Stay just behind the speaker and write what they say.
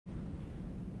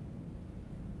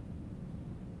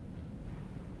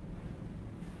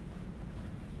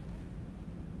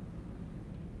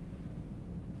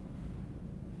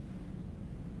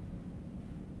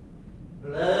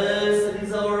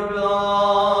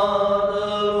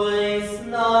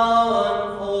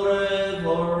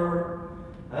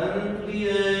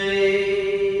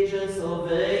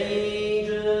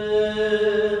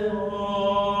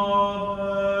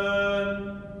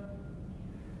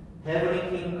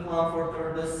the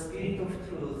Comforter, the Spirit of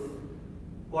truth,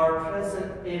 who are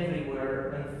present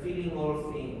everywhere and filling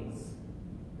all things,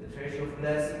 the treasure of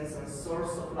blessings and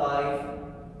source of life,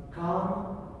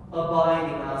 come, abide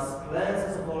in us, cleanse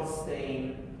us of all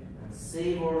stain, and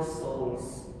save our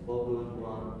souls, O good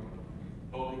one.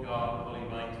 Holy God, holy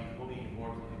mighty, holy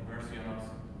immortal, have mercy on us.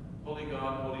 Holy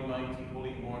God, holy mighty,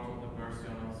 holy immortal, have mercy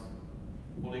on us.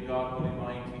 Holy God, holy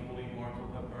mighty, holy immortal,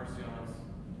 have mercy on us.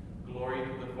 Glory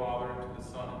to the Father, to the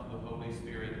Son, and to the Holy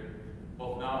Spirit,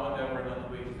 both now and ever and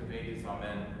unto ages of ages.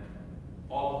 Amen.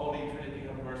 All Holy Trinity,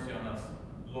 have mercy on us.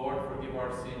 Lord, forgive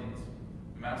our sins.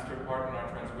 Master, pardon our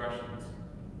transgressions.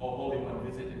 O Holy One,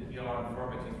 visit and heal our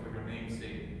infirmities for your name's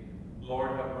sake.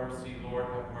 Lord, have mercy. Lord,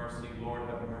 have mercy. Lord,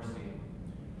 have mercy.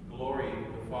 Glory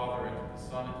to the Father, and to the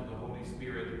Son, and to the Holy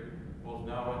Spirit, both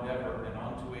now and ever, and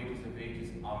unto ages of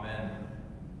ages. Amen.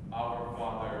 Our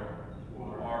Father, who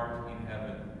art in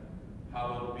heaven,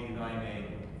 hallowed be thy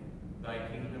name. Thy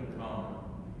kingdom come,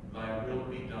 thy will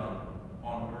be done,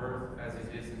 on earth as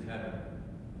it is in heaven.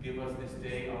 Give us this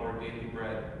day our daily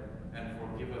bread, and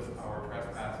forgive us our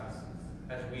trespasses,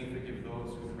 as we forgive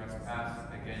those who trespass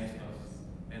against us.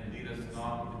 And lead us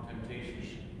not into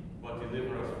temptation, but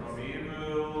deliver us from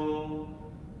evil.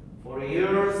 For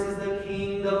yours is the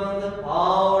kingdom, and the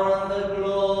power, and the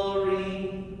glory,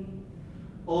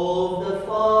 of the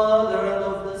Father, and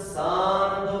of the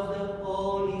Son, and of the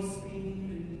Holy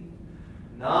Spirit,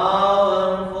 now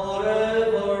and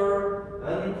forever,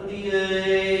 and to the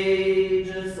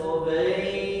ages of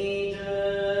ages.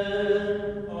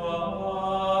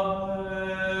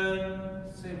 Amen.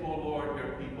 Save, O Lord,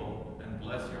 your people, and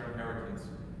bless your inheritance,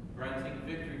 granting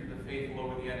victory to the faithful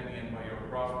over the enemy, and by your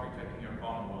cross protecting your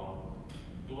commonwealth.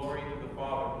 Glory to the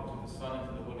Father, and to the Son, and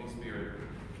to the Holy Spirit.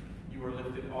 You were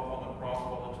lifted up on the cross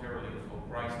voluntarily, O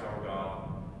Christ our God.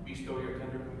 Bestow your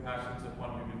tender compassions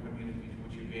upon your new community to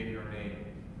which you gave your name.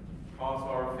 Cause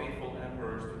our faithful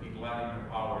emperors to be glad in your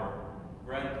power,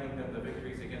 granting them the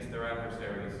victories against their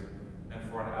adversaries. And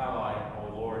for an ally, O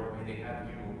Lord, may they have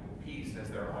you, peace as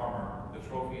their armor, the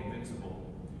trophy invincible,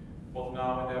 both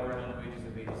now and ever and unto ages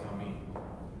of ages. Amen.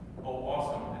 O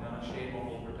awesome and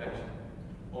unashamable protection,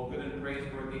 O good and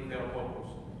praiseworthy Theotokos,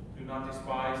 do not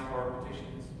despise our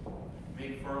petitions.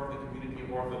 Make firm the community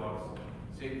of Orthodox.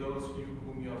 Save those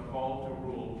whom you have called to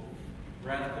rule.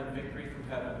 Grant them victory from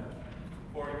heaven.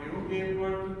 For you gave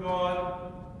birth to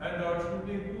God, and are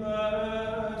truly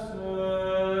blessed.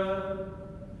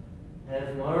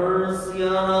 Have mercy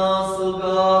on us, O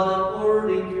God,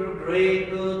 according to your great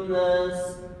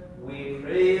goodness. We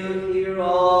pray you hear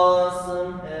us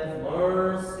and have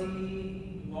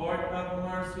mercy. Lord, have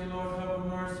mercy. Lord, have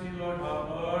mercy. Lord, have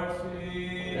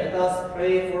mercy. Let us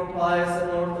pray for pious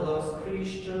and Orthodox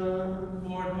Christians.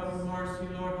 Lord, have mercy.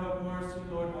 Lord, have mercy.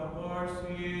 Lord, have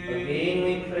mercy. Again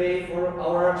we pray for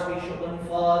our Archbishop and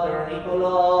Father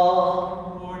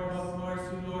Nicola. Lord, have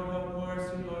mercy. Lord, have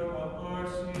mercy. Lord, have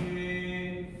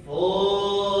mercy.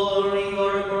 For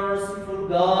your merciful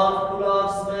God who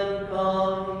loves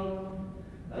mankind,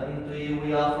 and to you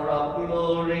we offer up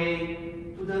glory,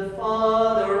 to the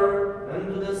Father, and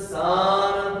to the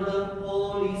Son, and to the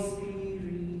Holy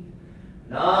Spirit,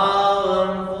 now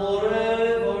and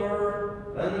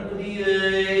forever, and to the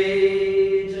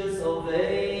ages of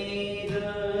ages.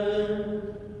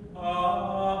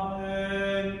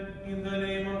 Amen. In the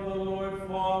name of the Lord,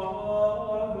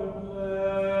 Father,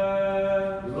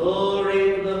 bless. Glory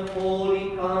to the Holy,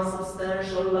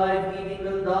 consubstantial, life-giving,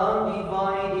 and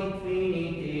undivided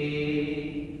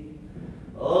Trinity,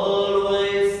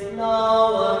 always,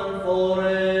 now, and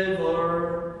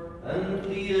forever, and to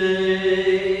the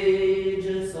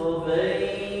ages of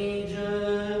ages.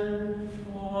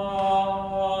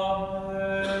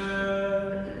 Amen.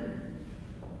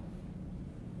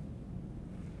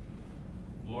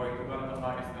 Glory to God in the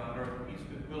highest, and on earth peace,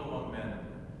 goodwill among men.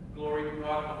 Glory to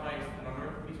God in the highest, and on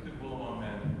earth peace, goodwill among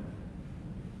men.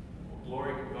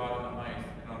 Glory to God in the highest,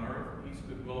 and on earth peace,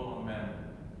 goodwill among men.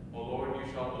 O Lord, you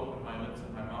shall open my lips,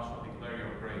 and my mouth shall declare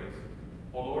your praise.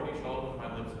 O Lord, you shall open my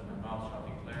lips, and my mouth shall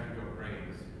declare your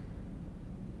praise.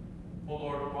 O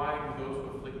Lord, why do those who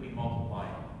afflict me multiply?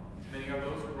 Many are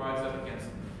those who rise up against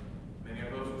me. Many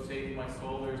are those who say to my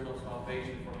soul, there is no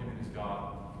salvation for him in his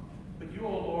God. But you,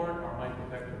 O Lord, are my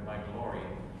protector and my glory,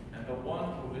 and the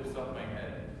one who lifts up my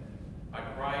head. I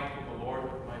cried to the Lord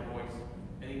with my voice,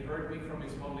 and he heard me from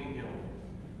his holy hill.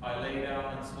 I lay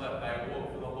down and slept. I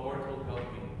awoke, for the Lord will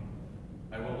help me.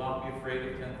 I will not be afraid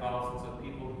of 10,000s of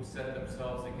people who set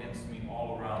themselves against me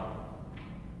all around.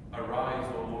 Arise,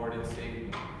 O Lord, and save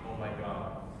me, O my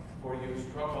God. For you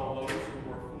struck all those who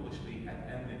were foolishly at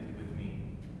enmity with me.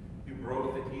 You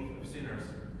broke the teeth of sinners,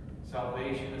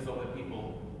 Salvation is of the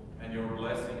people, and your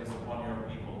blessing is upon your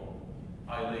people.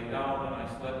 I lay down and I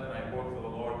slept, and I woke, for the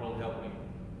Lord will help me.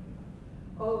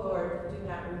 O Lord, do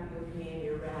not rebuke me in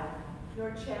your wrath,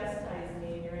 nor chastise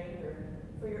me in your anger,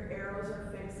 for your arrows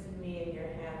are fixed in me, and your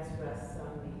hands rest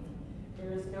on me.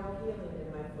 There is no healing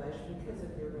in my flesh because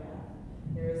of your wrath.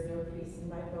 There is no peace in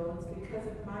my bones because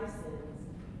of my sins.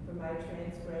 For my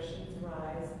transgressions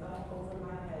rise up over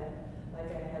my head like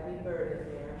a heavy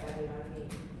burden they are heavy on me.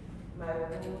 My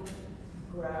wounds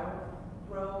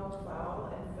grow foul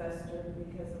and fester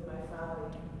because of my folly.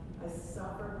 I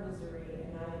suffer misery,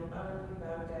 and I am utterly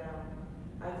bowed down.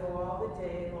 I go all the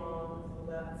day long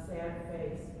with a sad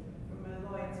face, for my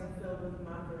loins are filled with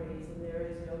mockeries, and there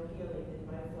is no healing in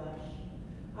my flesh.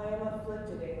 I am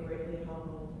afflicted and greatly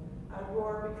humbled. I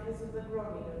roar because of the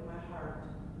groaning of my heart.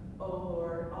 O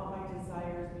Lord, all my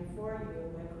desires before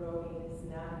you, my groaning is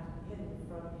not hidden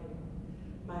from you.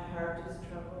 My heart is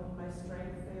troubled, my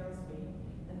strength fails me,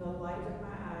 and the light of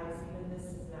my eyes, even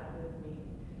this is not with me.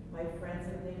 My friends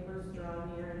and neighbors draw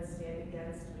near and stand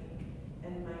against me,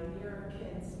 and my near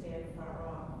kin stand far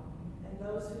off. And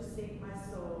those who seek my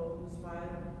soul,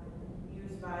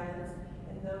 use violence,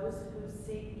 and those who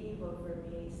seek evil for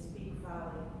me speak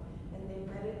folly, and they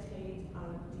meditate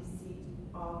on deceit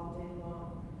all the day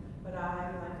long. But I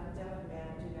am like a deaf man,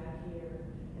 do not hear,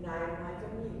 and I am like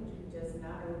a mute who does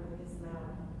not open his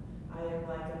mouth. I am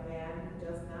like a man who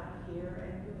does not hear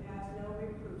and who has no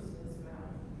reproofs in his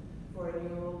mouth. For in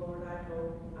you, O Lord, I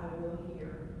hope I will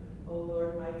hear. O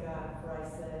Lord my God, for I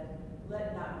said,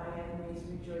 let not my enemies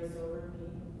rejoice over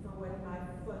me, for when my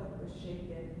foot was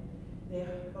shaken, they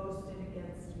boasted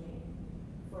against me.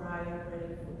 For I am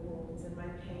ready for wounds, and my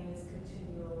pain is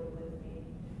continually with me.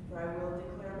 For I will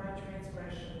declare my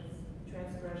transgression,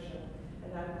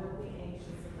 and I will be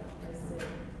anxious about my sin.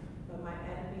 But my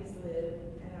enemies live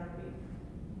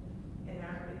and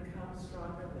are become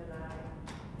stronger than I,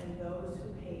 and those who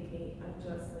hate me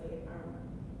unjustly are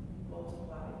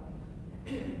multiplied.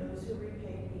 Those who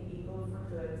repay me evil for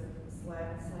good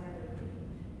slander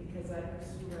me, because I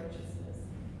pursue righteousness,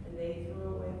 and they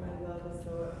threw away my love as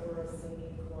though it were a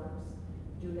singing corpse.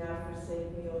 Do not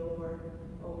forsake me, O Lord,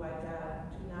 O my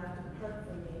God. Do not depart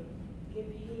from me. Give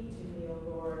heed to me, O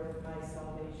Lord, my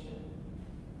salvation.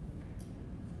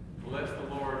 Bless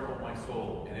the Lord, O my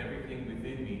soul, and everything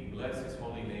within me. Bless his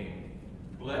holy name.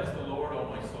 Bless the Lord, O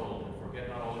my soul, and forget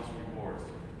not all his rewards,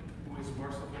 who is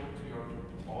merciful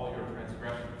to all your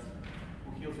transgressions,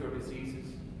 who heals your diseases,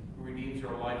 who redeems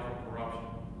your life from corruption,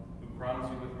 who crowns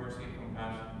you with mercy and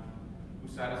compassion, who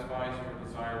satisfies your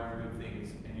desire for good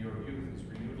things, and your youth is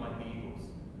renewed like the eagles.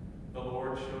 The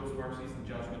Lord shows mercies and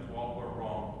judgment to all who are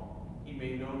wrong. He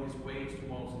made known his ways to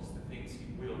Moses, the things he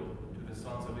willed to the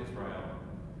sons of Israel.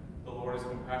 The Lord is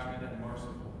compassionate and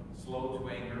merciful, slow to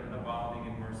anger and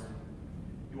abounding in mercy.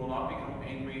 He will not become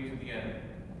angry to the end,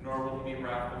 nor will he be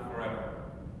wrathful forever.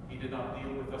 He did not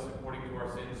deal with us according to our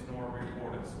sins, nor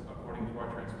reward us according to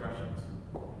our transgressions.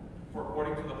 For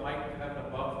according to the height of heaven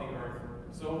above the earth,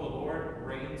 so the Lord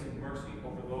reigns in mercy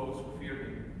over those who fear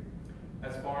him.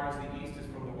 As far as the east is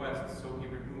from the west, so he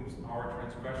removes our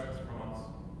transgressions from us.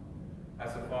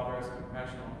 As a father has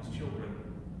compassion on his children,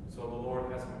 so the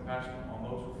Lord has compassion on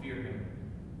those who fear him.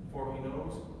 For he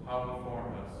knows how he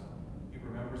formed us. He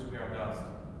remembers we are dust.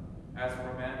 As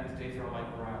for a man, his days are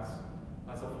like grass.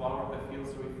 As a flower of the field,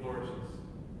 so he flourishes.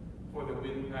 For the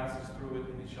wind passes through it,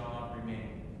 and it shall not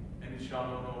remain. And it shall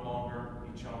no longer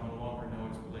know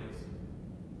its place.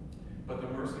 But the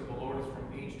mercy of the Lord is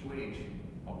from age to age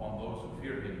upon those who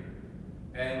fear him,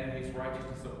 and his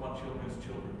righteousness upon children's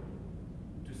children,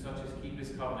 to such as keep his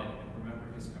covenant and remember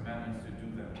his commandments to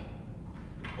do them.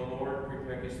 The Lord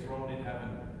prepared his throne in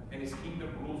heaven, and his kingdom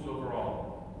rules over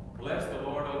all. Bless the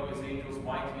Lord, all his angels,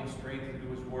 mighty in strength to do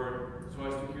his word, so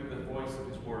as to hear the voice of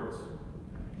his words.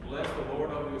 Bless the Lord,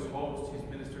 all his hosts, his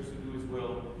ministers who do his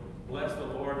will. Bless the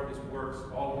Lord, his works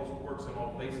in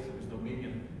all places of his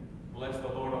dominion. Bless the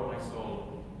Lord, O my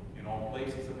soul, in all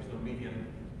places of his dominion.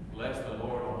 Bless the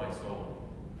Lord, O my soul.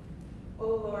 O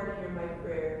Lord, hear my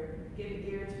prayer. Give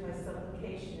ear to my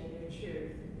supplication in your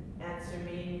truth. Answer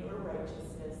me in your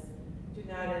righteousness. Do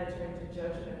not enter into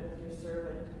judgment with your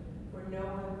servant, for no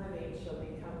one living shall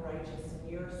become righteous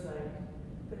in your sight.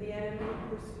 For the enemy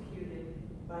persecuted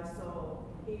my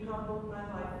soul. He humbled my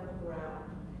life in the ground.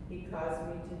 He caused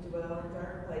me to dwell in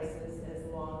dark places as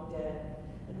long dead,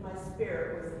 and my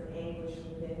spirit was in anguish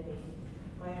within me.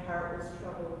 My heart was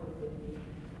troubled within me.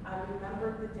 I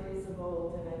remembered the days of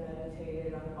old, and I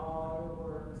meditated on all your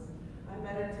works. I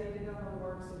meditated on the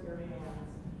works of your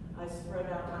hands. I spread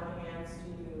out my hands to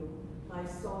you. My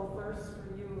soul thirsts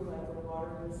for you like a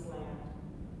waterless land.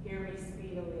 Hear me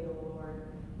speedily, O Lord.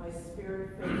 My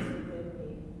spirit faints within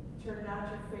me. Turn not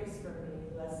your face from me,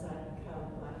 lest I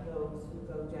become like those who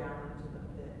go down into the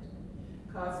pit.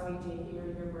 Cause me to hear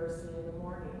your mercy in the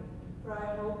morning, for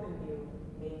I hope in you.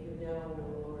 Make you known, O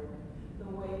Lord, the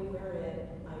way wherein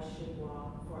I should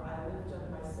walk, for I lift up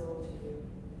my soul to you.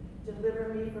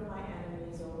 Deliver me from my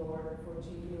enemies, O Lord, for to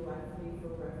you I flee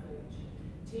for refuge.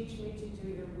 Teach me to do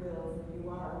your will, for you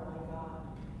are my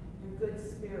God. Your good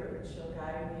spirit shall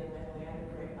guide me in the land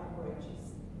of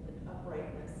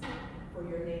uprightness. For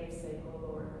your name's sake, O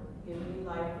Lord, give me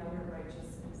life in your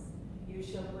righteousness. You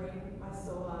shall bring my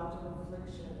soul out of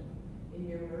affliction. In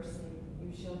your mercy,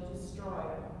 you shall destroy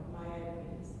my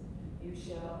enemies. You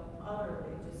shall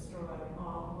utterly destroy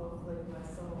all who afflict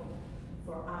my soul,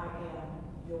 for I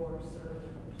am your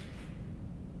servant.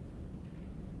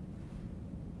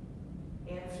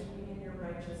 Answer me in your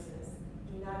righteousness.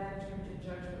 Do not enter into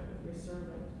judgment with your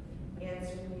servant.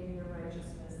 Answer me in your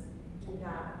righteousness. Do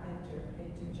not enter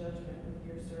into judgment with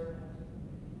your servant.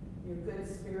 Your good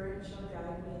spirit shall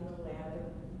guide me in the land of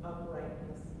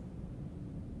uprightness.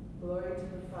 Glory to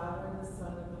the Father, and the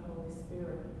Son, and the Holy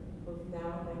Spirit, both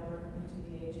now and ever, unto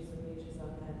the ages of ages.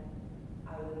 Amen.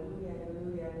 Alleluia,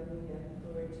 alleluia, alleluia.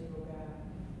 Glory to you, O God.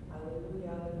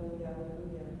 Alleluia, alleluia,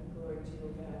 alleluia. Glory to you,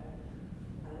 O God.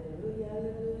 Alleluia,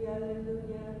 alleluia,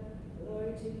 alleluia.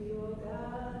 Glory to you, O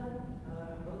God.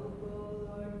 Our hope, O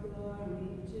Lord,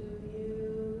 glory to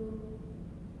you.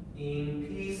 In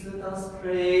peace let us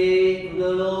pray to the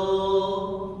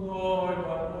Lord. Lord,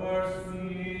 have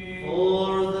mercy.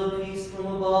 For the peace from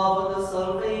above and the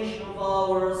salvation of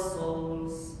our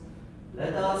souls,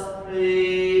 let us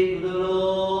pray to the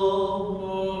Lord.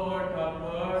 Lord, have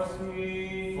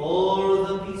mercy. For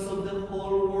the peace of the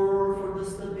whole world, for the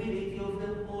stability of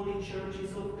the holy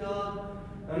churches of God,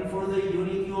 and for the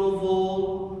unity of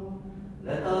all,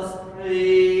 let us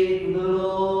pray to the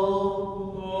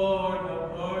Lord. Lord,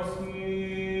 have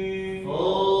mercy.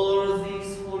 For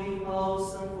this holy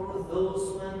house, and for those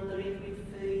who enter it with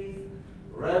faith,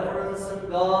 reverence, and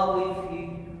godly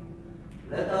fear,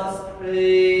 let us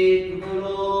pray to the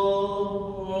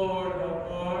Lord. Lord, have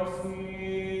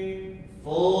mercy.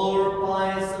 For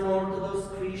pious and orthodox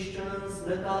Christians,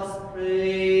 let us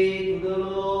pray to the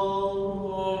Lord.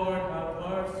 Lord, have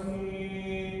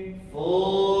mercy.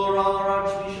 For our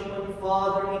Archbishop and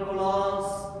Father Nicholas,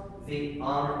 the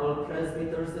honorable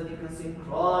presbyters, the deacons in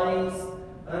Christ,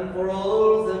 and for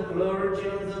all the clergy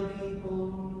and the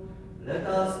people, let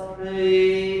us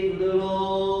pray to the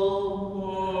Lord.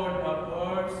 Lord, have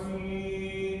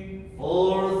mercy.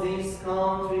 For this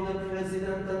country, the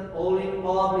President, and all in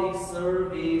public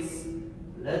service,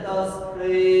 let us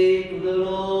pray to the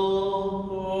Lord.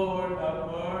 Lord,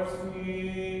 have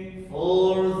mercy.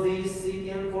 For this city,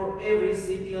 and for every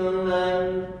city and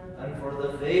land, and for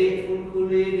the faithful who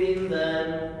live in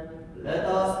them, let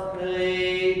us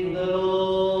pray to the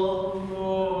Lord.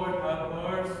 Lord, have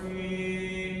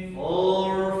mercy.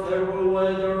 For favorable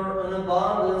weather and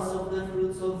abundance of the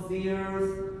fruits of the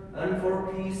earth, and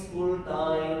for peaceful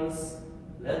times,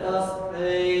 let us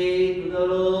pray to the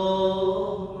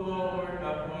Lord. Lord,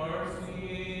 have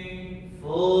mercy.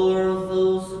 For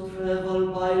those who travel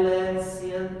by land,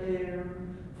 sea, and air,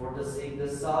 for the sick, the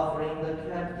suffering, the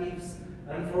captives,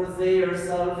 and for their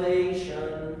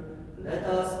salvation, let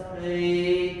us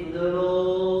pray to the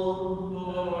Lord.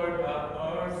 Lord, have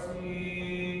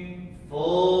mercy.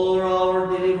 For our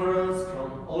deliverance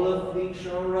from all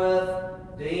affliction,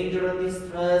 wrath, danger, and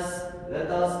distress, let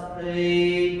us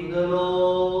pray to the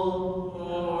Lord.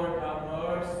 Lord, have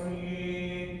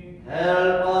mercy.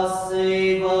 Help us,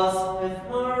 save us, have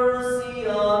mercy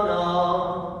on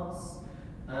us,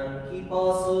 and keep us,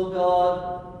 O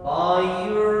God, by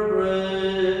your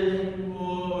grace.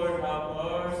 Lord, have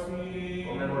mercy.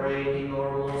 Commemorating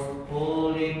our most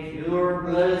holy, pure,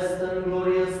 blessed, and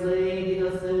glorious Lady,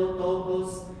 the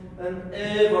Theotokos, and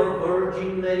ever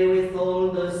Virgin Mary with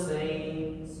all the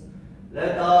saints,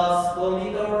 let us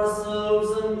commit ourselves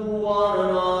and one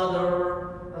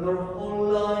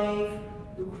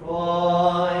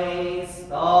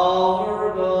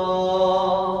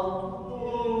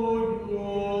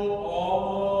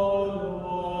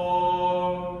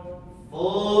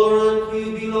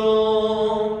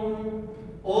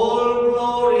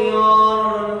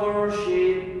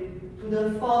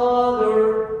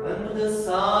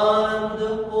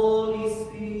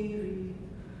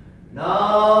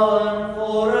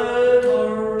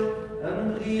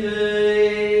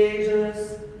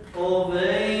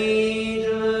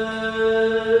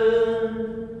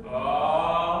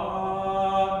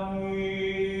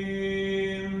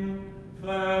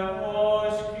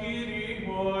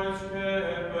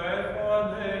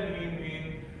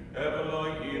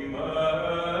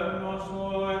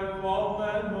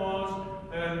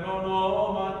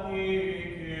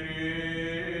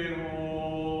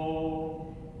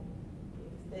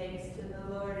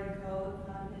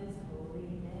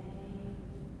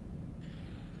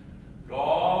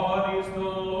the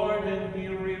Lord, and he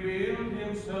revealed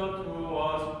himself to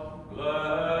us.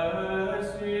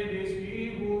 Blessed is he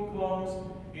who comes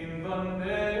in the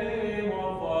name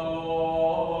of the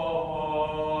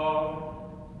Lord.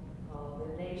 All the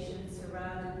nations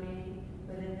surrounded me,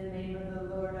 but in the name of the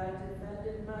Lord I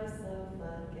defended myself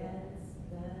against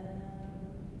them.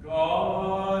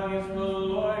 God is the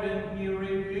Lord, and he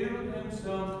revealed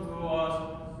himself to us.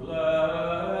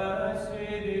 Blessed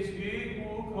is he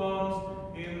who comes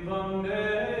in the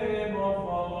name of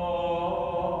the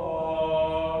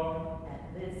Lord.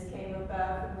 And this came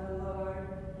about from the Lord,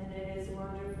 and it is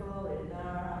wonderful in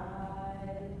our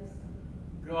eyes.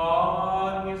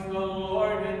 God is the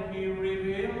Lord, and he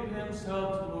revealed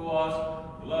himself to us.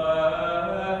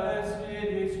 Blessed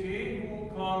is he who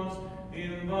comes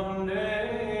in the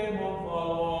name of the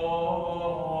Lord.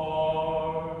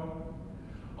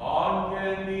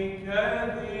 Angeli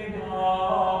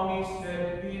mi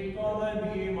servitor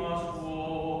animas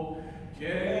tuo,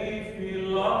 che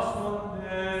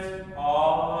philosones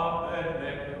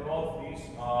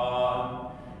necrophistan,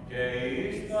 che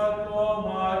istato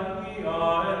Maria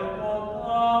el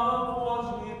potavos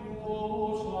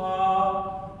litusa,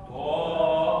 to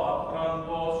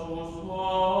afrantosus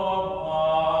oma,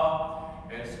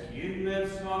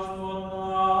 esquilles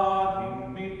astonat in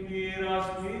mitiras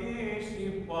nisi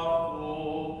partu,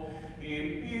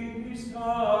 impintis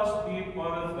asti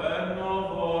partheno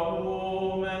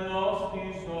volumen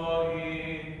ostisoi,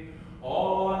 o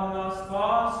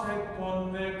anastasecton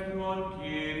necron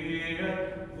Kyrie,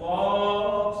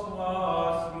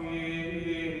 voxasi.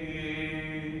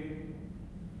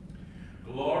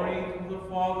 Glory to the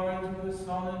Father, and to the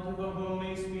Son, and to the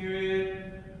Holy Spirit.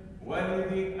 When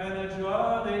the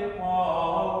angelic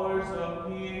powers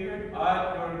appeared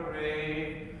at your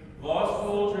grave, the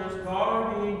soldiers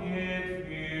guarding it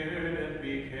feared and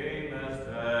became as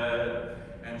dead.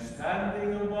 And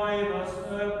standing by the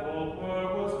sepulchre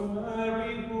was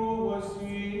Mary, who was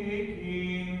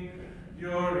seeking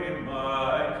your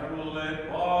immaculate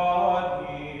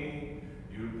body.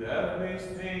 You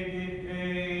devastated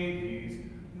Hades,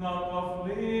 not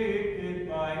afflicted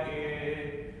by it.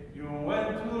 You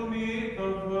went to meet the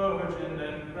Virgin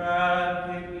and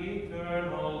granted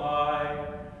eternal life.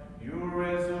 You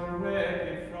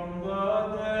resurrected from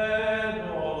the dead,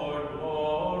 O Lord,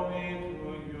 glory to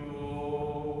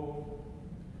you.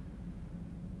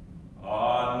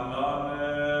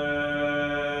 Amen.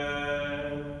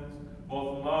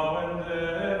 Both now and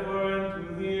ever, and to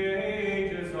the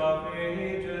ages of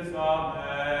ages.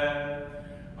 Amen.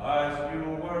 As you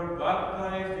were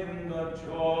baptized in the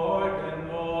Jordan,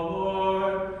 O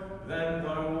Lord, then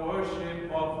the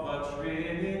worship of the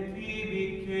Trinity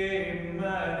became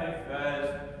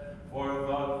manifest. For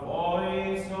the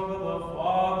voice of the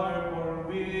Father bore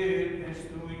witness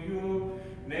to you,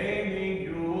 naming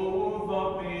you the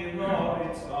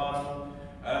beloved Son,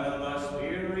 and the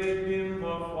Spirit in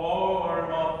the form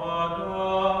of a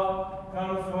dove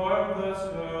confirmed the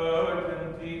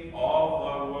certainty of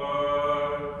the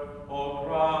Word. O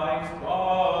Christ,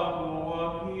 God who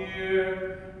appeared,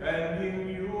 and in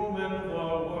human the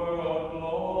world,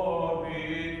 glory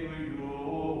to you.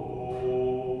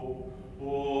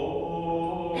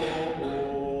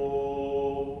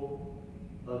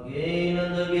 Again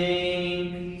and again in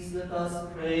peace let us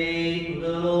pray to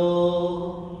the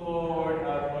Lord. Lord,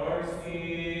 have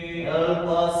mercy. Help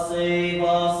us, save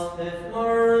us, have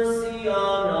mercy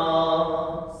on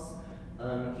us,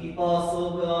 and keep us,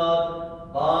 O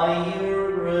God, by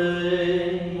your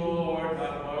grace. Lord,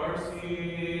 have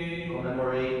mercy.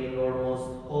 Commemorating our most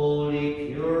holy,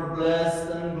 pure, blessed,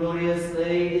 and glorious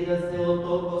Lady, the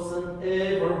Theotokos and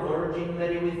ever Virgin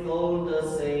Mary, with all the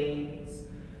saints,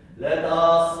 let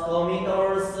us commit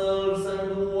ourselves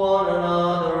and one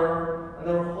another and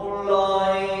our whole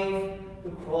life to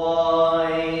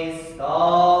Christ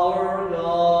our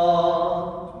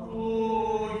God. To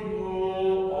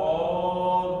you, O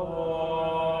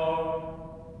Lord.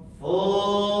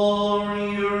 For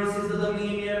yours is the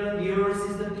dominion, and yours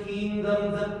is the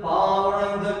kingdom, the power,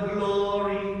 and the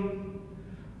glory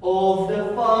of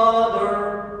the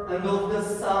Father, and of the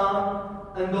Son,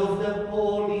 and of the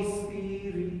Holy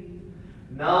Spirit,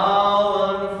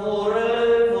 now and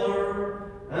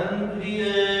forever, and to the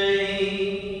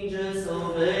ages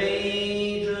of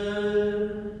ages.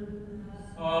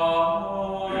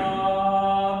 Amen.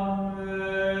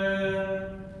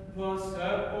 The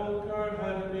sepulchre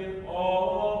had been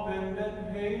opened,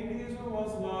 and Hades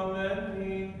was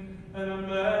lamenting, and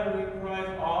Mary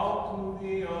cried out to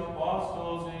the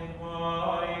apostles in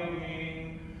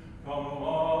hiding, "Come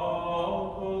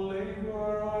out, the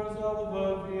laborers of the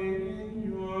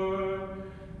vineyard,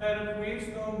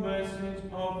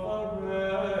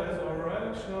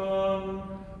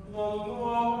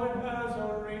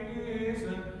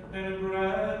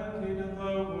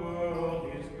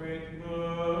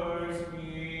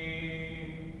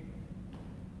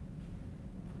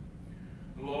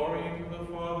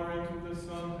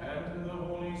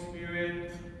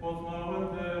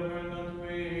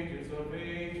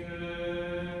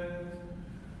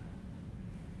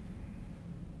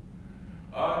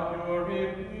 At your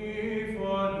epiphany,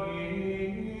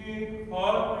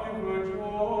 heart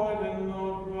overjoyed in the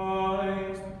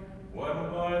Christ, when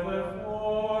by the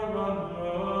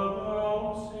forerunner, O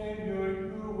Savior,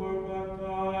 you were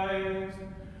baptized.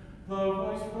 The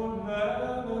voice from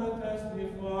heaven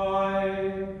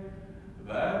testified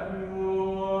that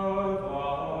you are the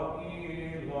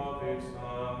beloved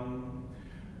Son.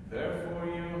 Therefore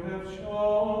you have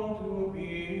shown to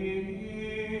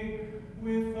be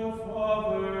with the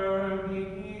Father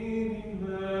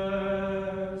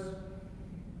beginningless.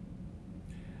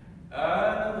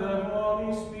 And the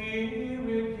Holy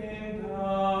Spirit came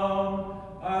down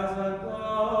as a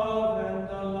dove and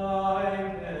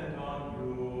alighted on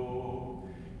you.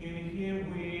 In him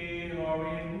we are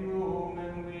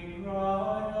illumined, we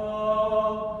cry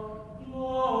out,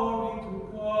 glory to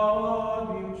God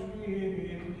in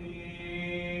Trinity.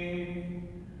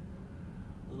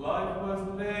 Life was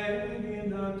laid in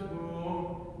the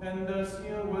tomb, and the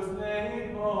seal was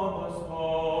laid on the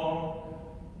stone.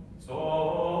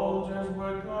 Soldiers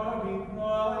were guarding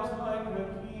Christ like a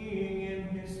king in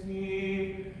his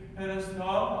feet, and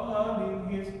stunning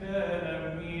his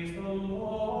enemies, the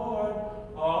Lord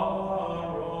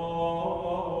arose.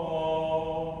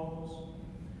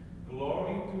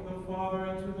 Glory to the Father,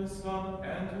 and to the Son,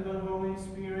 and to the Holy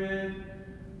Spirit,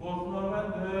 both now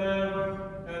and ever,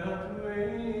 and unto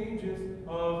ages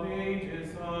of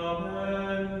ages.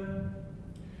 Amen.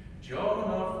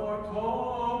 Jonah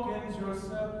foretokens your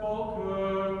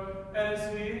sepulchre, and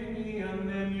Simeon,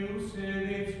 then you said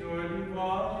it's your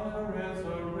divine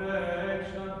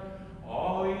resurrection.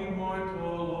 All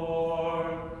immortal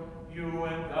Lord, you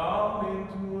went down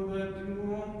into the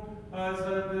tomb as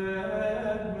a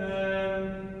dead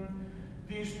man,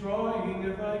 destroying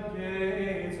the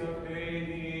gates of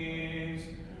Hades,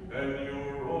 and you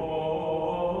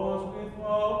rose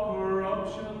without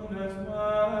corruption as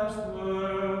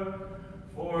Master,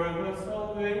 for the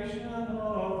salvation of the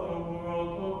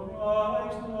world, O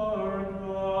Christ our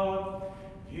God,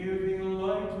 giving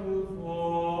light to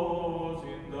those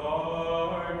in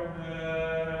darkness.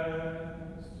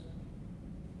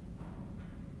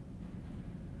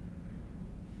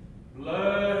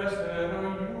 Blessed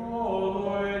are you, O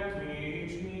Lord,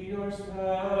 teach me your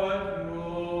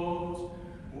statutes,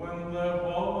 when the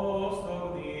host of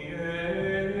the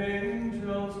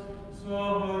angels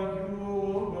saw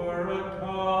you were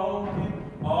accounted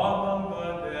among the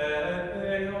dead,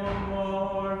 they all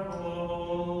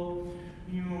marveled.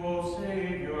 You, O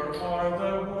Savior, are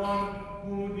the one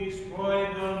who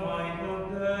destroyed the might of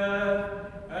death,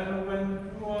 and when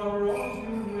you arose,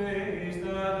 you raised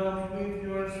Adam with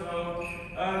yourself,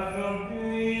 and from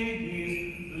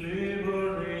Hades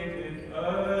liberated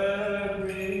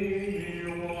everyone.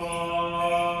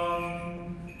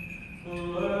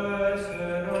 Blessed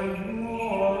are you, O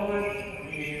Lord,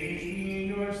 teach me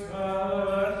your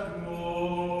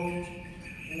statutes.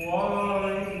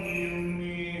 Why do you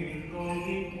mingle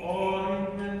the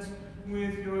ointments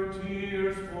with your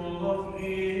tears full of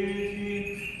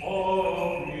pity,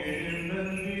 O him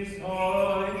and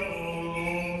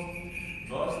disciples?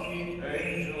 Thus the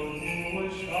angel who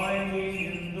was shining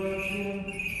in the tomb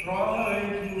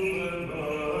cried to the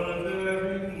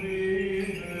murdering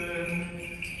women,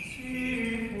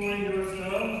 see for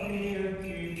yourselves the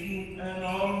teach and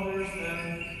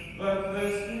understand that the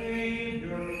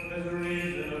Savior has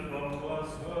risen from the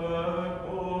sepulchre.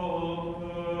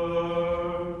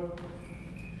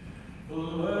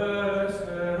 Blessed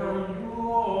are you, O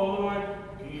Lord,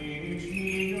 teach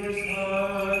me your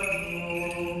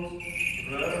statutes.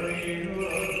 Very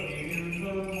early in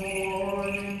the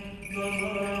morning, the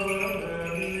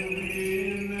murdering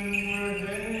women were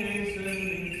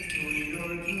hastening to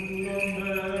your tomb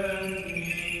lamenting.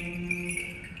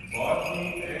 But the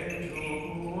angel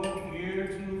who appeared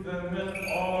to them and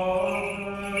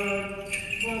offered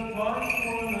the time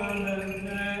for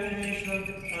lamentation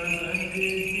has ended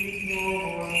with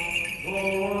Lord, go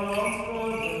on for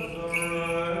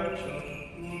resurrection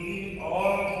to the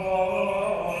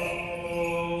apostles.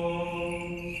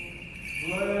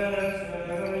 Blessed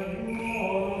are you, O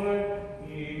Lord,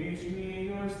 teach me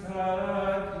your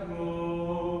statutes.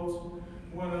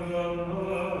 When the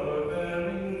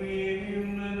murdering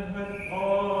women had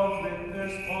gone with their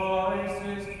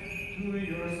spices to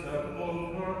your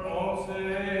sepulchre, O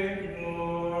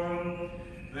Savior,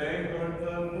 they heard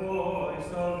the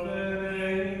voice of an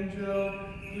angel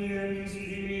clearly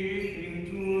speaking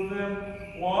to them.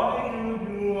 Why do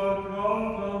you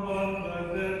account among the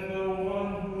dead the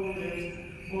one who lives?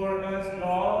 For as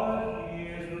God he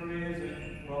is risen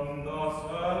from the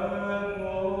sepulchre.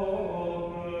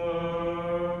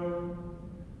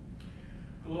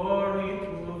 Glory to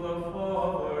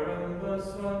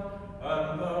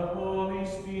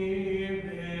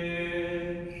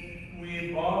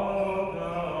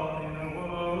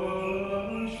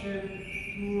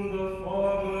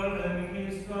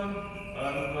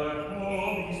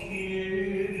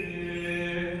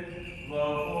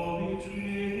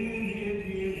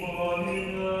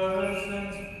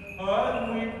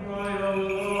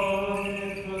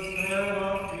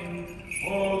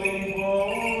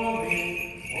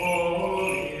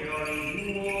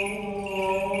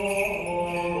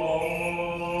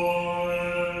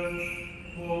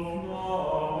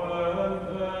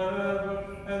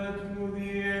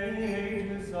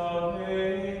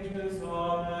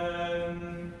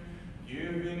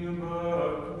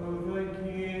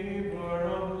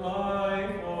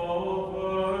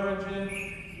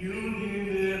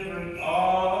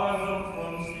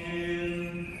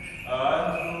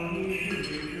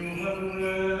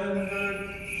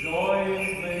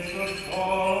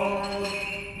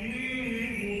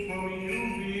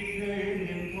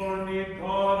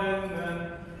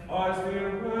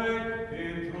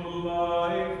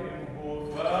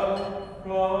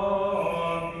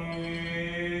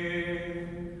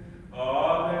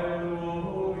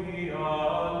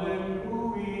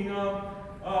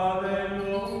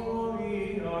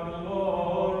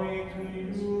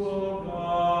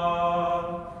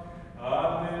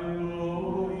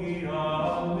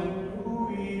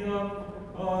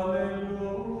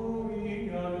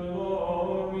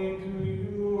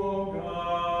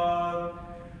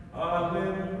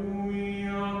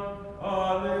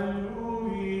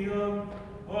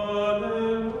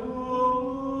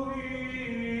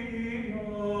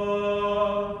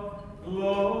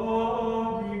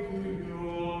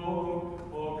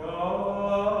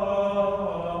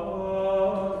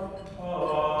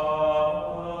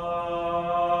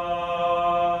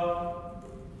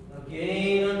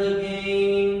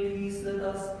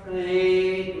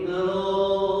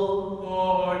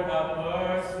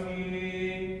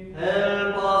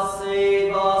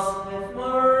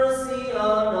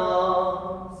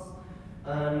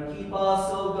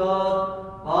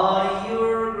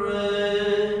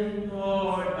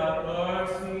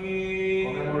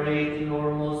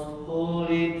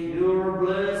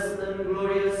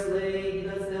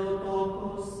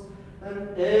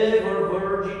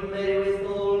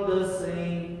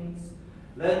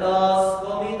Let us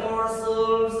commit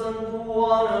ourselves unto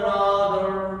one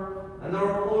another and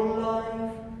our whole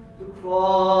life to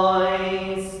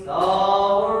Christ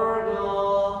our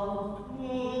God. To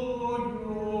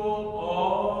you, O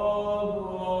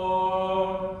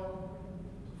Lord.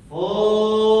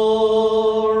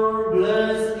 For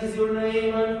blessed is your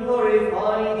name and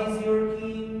glorified is your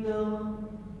kingdom,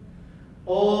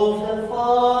 of the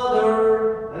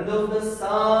Father and of the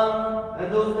Son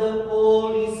and of the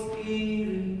Holy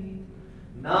Spirit,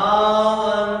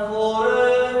 now and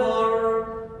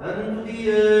forever and to the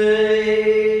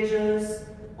ages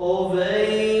of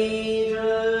ages.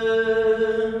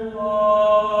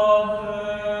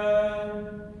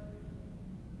 Amen.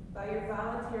 By your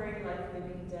voluntary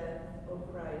life-giving death, O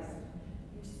Christ,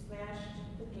 you smashed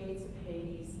the gates of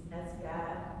Hades as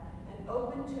God and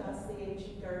opened to us the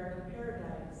ancient garden of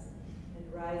paradise. And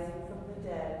rising from the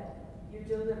dead, you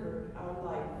delivered our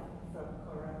life from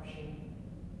corruption.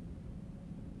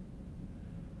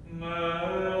 Man,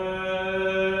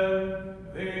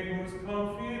 they whose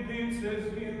confidence is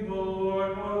in the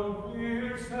Lord will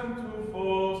pierce and to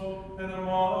foes and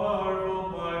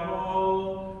marveled by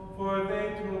all, for they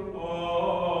took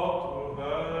up to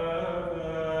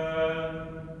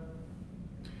heaven.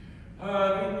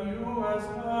 Having you as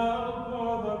helper,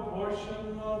 the portion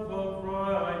of the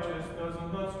righteous does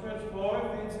not stretch forth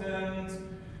its hands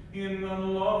in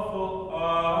unlawful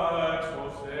acts,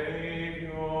 O Savior.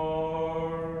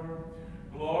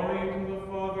 Glory to the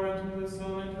Father, and to the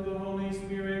Son, and to the Holy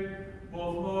Spirit,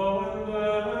 both now and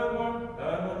ever,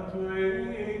 and unto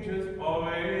ages of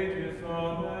ages.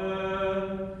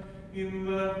 Amen. In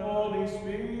the Holy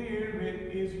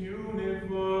Spirit is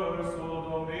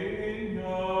universal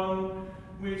dominion,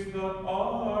 which the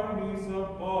armies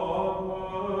above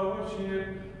worship,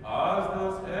 as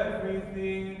does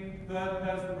everything that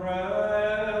has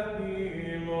breath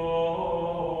below.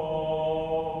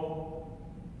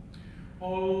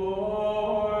 O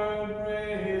Lord,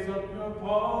 raise up your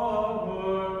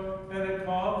power and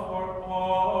comfort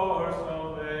our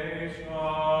salvation.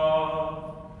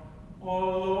 O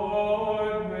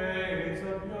Lord, raise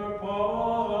up your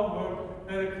power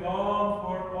and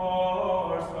comfort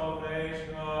our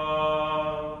salvation.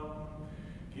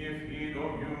 Give heed, O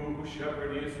you who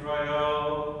shepherd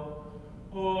Israel.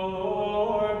 O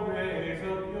Lord, raise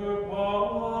up your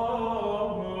power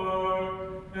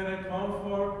and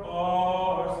comfort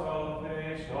our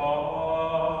salvation.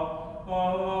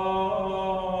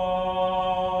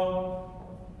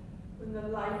 When the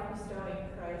life-bestowing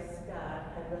Christ God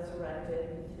had resurrected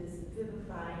with his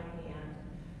vivifying hand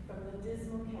from the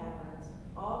dismal caverns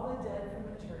all the dead from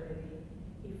eternity,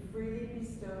 he freely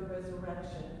bestowed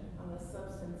resurrection on the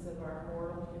substance of our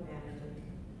mortal humanity.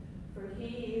 For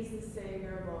he is the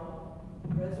Savior of all,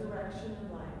 resurrection and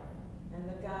life, and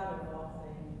the God of all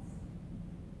things.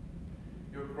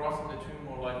 Your cross and the tomb,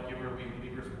 O life-giver, we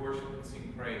believers worship and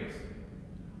sing praise.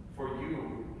 For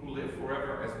you, who live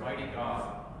forever as mighty God,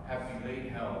 have delayed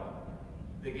hell.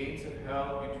 The gates of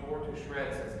hell you tore to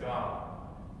shreds as God.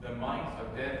 The might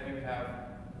of death you have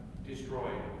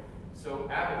destroyed. So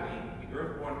avidly the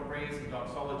earthborn praise and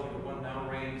doxology the one now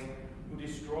reigns, who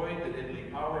destroyed the deadly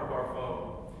power of our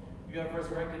foe. You have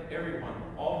resurrected everyone,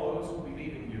 all those who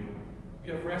believe in you.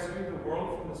 You have rescued the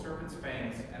world from the serpent's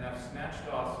fangs, and have snatched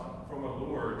us from a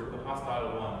lure to the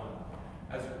hostile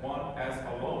as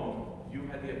alone you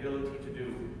had the ability to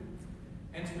do.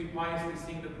 Hence we piously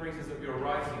sing the praises of your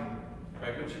rising,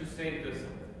 by which you saved us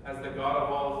as the God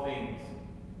of all things.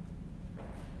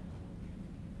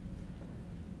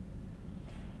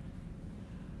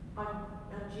 On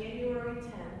January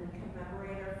 10th, we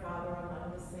commemorate our father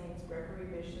among the saints, Gregory,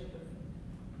 Bishop of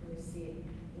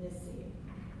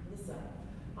Nyssa.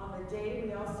 On the day,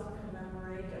 we also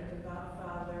commemorate our devout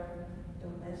father,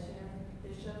 Domitian,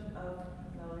 Bishop of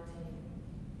Matins.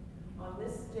 On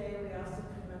this day, we also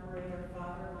commemorate our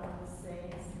father among the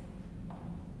saints,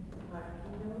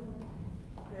 Martino,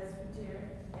 Presbyter,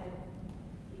 and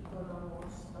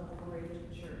Economos of the Great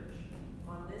Church.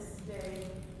 On this day,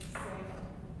 Saint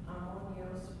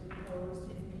Ammonios reposed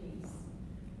in peace.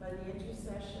 By the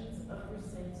intercessions of your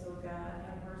saints, O God,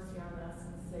 have mercy on us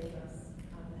and save us.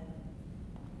 Amen.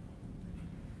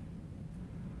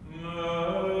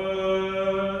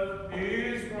 Let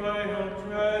Israel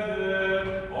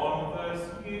tread on the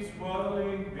sea's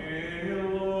swelling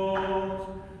billows,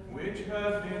 which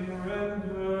has been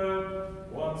rendered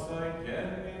once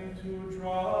again into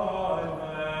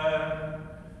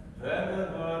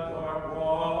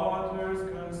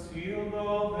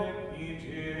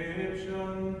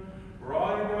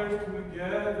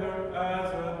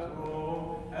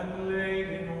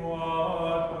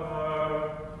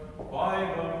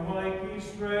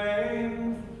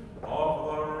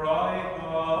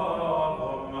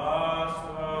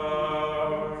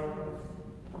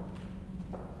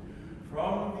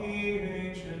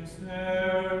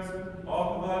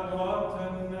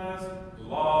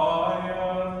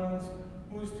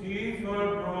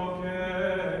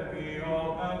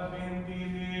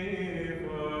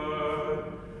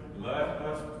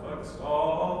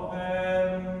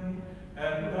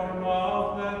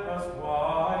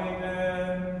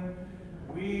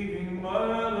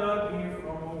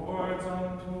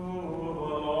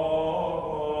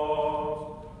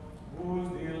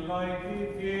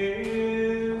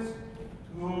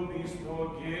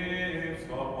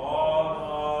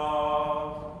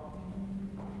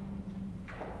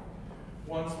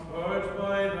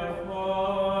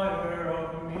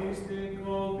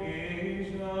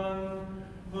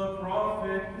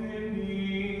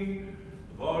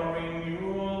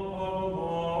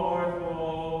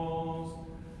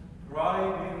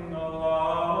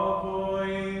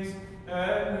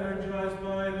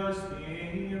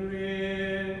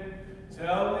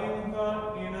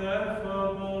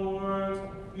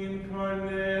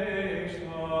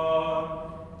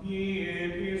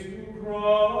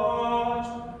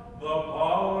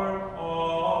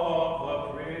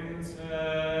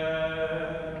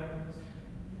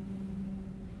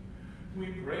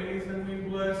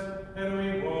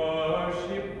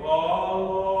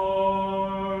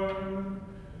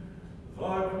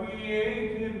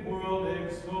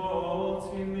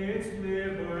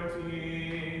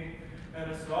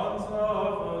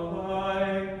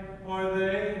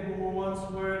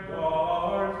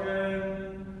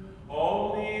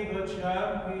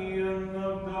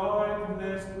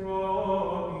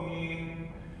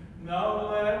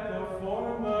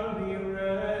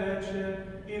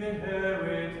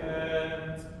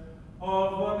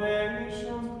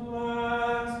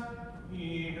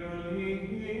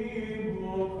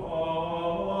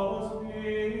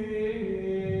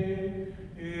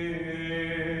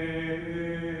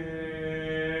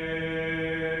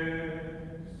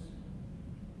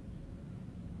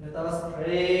Let us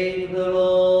pray to the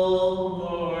Lord.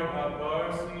 Lord, have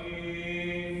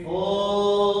mercy.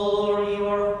 For you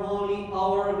are holy,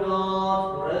 our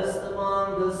God, rest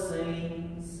among the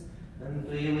saints, and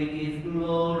to you we give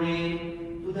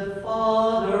glory, to the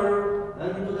Father,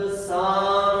 and to the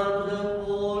Son, and to the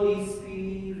Holy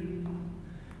Spirit,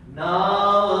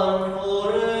 now and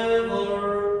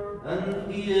forever, and to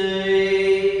the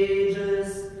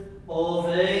ages of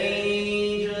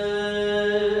ages.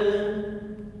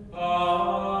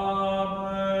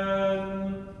 Amen.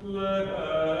 Let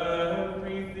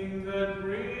everything that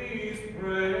breathes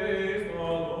praise the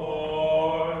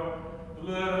Lord.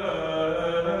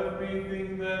 Let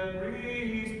everything that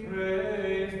breathes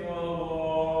praise the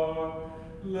Lord.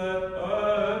 Let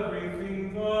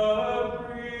everything that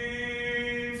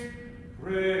breathes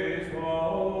praise the Lord.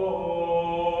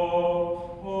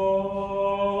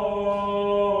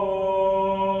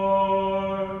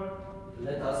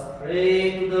 Let us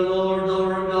pray to the Lord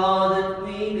our God that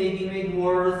we may be made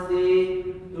worthy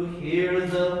to hear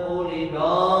the Holy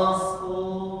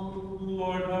Gospel.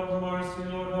 Lord have mercy,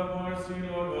 Lord have mercy,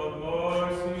 Lord have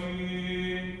mercy.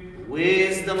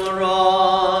 Wisdom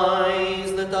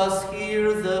arise, let us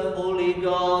hear the Holy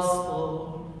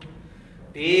Gospel.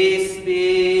 Peace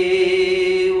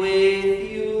be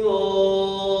with you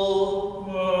all.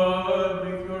 God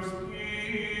with your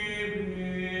spirit.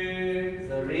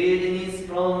 The reading is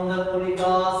from the Holy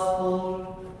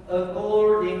Gospel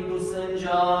according to St.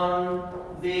 John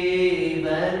the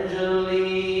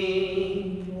Evangelist.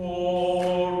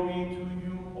 Glory to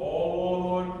you, O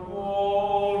Lord,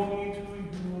 glory to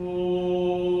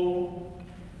you.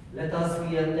 Let us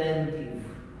be attentive.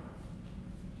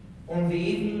 On the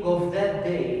evening of that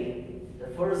day, the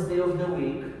first day of the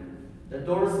week, the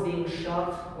doors being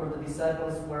shut where the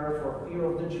disciples were for fear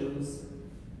of the Jews,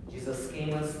 Jesus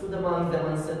came and stood among them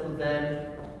and said to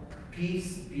them,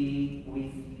 "Peace be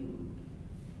with you."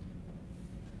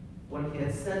 When he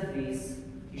had said this,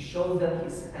 he showed them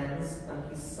his hands and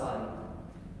his side.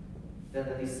 Then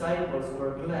the disciples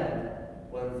were glad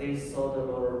when they saw the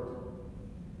Lord.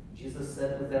 Jesus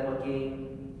said to them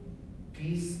again,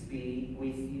 "Peace be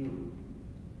with you.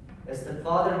 As the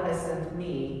Father has sent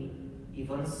me,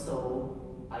 even so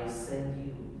I send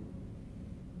you."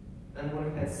 And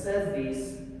when he had said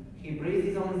this, he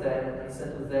breathed on them and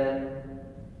said to them,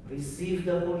 "Receive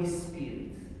the Holy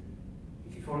Spirit.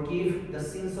 If you forgive the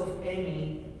sins of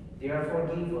any, they are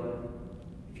forgiven.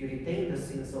 If you retain the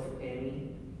sins of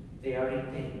any, they are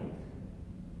retained."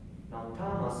 Now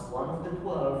Thomas, one of the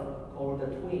 12, called the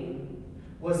twin,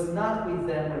 was not with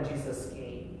them when Jesus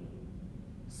came.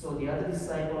 So the other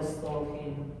disciples told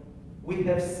him, "We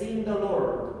have seen the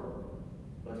Lord."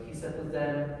 But he said to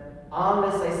them,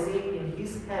 "Unless I see in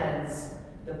his hands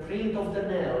the print of the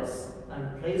nails,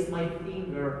 and place my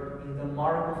finger in the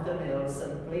mark of the nails,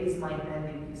 and place my hand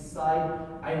in his side,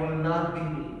 I will not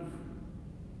believe."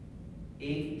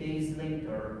 8 days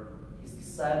later, his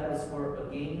disciples were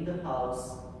again in the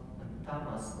house, and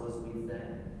Thomas was with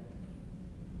them.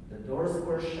 The doors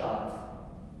were shut,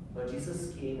 but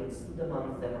Jesus came and stood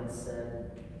among them and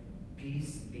said,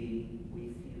 "Peace be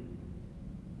with you."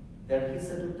 Then he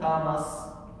said to Thomas,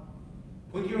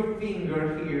 "Put your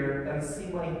finger here and see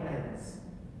my hands,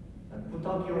 and put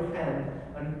out your hand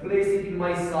and place it in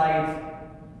my side.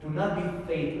 Do not be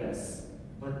faithless,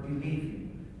 but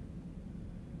believing."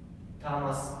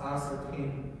 Thomas answered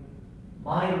him,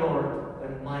 "My Lord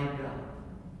and my God."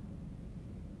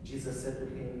 Jesus said to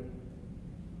him,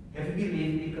 "Have you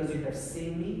believed because you have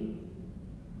seen me?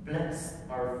 Blessed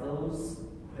are those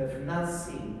who have not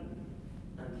seen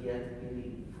and yet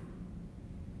believe."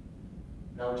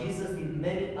 Now Jesus did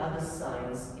many other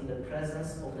signs in the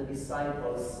presence of the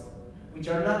disciples, which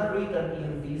are not written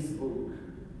in this book,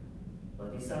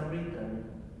 but these are written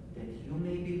that you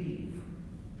may believe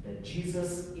that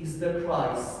Jesus is the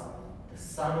Christ, the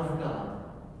Son of God,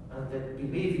 and that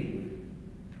believing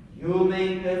you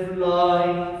may have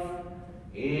life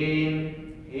in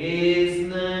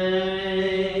his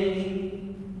name.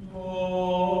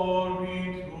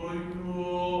 Glory to you,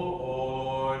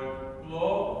 Lord.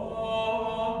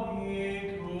 Glory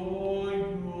to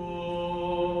you.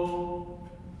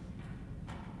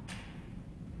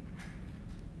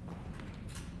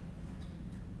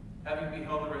 Having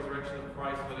beheld the resurrection of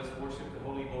Christ, let us worship the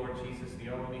Holy Lord Jesus, the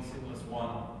only sinless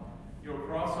one. Your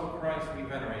cross, O Christ, we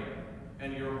venerate,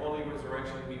 and your holy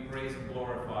resurrection we praise and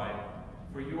glorify.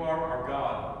 For you are our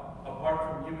God. Apart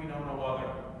from you we know no other.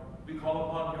 We call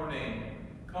upon your name.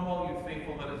 Come, all you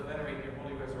faithful, let us venerate your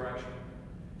holy resurrection.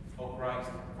 O Christ,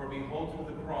 for behold, through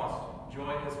the cross,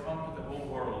 joy has come to the whole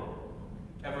world.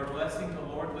 Ever blessing the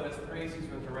Lord, let us praise his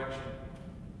resurrection.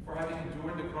 For having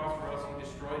endured the cross for us, he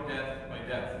destroyed death by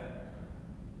death.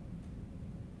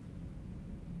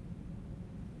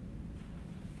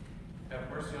 Have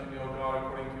mercy on me, O God,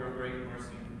 according to your great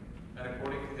mercy, and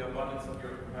according to the abundance of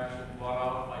your compassion, blot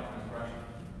out my transgression.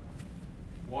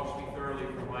 Wash me thoroughly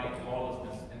from my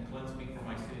lawlessness, and cleanse me from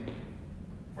my sin.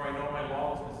 For I know my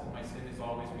lawlessness, and my sin is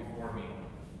always before me.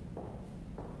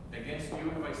 Against you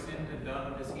have I sinned and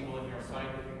done this evil in your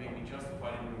sight, that you may be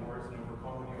justified in your words and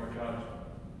overcome when you are judged.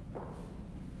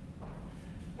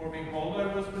 For behold,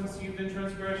 I was conceived in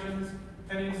transgressions,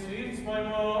 and in sins my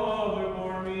mother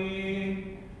bore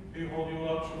me. Behold, you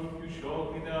love truth, you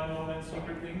showed me the unknown and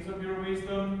secret things of your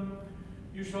wisdom.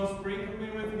 You shall sprinkle me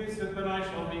with hyssop, and I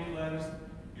shall be cleansed.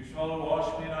 You shall wash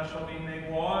me, and I shall be made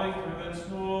whiter than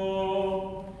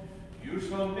snow. You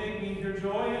shall make me hear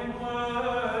joy and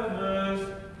gladness.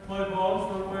 My bones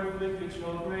that were afflicted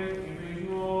shall greatly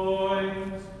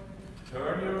rejoice.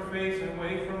 Turn your face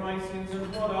away from my sins and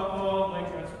blot out all my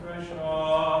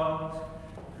transgressions.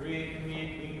 Create in me a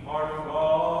clean heart, O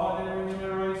God, and renew a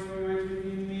right spirit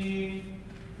within me.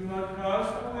 Do not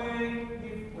cast me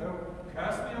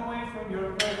away from your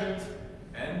presence,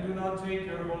 and do not take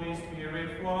your Holy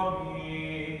Spirit from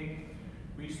me.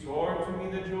 Restore to me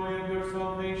the joy of your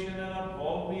salvation, and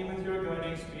uphold me with your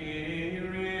guiding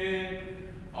spirit.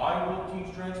 I will teach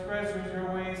transgressors your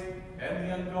ways, and the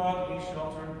ungodly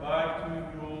shall turn back to you.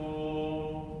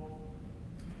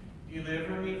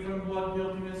 Deliver me from blood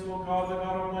guiltiness, O God, the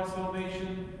God of my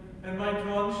salvation, and my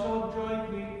tongue shall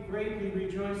greatly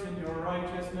rejoice in your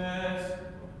righteousness.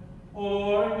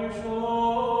 Lord, you shall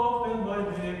open my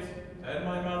lips, and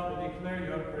my mouth will declare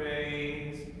your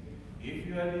praise. If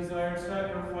you had desired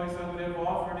sacrifice, I would have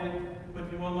offered it, but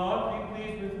you will not be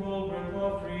pleased with whole burnt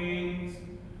offerings.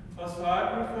 A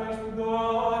sacrifice to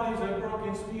God is a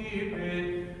broken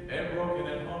spirit, a broken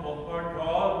and humble heart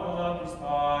God will not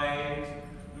despise.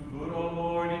 Do good, O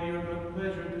Lord, in your good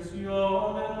pleasure to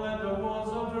Sion, and let the walls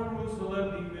of Jerusalem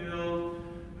be built.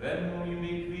 Then will you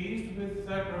be pleased with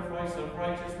sacrifice of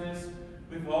righteousness,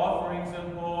 with offerings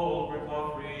and whole burnt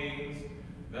offerings.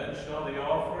 Then shall they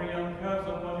offer young calves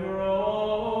upon your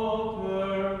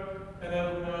altar, and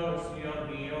have mercy on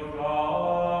me, O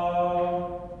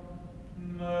God.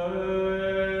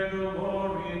 May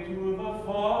glory to the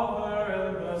Father,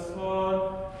 and the Son,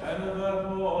 and the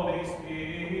Holy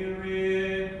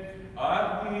Spirit,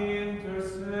 at the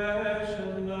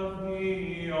intercession of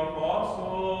the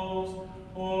apostles.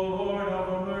 O Lord,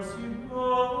 have mercy,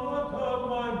 blot out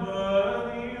my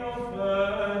many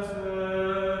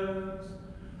offenses,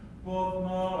 both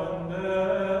now and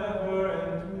ever,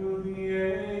 and to the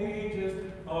ages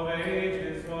of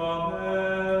ages.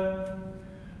 Amen.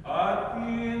 At the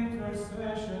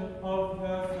intercession of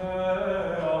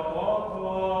the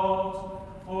apostles,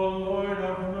 O Lord,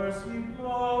 have mercy,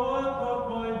 blot out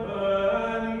my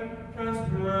many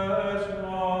transgressions.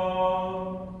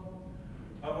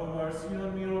 Have mercy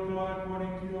on me, O God,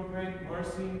 according to your great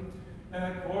mercy, and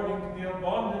according to the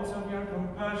abundance of your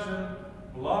compassion,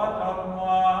 blot out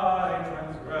my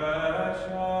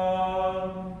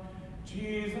transgression.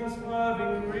 Jesus,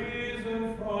 having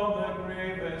risen from the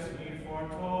grave as he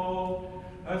foretold,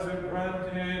 has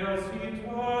granted us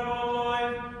eternal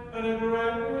life and a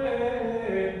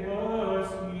great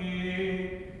mercy.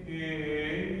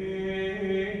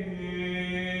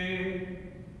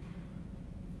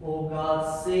 O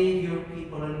God, save your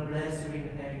people and bless your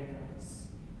inheritance.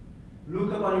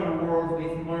 Look upon your world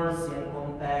with mercy and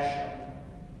compassion.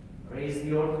 Raise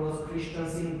the Orthodox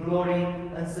Christians in glory,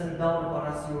 and send down upon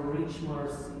us your rich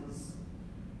mercies.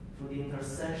 Through the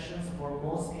intercessions of our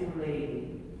most pure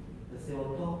Lady, the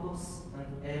Theotokos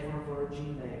and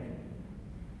ever-Virgin Mary,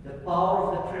 the power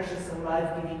of the precious and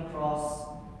life-giving cross,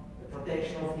 the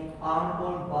protection of the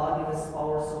honorable bodiless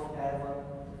powers of heaven,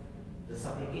 the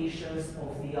supplications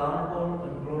of the honorable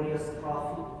and glorious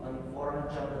prophet and foreign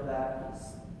John the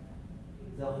Baptist,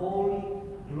 the holy,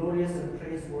 glorious, and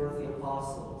praiseworthy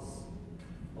apostles,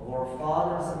 of our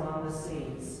fathers among the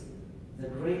saints, the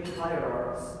great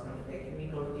hierarchs and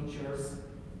ecumenical teachers,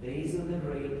 Basil the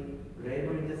Great,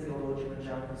 Gregory the Theologian, and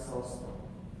John Chrysostom,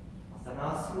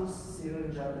 Athanasius, Cyril,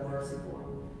 and John the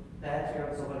Merciful,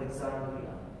 Patriarchs of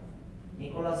Alexandria,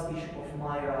 Nicholas, Bishop of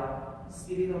Myra,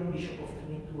 Spiridon, Bishop of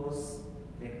Trinitus,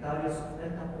 Nectarius of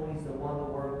Pentapolis, the Wonder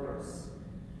Workers,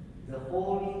 the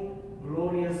holy,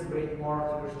 glorious, great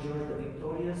martyrs, George the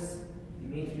Victorious,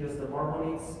 Demetrius the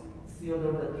Marmonites,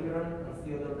 Theodore the Tyrant, and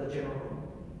Theodore the General,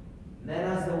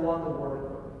 Menas the Wonder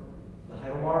Worker, the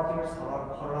Hieromartyrs,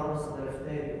 Hieronymous and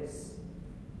Eleftherius,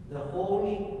 the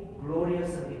holy,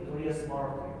 glorious, and victorious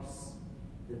martyrs,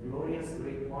 the glorious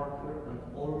great martyr and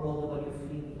all laudable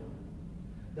Euphemia,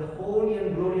 the holy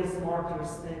and glorious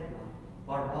martyrs Thecla,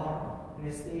 Barbara,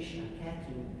 Anastasia,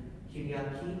 Catherine,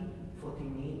 Kyriaki,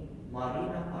 Fotini,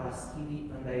 Marina, Paraskili,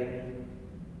 and Irene.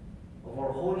 Of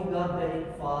our holy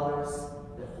God-bearing fathers,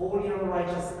 the holy and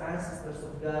righteous ancestors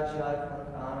of Gaja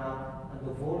and Anna, and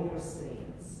of all your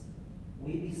saints,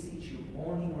 we beseech you,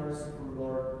 only merciful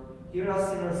Lord, hear us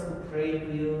sinners who pray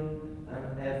to you,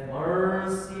 and have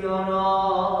mercy on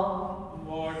us.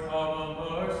 Lord, have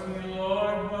mercy,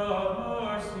 Lord, have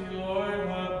mercy, Lord,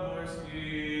 have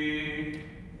mercy.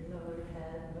 Lord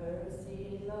have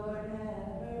mercy, Lord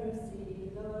have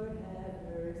mercy, Lord have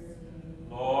mercy.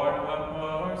 Lord, have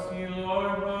mercy,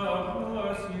 Lord, have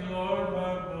mercy, Lord,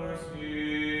 have mercy.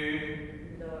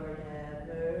 Lord have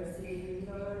mercy,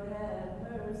 Lord have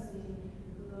mercy,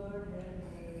 Lord have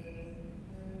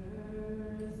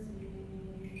mercy.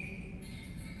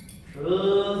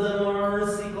 Through the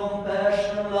mercy,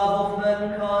 compassion, and love of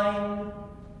mankind,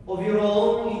 of your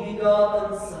only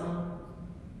begotten Son,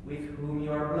 with whom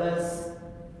you are blessed,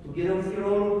 together with your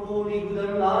own holy, good,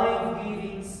 and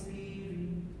life-giving Spirit,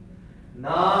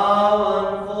 now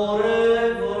and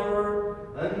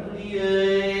forever, and to the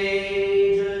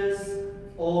ages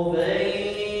of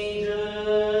ages.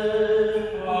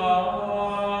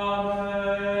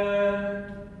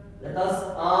 Amen. Let us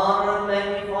honor and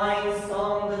magnify in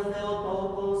song the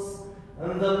Theotokos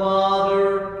and the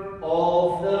Mother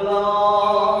of the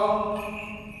Lamb.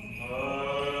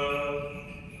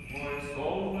 My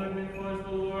soul magnifies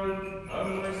the Lord, and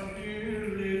my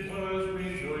spirit has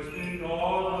rejoiced in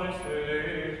God my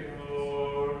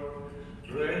Savior.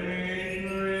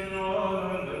 Greater in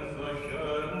honor than the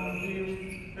cherubim,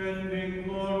 and in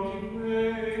glory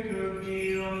greater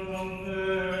beyond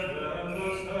compare than the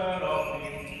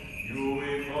seraphim. You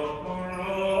without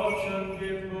corruption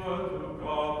give birth to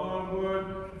God the Word,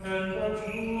 and are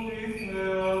truly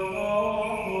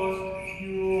Theotokos,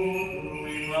 you do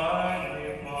we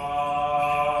magnify.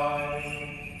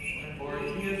 For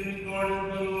he has regarded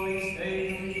the lowly state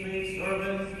of his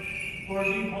maidservants, for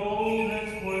behold,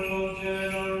 henceforth all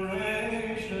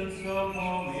generations shall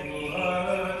call me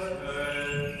blessed.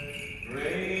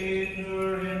 Greater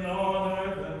in honor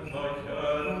than the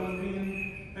cherubim,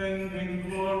 and in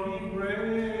glory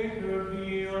greater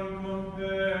beyond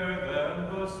compare than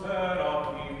the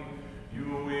seraphim. You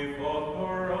without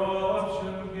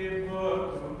corruption give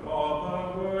birth to God the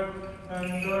Word,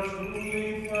 and are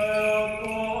truly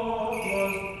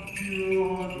Theotokos, you do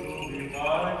we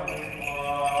magnify.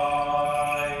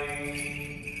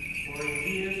 For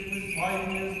he is whose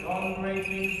mighty has done great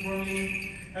things for me,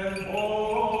 and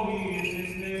holy is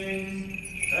his name,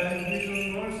 and his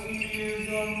mercy is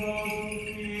on those who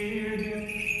fear him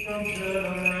from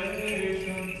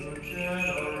generation to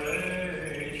generation.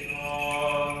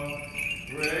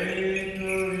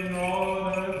 Greater in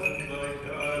honor than the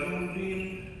cherubim,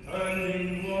 and in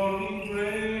glory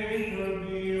greater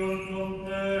beyond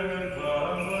compare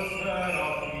than the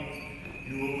seraphim.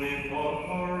 You without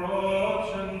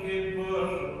corruption give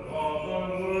birth to God the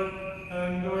Word,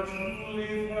 and are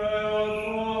truly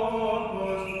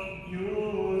Theotokos, you do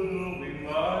we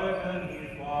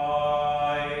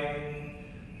magnify.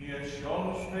 He has shown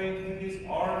strength in his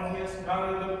arm, he has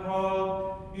scattered the proud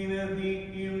in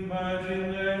the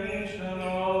imagination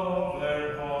of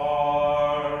their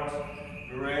hearts.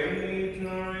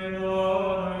 Greater in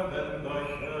honor than the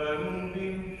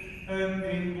cherubim, and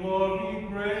in glory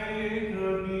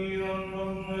greater beyond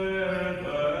compare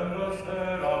than the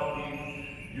seraphim.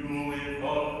 You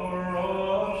without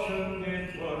corruption give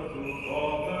birth to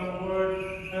God the Word,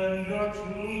 and are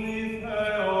truly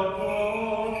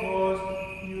Theotokos,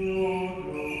 you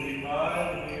do we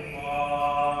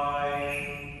magnify.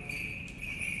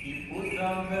 He put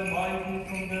down the mighty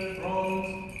from their thrones,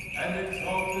 and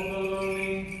exalted the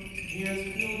lowly. He has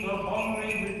filled the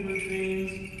hungry with good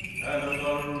things, and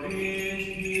the rich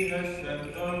he has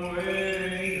sent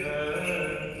away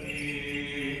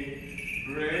empty.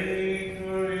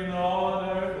 Greater in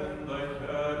honor than the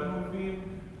cherubim,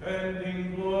 and in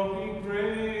glory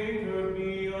greater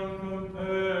beyond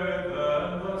compare than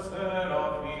the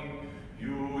seraphim.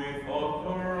 You without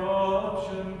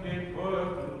corruption give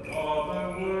birth to God the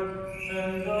Word,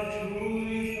 and are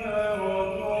truly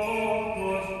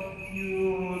Theotokos, you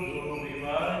do we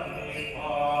magnify.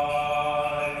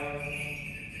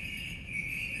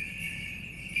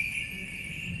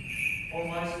 O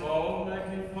my soul,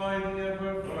 magnify the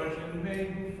ever-Virgin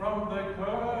Maiden, from the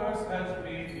curse has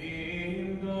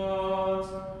redeemed us.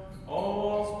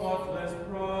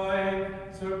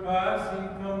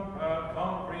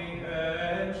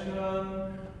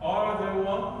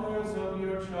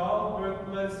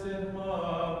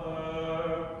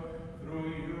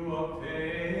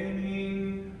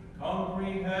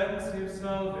 comprehensive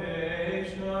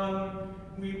salvation,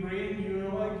 we bring you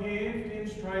a gift in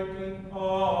striking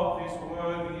of this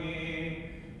worthy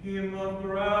hymn of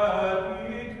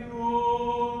gratitude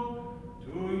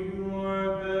to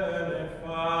your benefactress.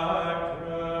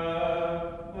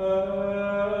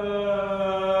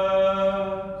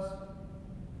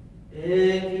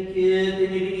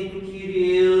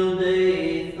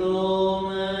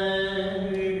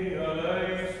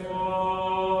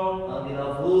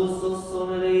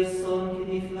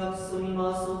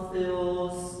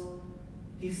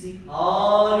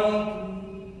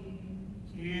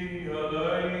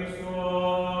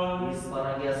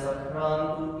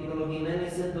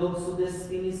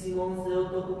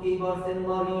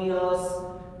 Marias,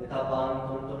 et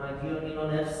abanton donagioni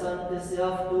non efsantes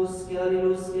eaftus que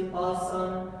alilus que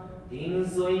passan, in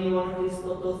zoinion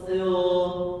Christo to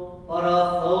Theo,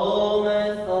 para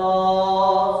thomethas.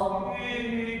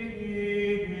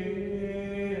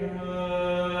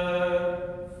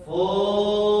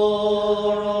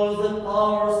 For all the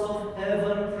powers of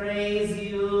heaven praise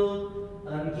you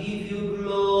and give you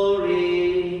glory,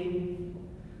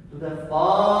 to the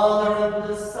Father and to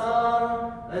the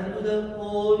Son and to the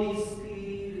Holy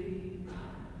Spirit,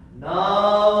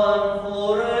 now and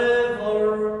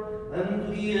forever, and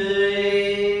to the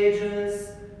ages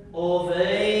of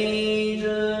ages.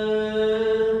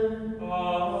 Amen.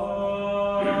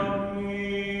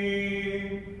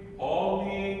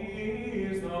 Holy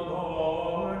is the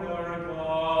Lord our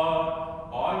God.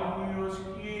 Agios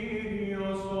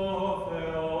Kyrios o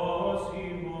Theos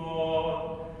Imon.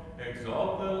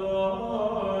 Exalt the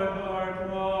Lord our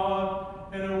God,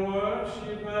 and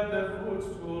worship at the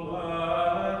footstool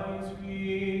at his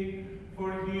feet,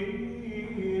 for he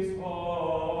is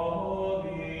holy.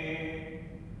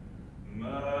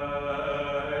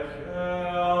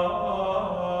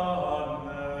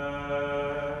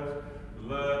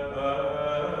 Let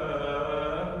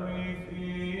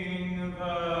everything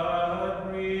that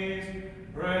breathes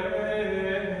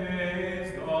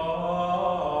praise the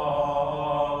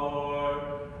Lord.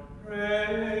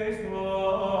 Praise the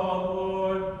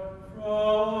Lord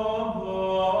from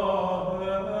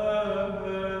the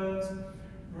heavens.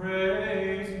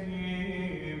 Praise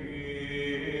him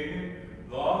in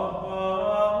the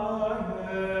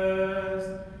highest.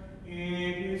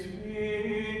 It is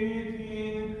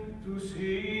fitting to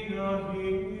sing a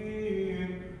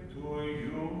hymn to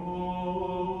you,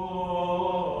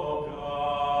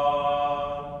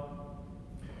 God.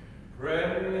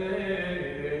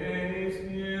 Praise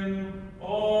him,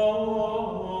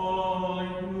 all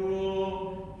you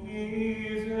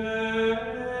his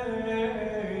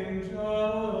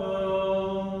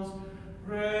angels.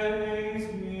 Praise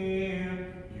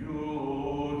him,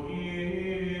 you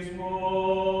his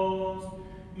hosts.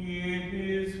 It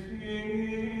is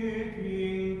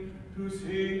fitting to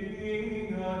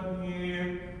sing a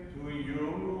hymn to you,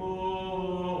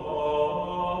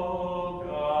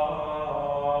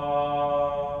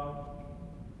 God.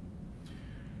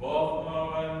 Both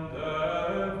now and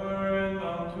ever, and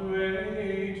unto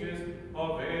ages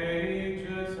of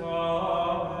ages.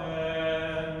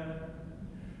 Amen.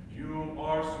 You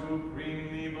are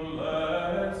supremely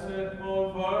blessed, O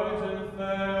Virgin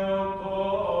Theotokos,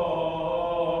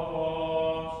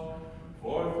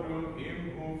 for through him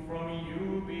who from you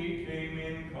became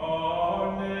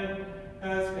incarnate,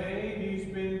 has Hades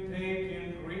been taken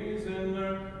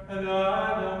prisoner, and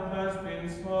Adam has been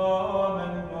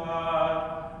summoned back.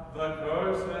 The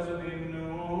curse has been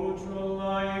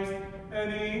neutralized, and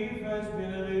Eve has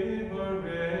been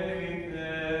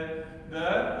liberated.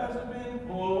 Death has been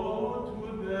put to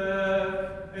death,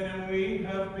 and we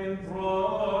have been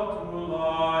brought to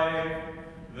life.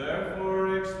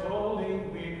 Therefore,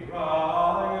 extolling, we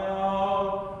cry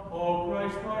out, O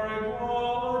Christ our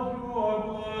God, you are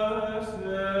blessed,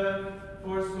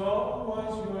 for so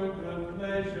was your good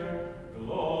pleasure.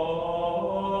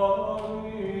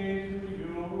 Glory to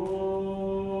you.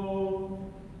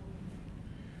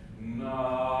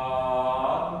 Now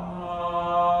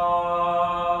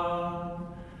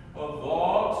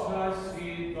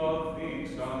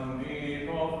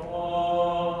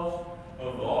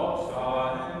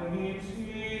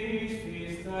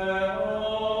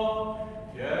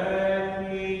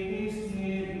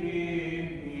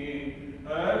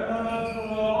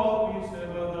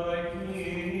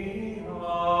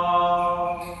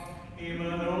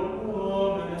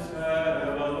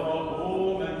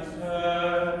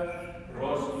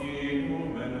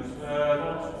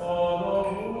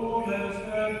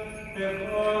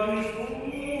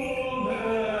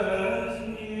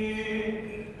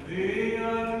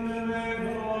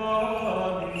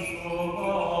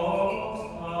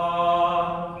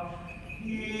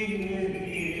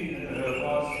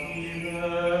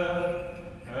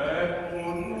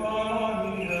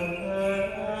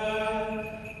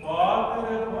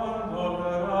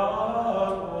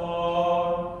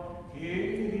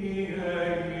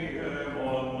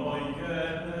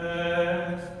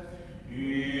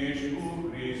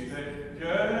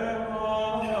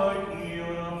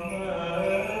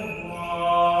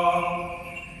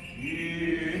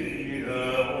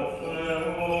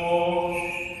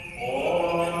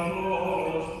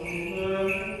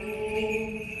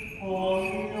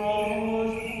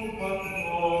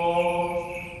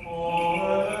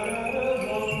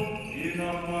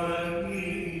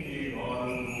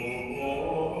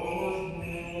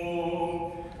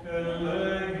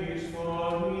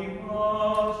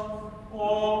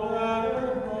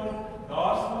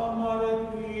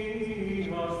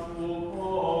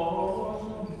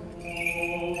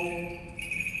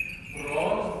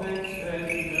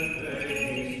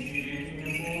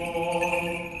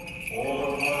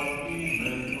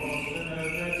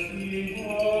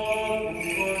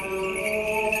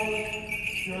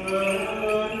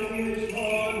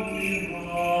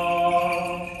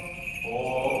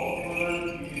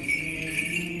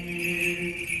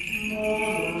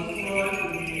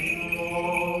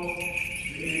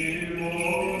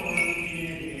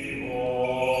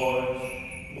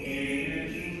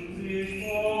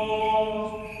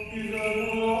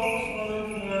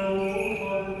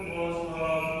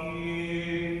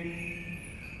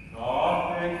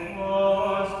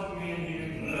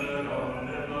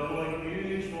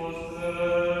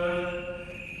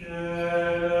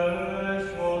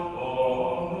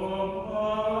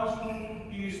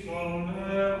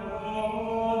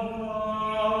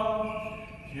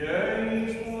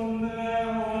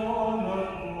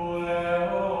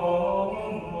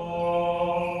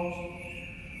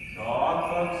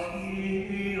Amen.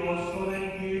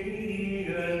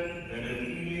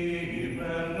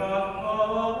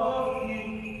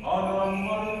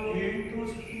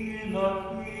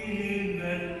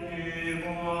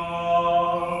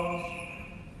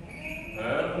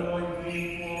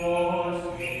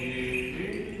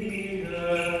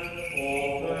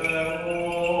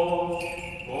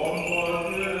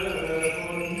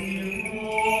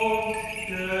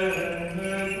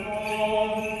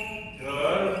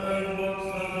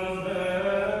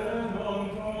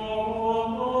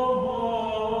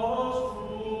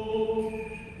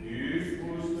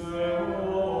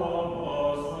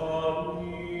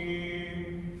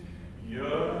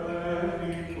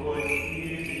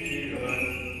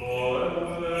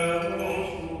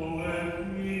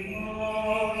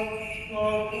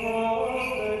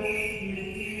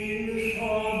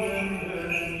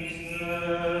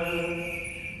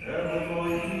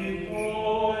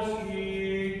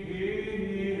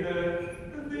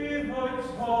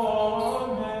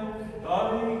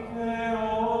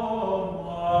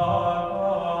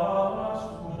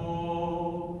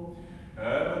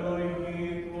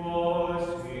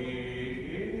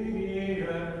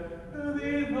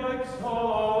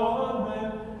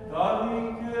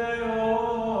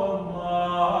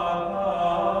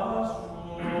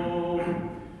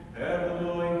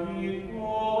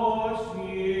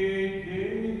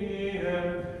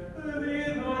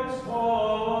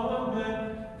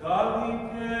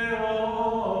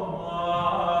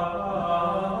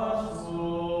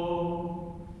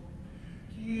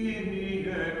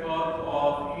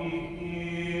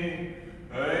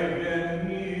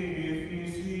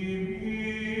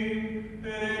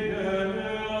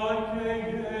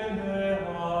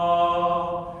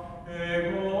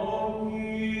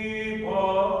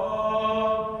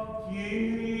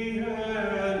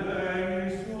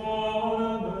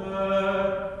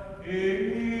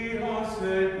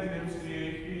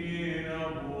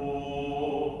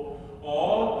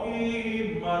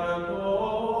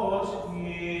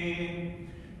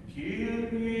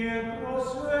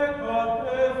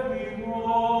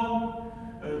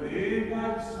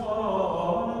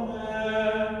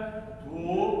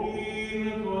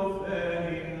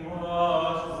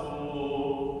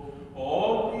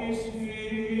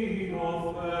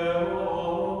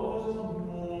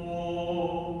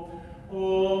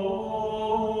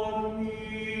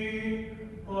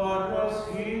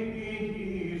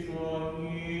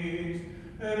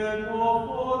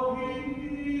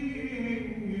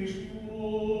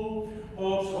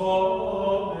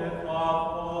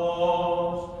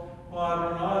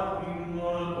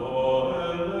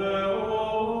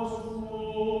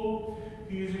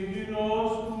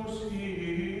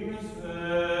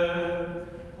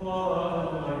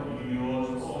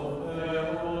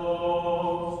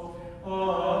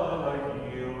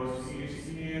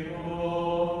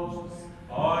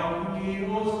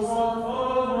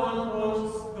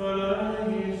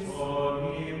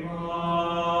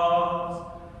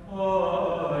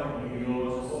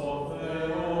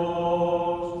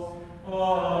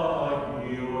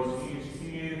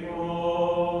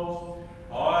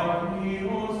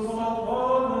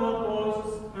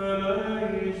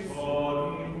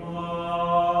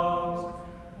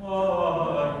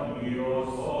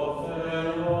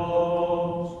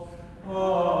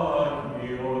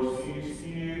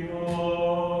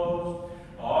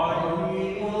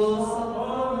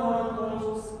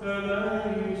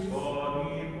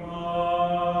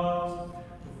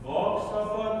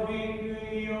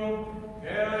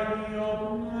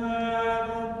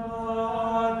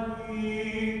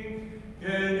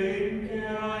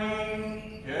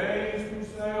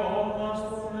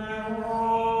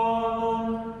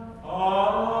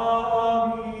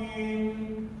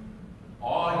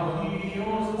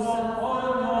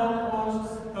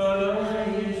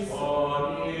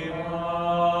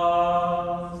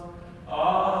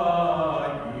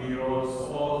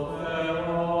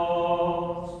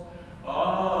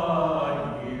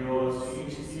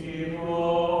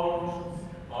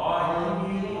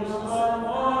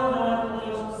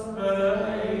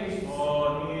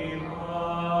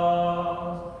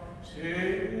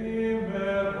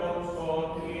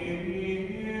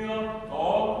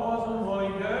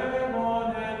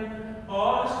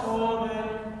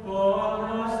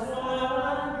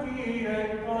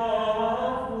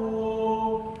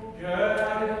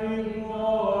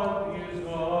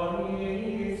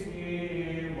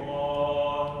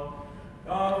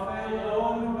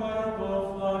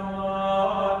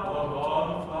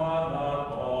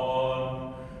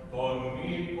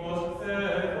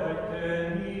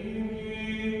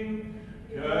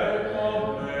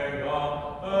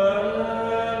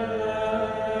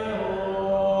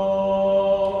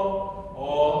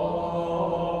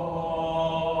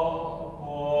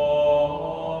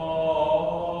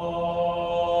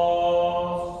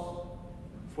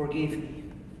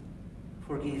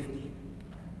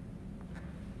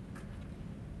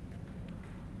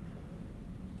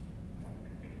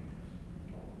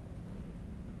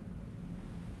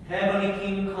 Heavenly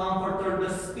King, Comforter,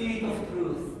 the Spirit of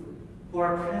truth, who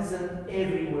are present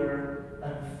everywhere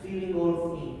and filling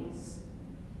all things,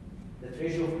 the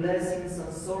treasure of blessings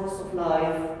and source of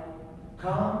life,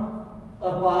 come,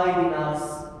 abide in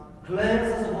us,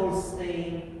 cleanse us of all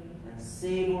stain, and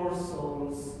save our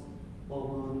souls, O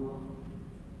good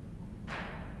God.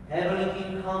 Heavenly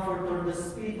King, Comforter, the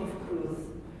Spirit of truth,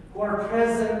 who are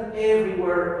present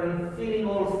everywhere and filling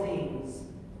all things,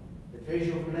 the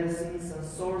treasure of blessings and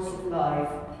source of life,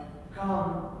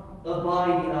 come,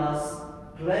 abide in us,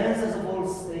 cleanse us of all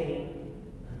stain,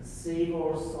 and save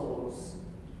our souls,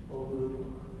 O good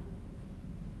God.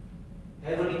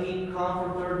 Heavenly King,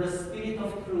 Comforter, the Spirit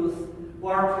of truth, who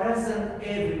are present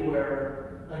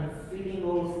everywhere and filling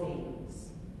all things,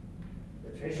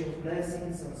 the treasure of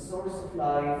blessings and source of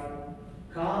life,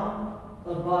 come,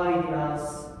 abide in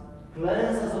us,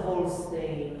 cleanse us of all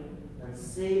stain, and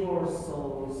save our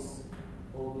souls,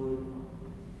 O good God.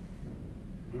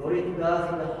 Glory to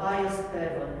God in the highest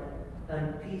heaven,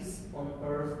 and peace on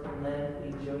earth to men who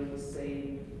enjoy his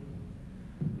saving.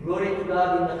 Glory to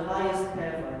God in the highest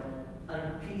heaven,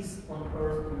 and peace on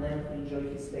earth to men who enjoy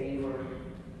his favor.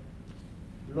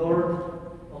 Lord,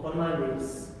 open my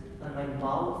lips, and my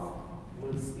mouth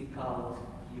will speak out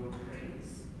your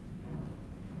praise.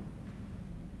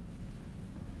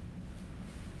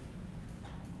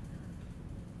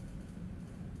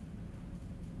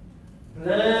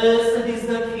 Blessed is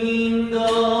the kingdom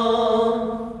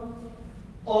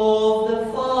of the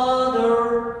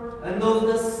Father, and of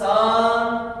the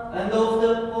Son, and of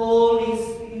the Holy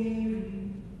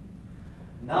Spirit,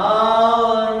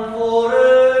 now and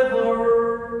forever,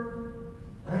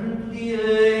 and the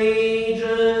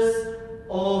ages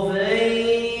of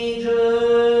ages.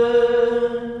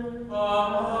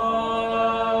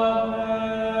 Amen.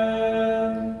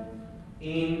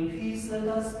 In peace let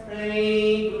us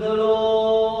pray to the Lord.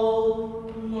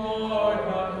 Lord,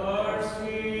 have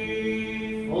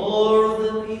mercy. For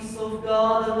the peace of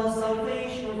God and the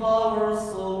salvation of our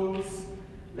souls,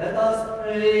 let us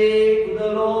pray to the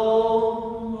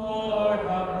Lord. Lord,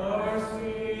 have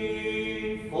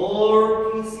mercy.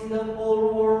 For peace in the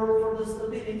whole world, for the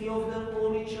stability of the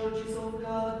holy churches of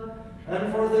God,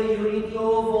 and for the unity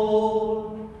of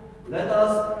all, let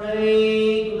us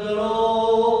pray to the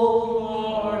Lord.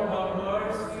 Lord, have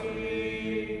mercy.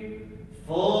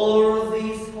 For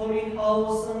this holy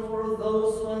house, and for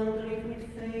those who enter it with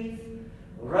faith,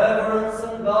 reverence,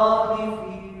 and godly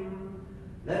fear,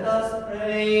 let us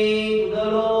pray to the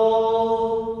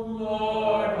Lord.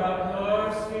 Lord, have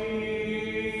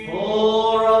mercy.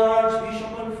 For our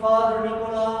Archbishop and Father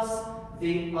Nicholas,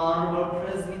 the honorable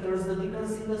presbyters, the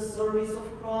deacons in the service of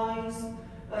Christ,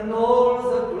 and all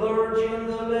the clergy and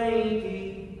the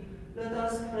laity, let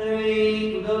us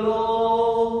pray to the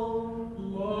Lord.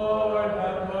 Lord,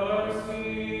 have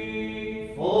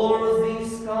mercy. For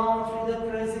this country, the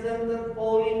President and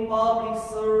all in public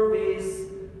service,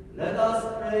 let us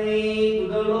pray to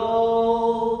the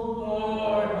Lord.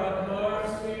 Lord, have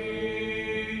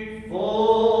mercy.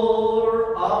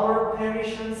 For our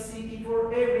parish and city,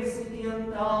 for every city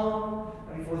and town,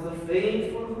 and for the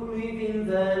faithful who live in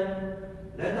them,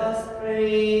 let us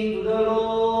pray to the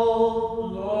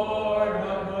Lord. Lord,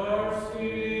 have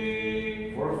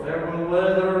mercy. For favorable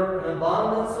weather, and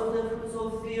abundance of the fruits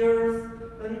of the earth,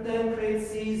 and temperate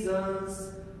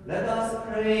seasons, let us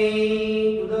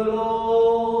pray to the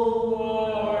Lord.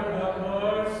 Lord, have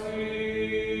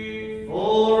mercy.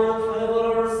 For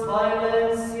travelers by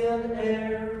land, sea, and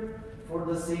air, for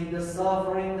the sick, the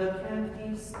suffering, the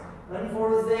captives, and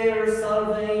for their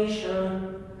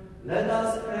salvation, let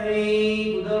us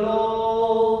pray to the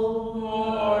Lord.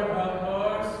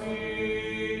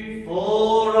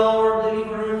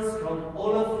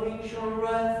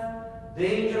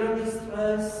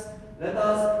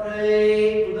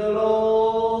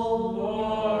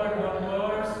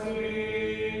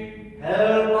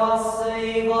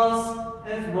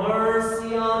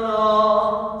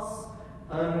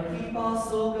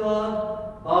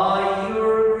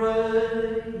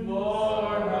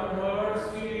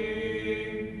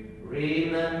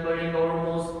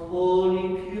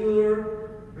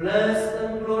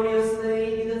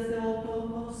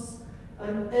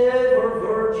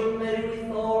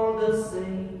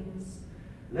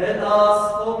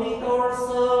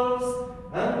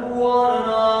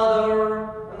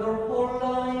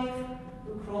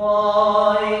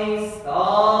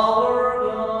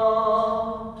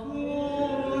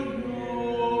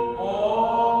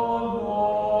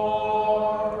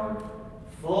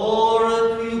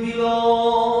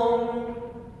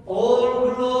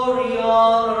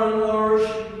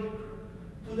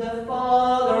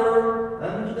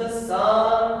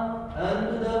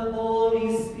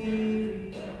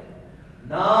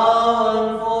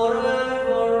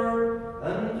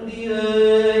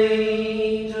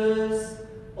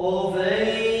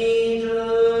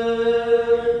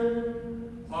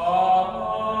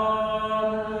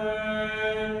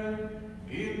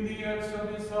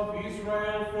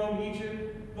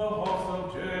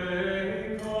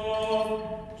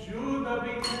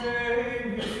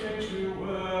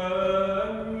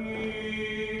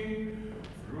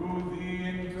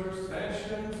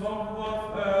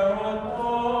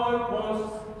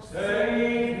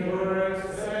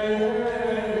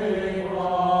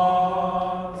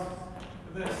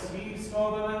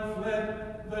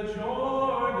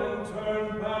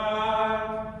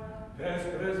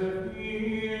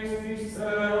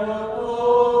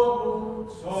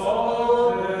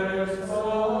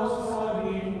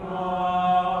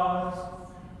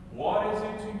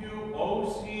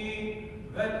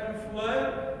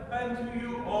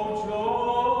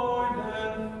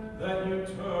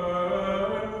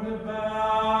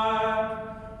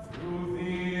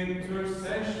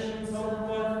 intercessions of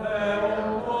the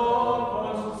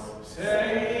Theotokos,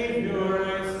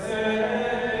 Savior,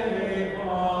 save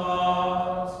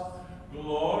us.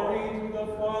 Glory to the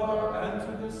Father, and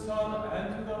to the Son, and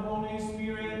to the Holy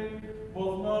Spirit,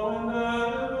 both now and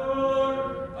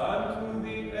ever, and to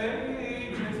the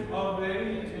ages of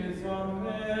ages.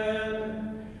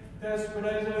 Amen. Des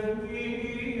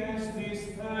preservi estis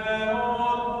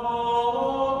Theotokos,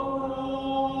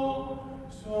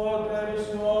 soter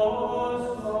sos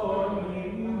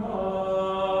domina.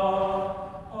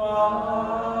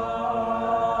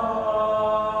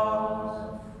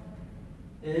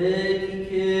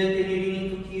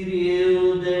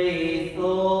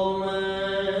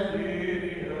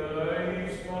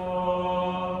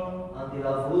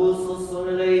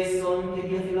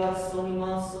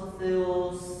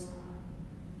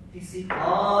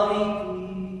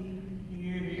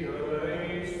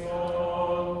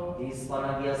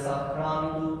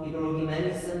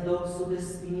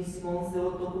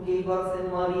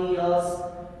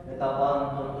 et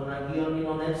abanton ton agion in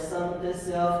nefsantes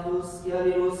eaftus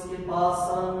scialirus que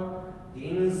passan,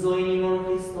 in zoinimon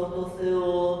Christo to Theo,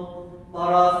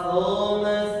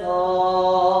 parathometa.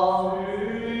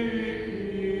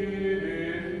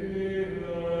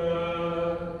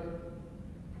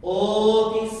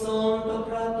 O tison to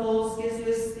kratos, que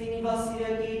suestini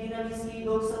vasiliaki dinamiski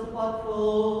doxa tu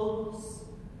patros,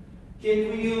 que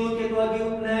tuiu, que tu agiu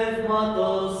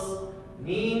pneumatos,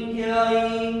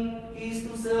 Nintiai,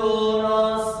 Christus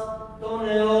eonas, ton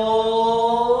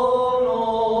eono.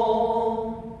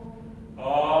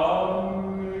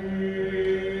 Amen.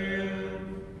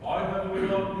 I have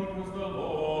laid up because the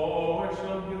Lord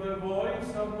shall hear the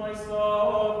voice of my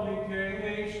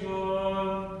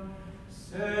supplication.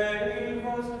 Save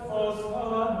us, O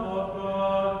Son of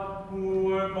God, who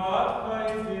were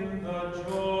baptized in the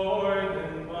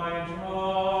Jordan by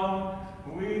John.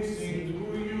 We sing to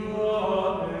you.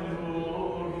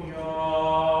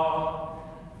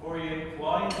 For he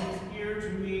inclined his ear to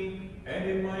me, and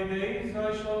in my days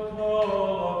I shall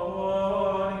call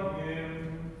upon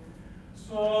him.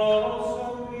 So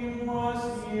submimas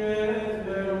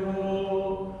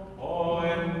ietero, o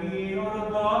en mio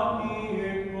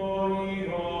Dominico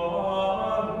io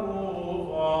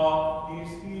anuva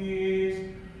istis,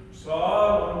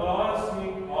 salvasi,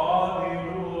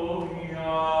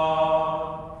 alleluia.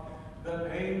 The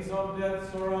pains of death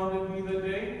surrounded me, the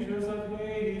dangers of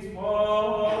Hades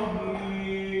followed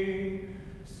me.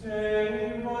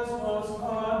 Save us, O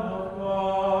Son of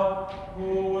God, who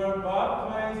were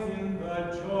baptized in the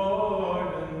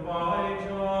Jordan by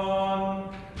John.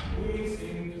 We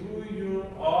sing to you,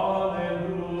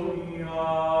 Alleluia.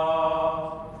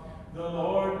 The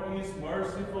Lord is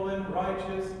merciful and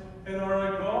righteous, and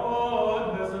our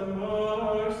God has a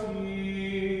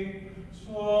mercy.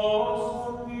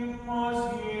 So submimas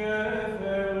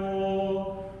ietero,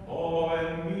 o en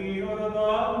mio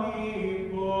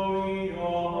Dominico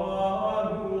io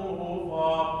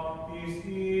anuva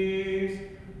istis,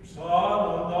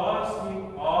 salvasi,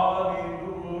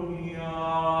 alleluia.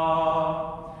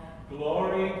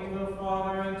 Glory to the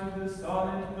Father, and to the Son,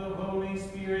 and to the Holy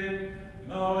Spirit,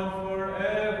 now and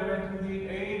forever, and to the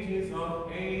ages of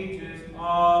ages.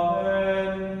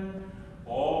 Amen.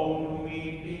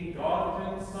 Only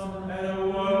begotten Son, and a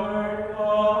Word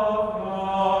of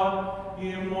God,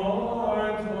 immortal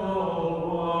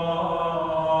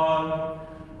One,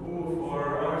 who for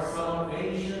our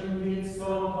salvation did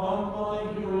so humble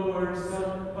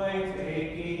yourself by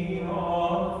taking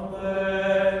on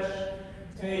flesh,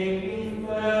 taking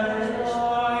flesh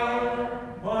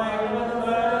by the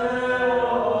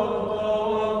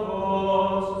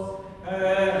Theotokos,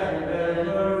 and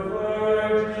ever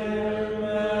Virgin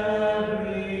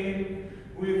Mary,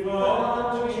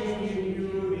 without changing you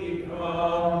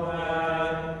become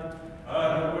man,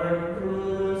 and were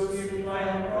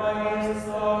crucified Christ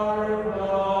our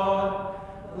God,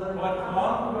 but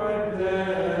conquered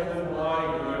death by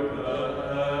your blood.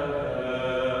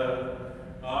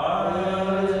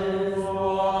 As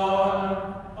one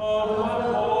of the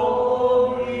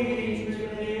Holy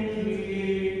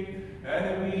Trinity, and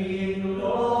we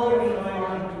glorify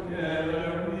together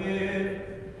with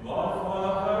the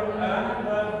Father and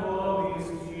the Holy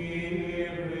Spirit.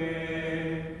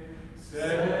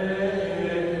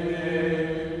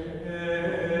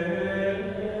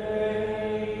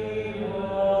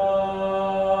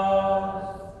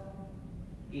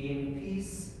 In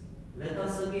peace, let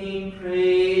us again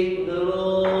pray to the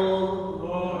Lord.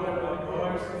 Lord, have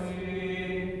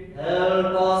mercy. Help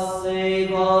us,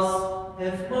 save us,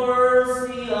 have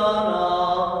mercy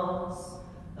on us,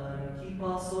 and keep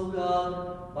us, O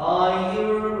God, by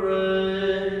your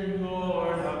grace.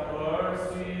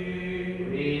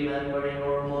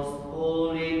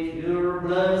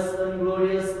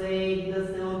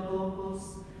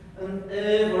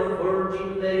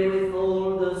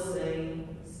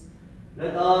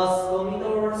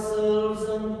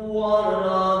 one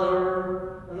another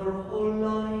and their whole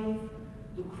life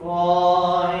to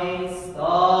Christ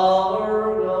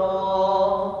our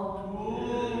God.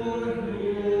 To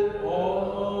you, O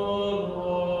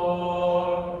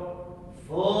Lord.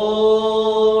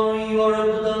 For you are a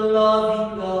good and loving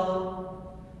God,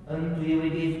 and to you we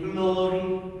give glory,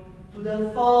 to the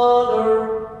Father,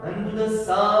 and to the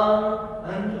Son,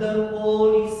 and to the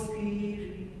Holy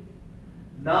Spirit,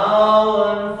 now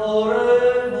and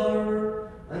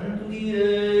forever, and to the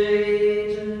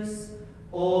ages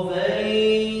of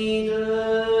ages.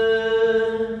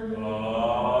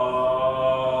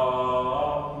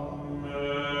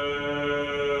 Amen.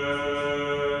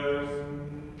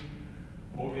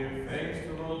 Oh, give thanks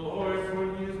to the Lord, for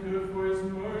he is good, for his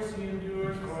mercy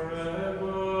endures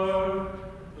forever.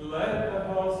 Let the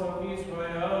house of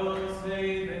Israel say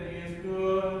that he is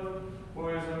good, for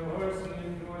his mercy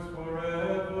endures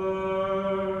forever.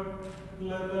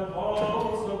 Let the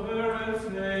house of Aaron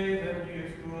say that he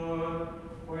is good,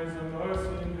 for his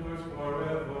mercy endures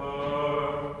forever.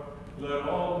 Let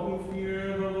all who fear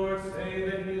the Lord say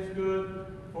that he is good,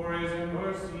 for his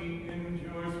mercy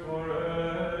endures forever.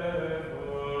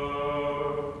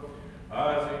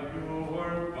 As you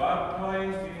were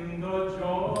baptized in the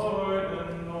Jordan,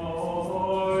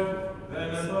 Lord,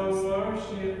 then the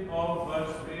worship of the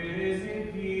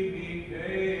Trinity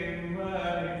became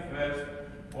manifest,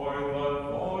 for the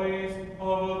voice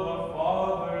of the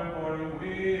Father bore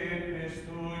witness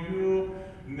to you,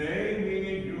 naming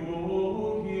you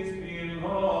his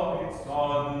beloved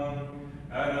Son,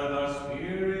 and the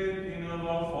Spirit in the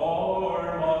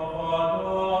form of a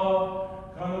dove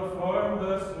confirmed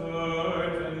the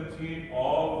certainty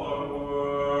of the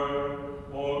word.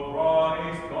 O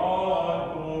Christ God,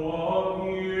 who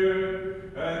appeared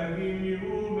and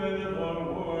illumined the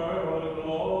world,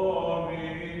 glory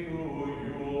to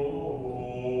you.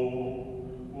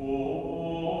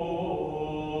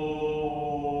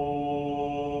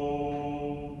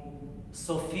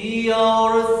 Sophia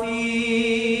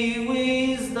Orthi,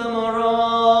 wisdom arise.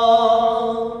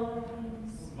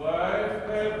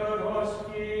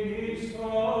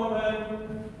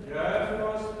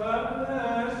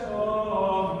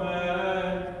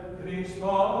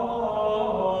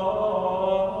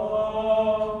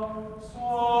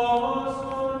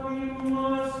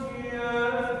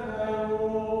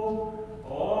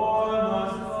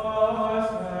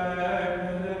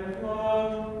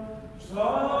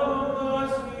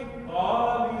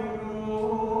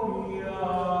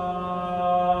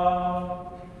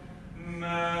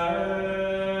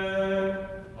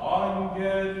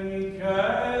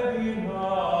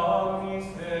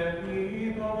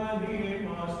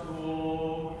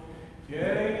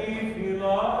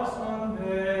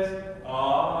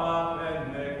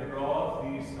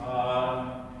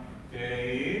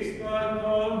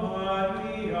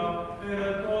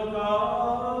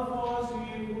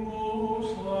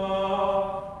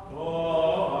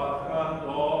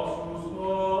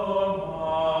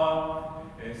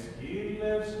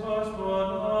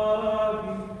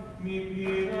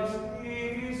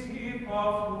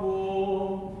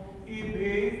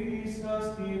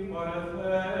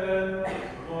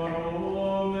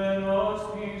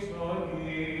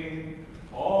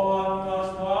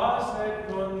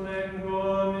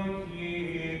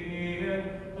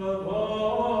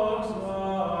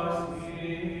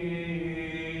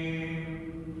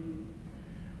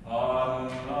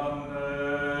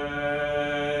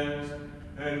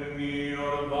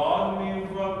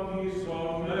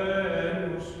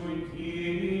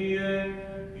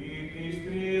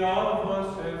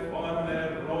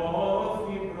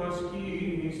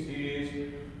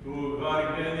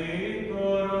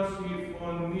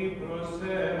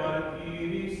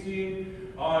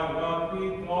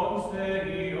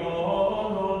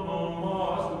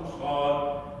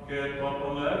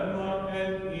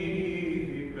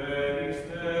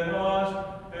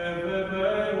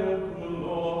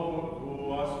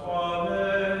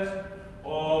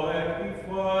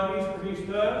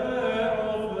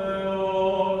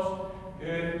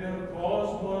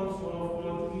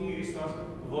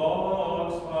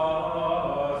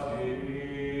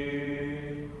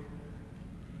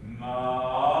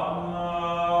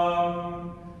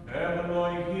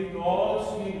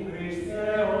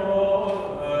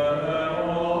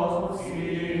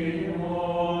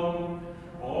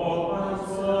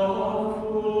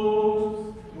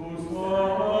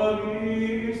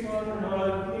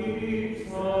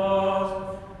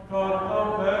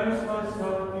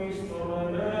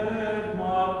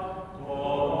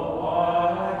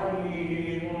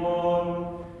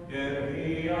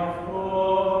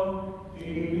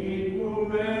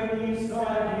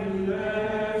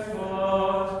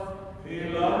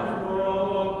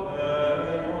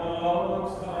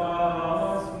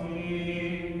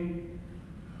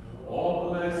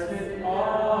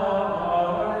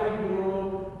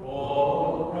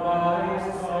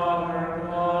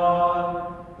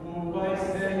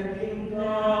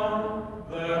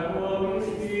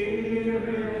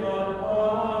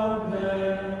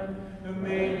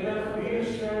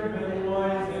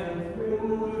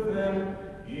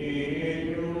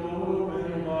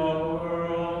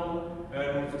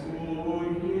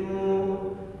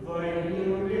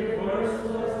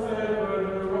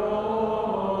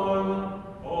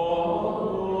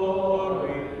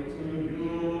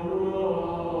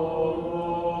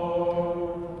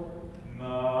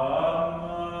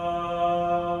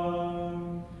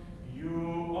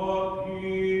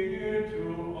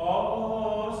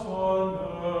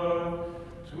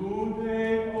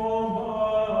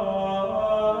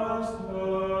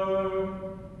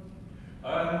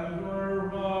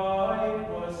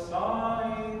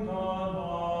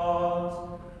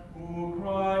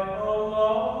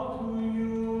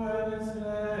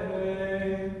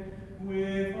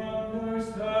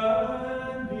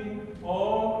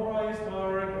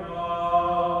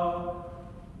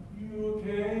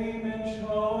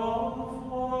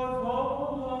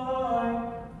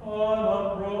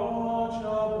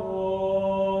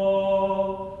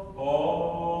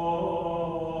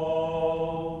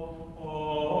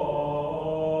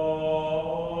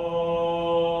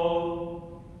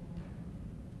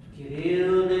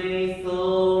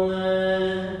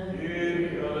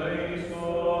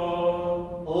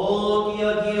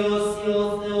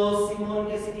 Kyrios Theos Simon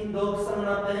que sit in doxan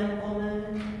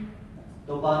rapempome,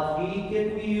 to Patri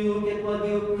et Fiu et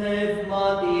Quadiu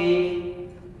Pneumati,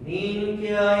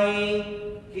 Ninceai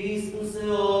Christus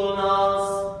eonas,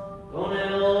 con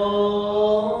eono.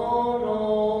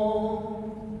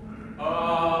 Amen.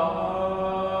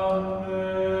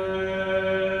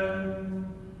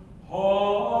 Holy God,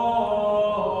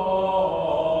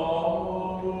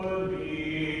 holy,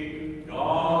 mighty,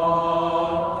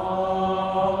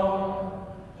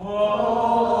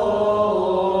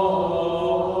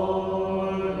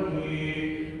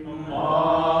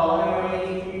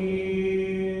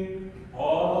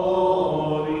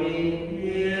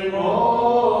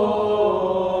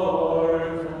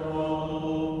 holy,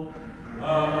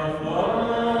 immortal, have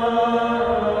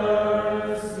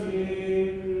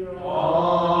mercy on us.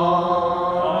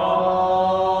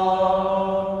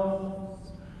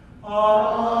 Adios,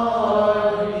 Volveros.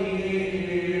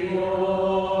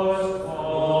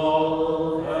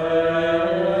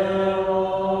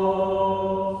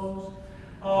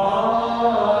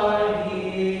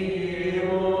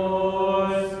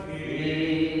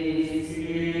 Adios, Christinos.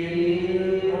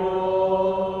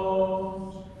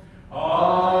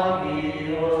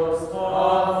 Adios,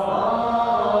 Athanagos.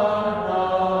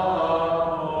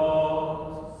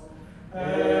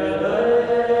 Eleison imas.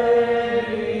 Holy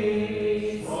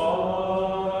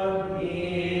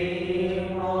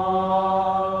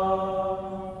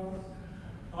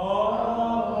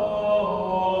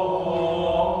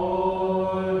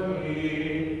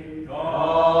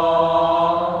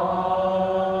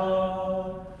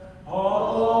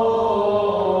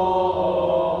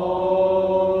God,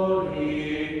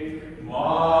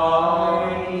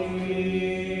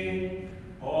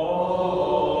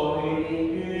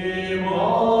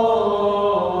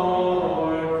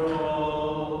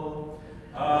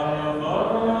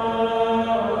 holy, mighty, holy, immortal,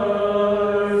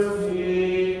 have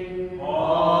mercy on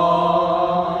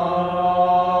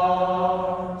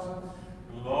us.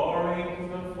 Glory to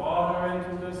the Father, and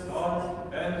to the Son,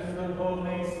 and to the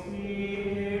Holy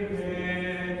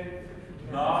Spirit,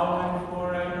 now and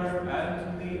forever, and to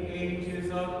the ages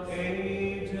of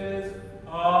ages.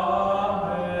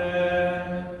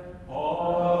 Amen.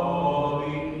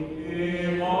 Holy,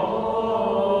 immortal,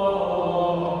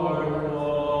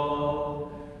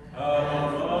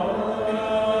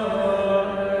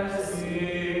 have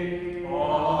mercy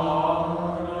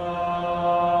on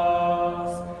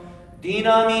us.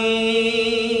 Dinami.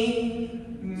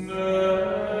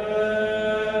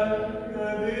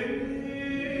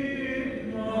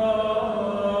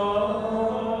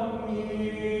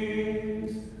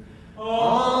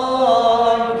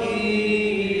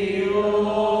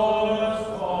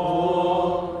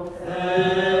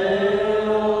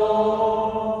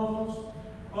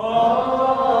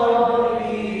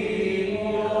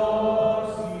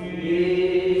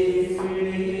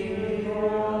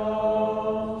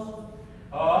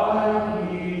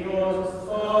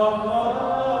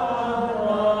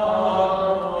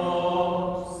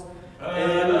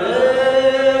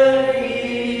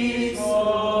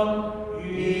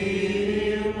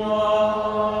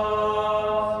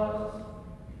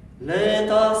 Let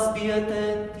us be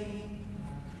attentive.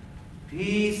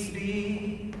 Peace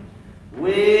be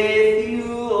with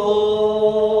you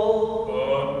all.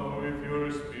 And with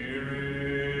your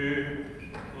spirit,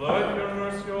 let your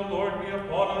mercy, O Lord, be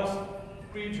upon us.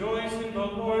 Rejoice in the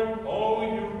Lord, O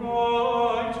you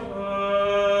righteous.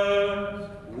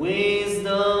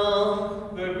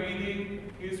 Wisdom. The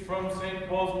reading is from St.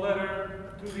 Paul's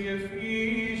letter to the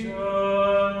Ephesians.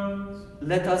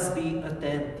 Let us be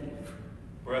attentive.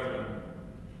 Brethren,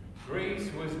 grace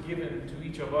was given to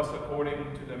each of us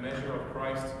according to the measure of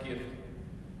Christ's gift.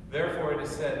 Therefore it is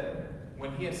said,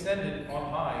 when he ascended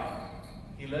on high,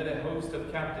 he led a host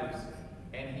of captives,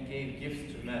 and he gave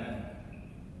gifts to men.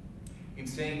 In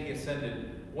saying he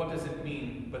ascended, what does it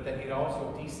mean but that he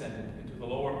also descended into the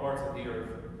lower parts of the earth?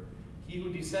 He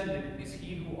who descended is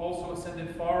he who also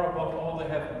ascended far above all the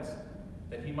heavens,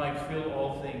 that he might fill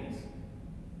all things.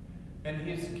 And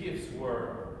his gifts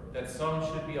were that some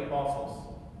should be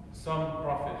apostles, some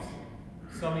prophets,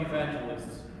 some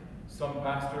evangelists, some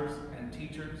pastors and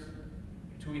teachers,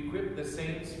 to equip the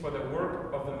saints for the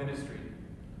work of the ministry,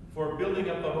 for building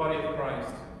up the body of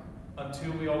Christ,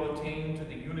 until we all attain to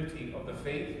the unity of the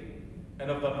faith and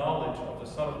of the knowledge of the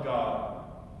Son of God,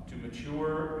 to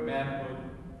mature manhood,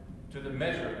 to the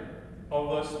measure of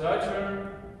the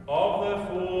stature of the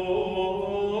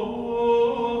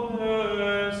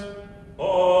fullness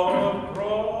of Christ.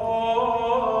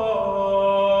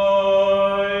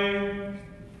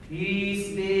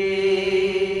 Peace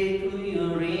be to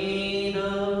you,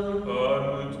 reader.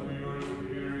 And to your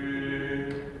spirit.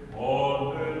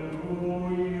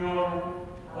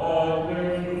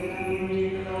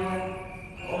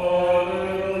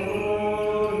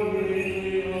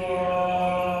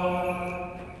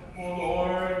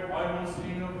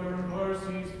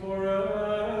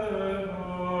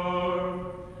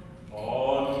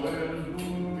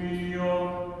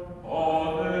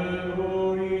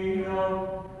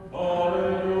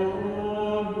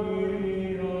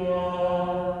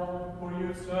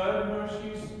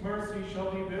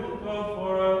 built up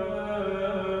forever.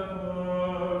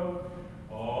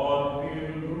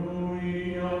 Alleluia,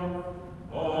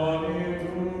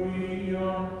 alleluia,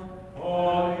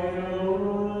 alleluia.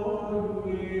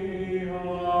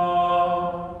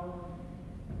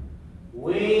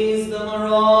 Wisdom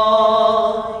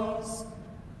arise,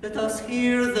 let us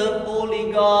hear the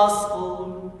holy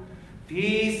gospel.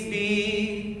 Peace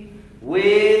be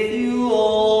with you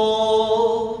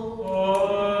all.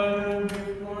 And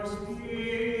with your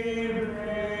spirit.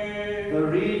 The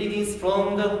reading is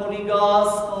from the Holy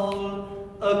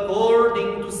Gospel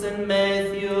according to St.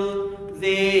 Matthew,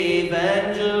 the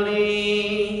Evangelist.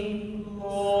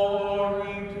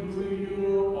 Glory to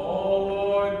you, O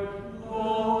Lord.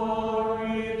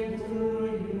 Glory to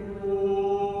you.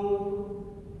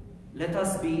 Let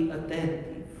us be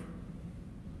attentive.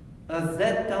 At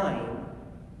that time,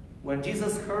 when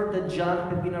Jesus heard that John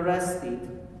had been arrested,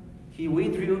 he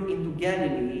withdrew into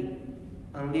Galilee,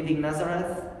 and leaving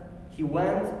Nazareth, he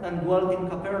went and dwelt in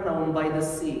Capernaum by the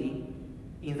sea,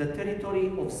 in the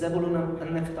territory of Zebulun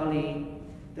and Naphtali,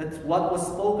 that what was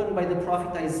spoken by the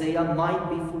prophet Isaiah might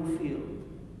be fulfilled.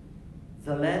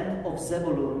 The land of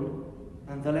Zebulun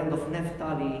and the land of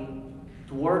Naphtali,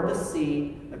 toward the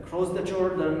sea, across the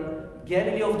Jordan,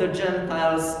 Galilee of the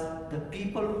Gentiles, the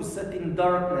people who sat in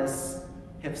darkness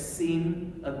have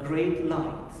seen a great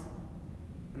light.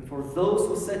 And for those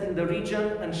who sat in the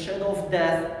region and shadow of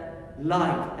death,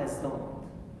 light has dawned.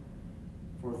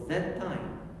 For that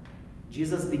time,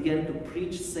 Jesus began to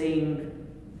preach, saying,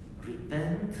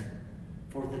 Repent,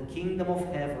 for the kingdom of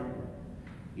heaven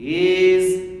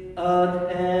is at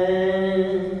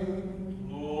hand.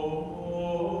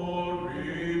 Glory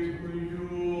to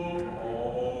you, O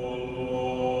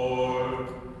Lord.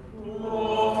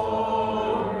 Glory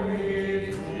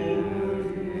to you.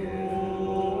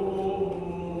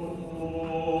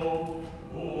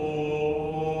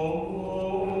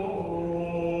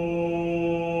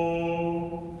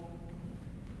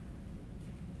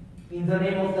 In the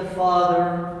name of the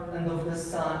Father, and of the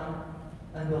Son,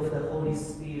 and of the Holy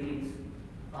Spirit.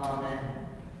 Amen.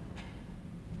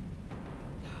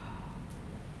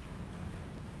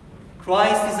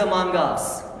 Christ is among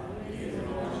us.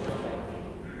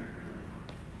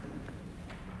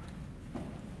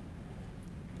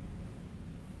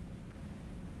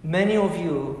 Many of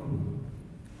you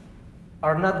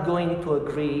are not going to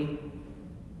agree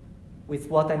with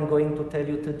what I'm going to tell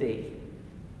you today.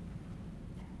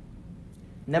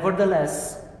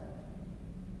 Nevertheless,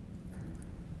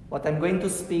 what I'm going to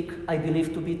speak, I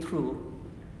believe to be true.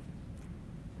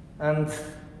 And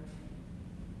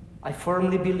I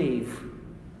firmly believe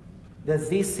that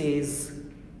this is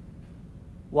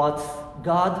what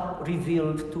God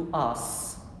revealed to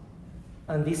us.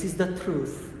 And this is the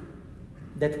truth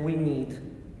that we need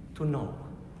to know.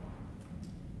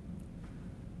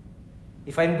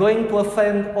 If I'm going to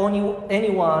offend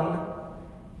anyone,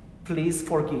 please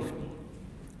forgive me.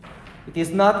 It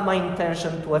is not my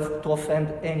intention to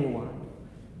offend anyone.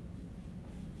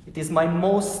 It is my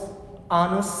most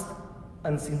honest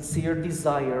and sincere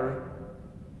desire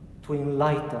to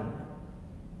enlighten,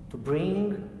 to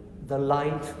bring the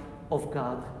light of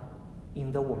God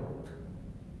in the world.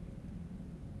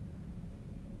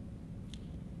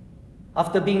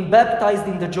 After being baptized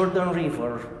in the Jordan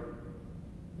River,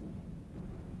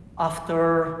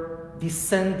 after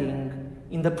descending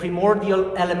in the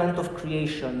primordial element of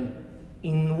creation,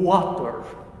 in water,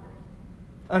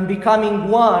 and becoming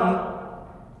one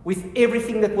with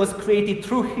everything that was created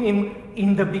through him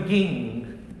in the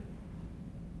beginning,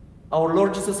 our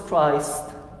Lord Jesus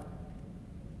Christ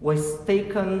was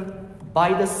taken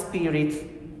by the Spirit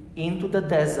into the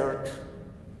desert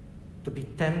to be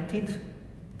tempted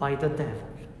by the devil.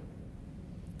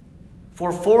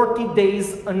 For 40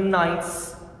 days and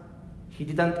nights, he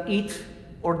didn't eat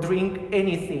or drink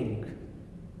anything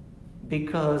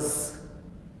because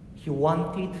he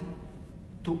wanted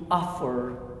to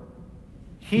offer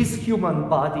his human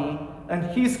body and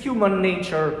his human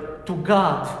nature to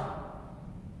God,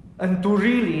 and to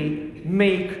really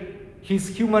make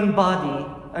his human body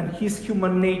and his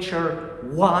human nature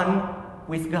one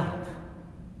with God.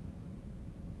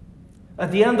 At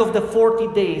the end of the 40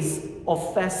 days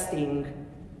of fasting,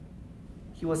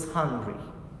 he was hungry.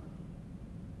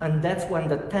 And that's when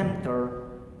the tempter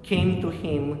came to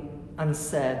him and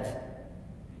said,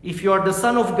 "If you are the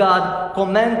Son of God,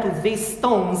 command to these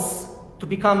stones to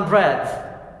become bread."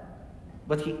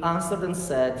 But he answered and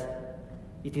said,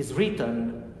 "It is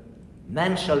written,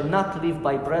 man shall not live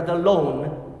by bread alone,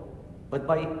 but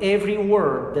by every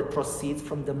word that proceeds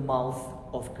from the mouth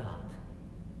of God."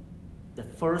 The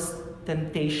first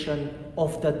temptation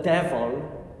of the devil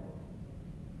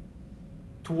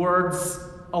towards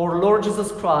our Lord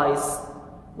Jesus Christ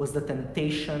was the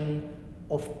temptation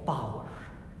of power.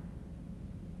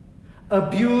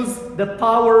 Abuse the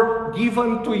power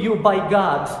given to you by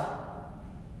God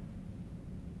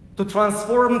to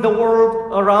transform the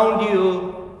world around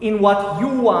you in what you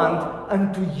want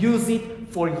and to use it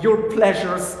for your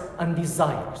pleasures and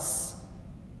desires.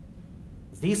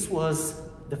 This was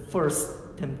the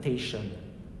first temptation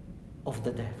of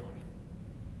the devil.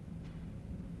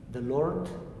 The Lord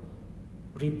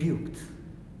rebuked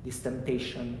this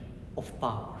temptation of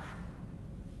power.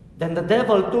 Then the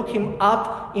devil took him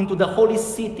up into the holy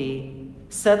city,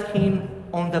 set him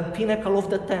on the pinnacle of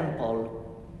the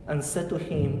temple, and said to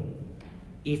him,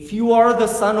 "If you are the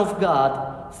Son of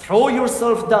God, throw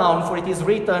yourself down, for it is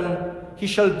written, He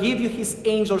shall give you His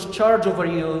angels charge over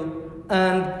you,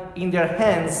 and in their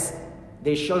hands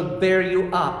they shall bear you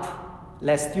up,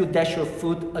 lest you dash your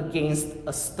foot against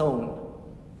a stone."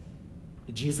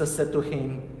 Jesus said to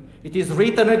him, "It is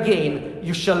written again,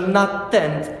 you shall not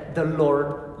tempt the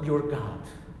Lord your God."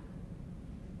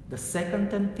 The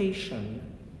second temptation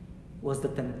was the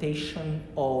temptation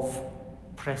of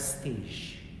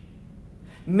prestige.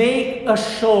 Make a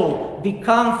show,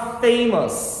 become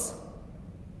famous,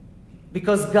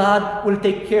 because God will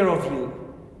take care of you.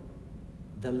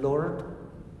 The Lord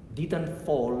didn't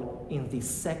fall in the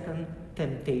second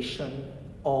temptation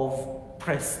of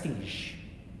prestige.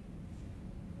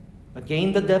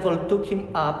 Again, the devil took him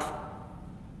up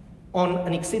on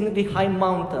an exceedingly high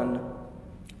mountain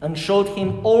and showed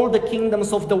him all the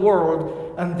kingdoms of the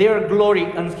world and their glory.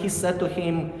 And he said to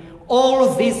him,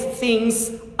 "All these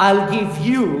things I'll give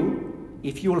you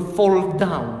if you will fall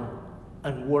down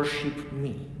and worship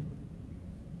me."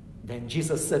 Then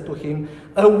Jesus said to him,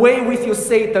 "Away with you,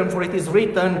 Satan, for it is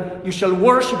written, you shall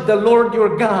worship the Lord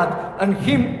your God, and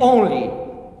him only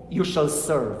you shall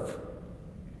serve."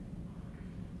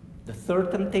 The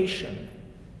third temptation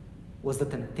was the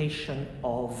temptation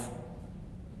of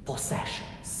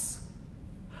possessions.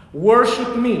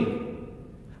 Worship me,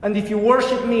 and if you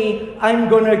worship me, I'm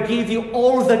going to give you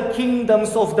all the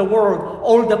kingdoms of the world,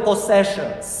 all the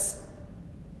possessions.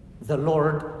 The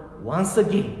Lord, once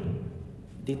again,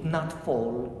 did not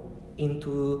fall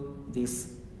into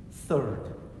this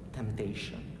third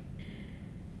temptation.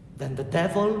 Then the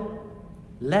devil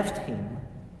left him,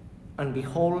 and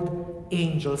behold,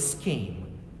 angels came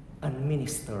and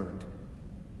ministered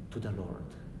to the Lord.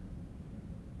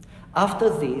 After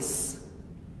this,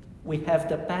 we have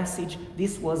the passage.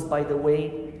 This was, by the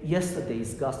way,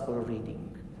 yesterday's gospel reading.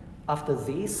 After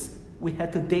this, we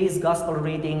had today's gospel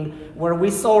reading, where we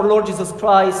saw our Lord Jesus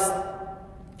Christ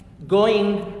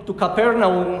going to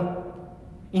Capernaum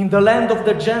in the land of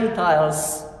the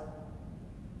Gentiles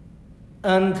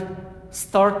and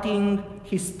starting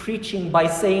his preaching by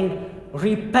saying,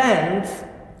 "Repent,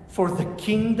 for the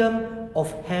kingdom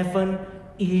of heaven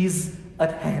is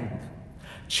at hand."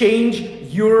 Change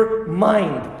your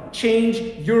mind, change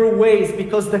your ways,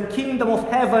 because the kingdom of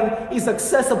heaven is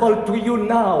accessible to you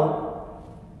now.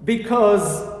 Because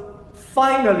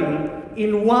finally,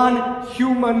 in one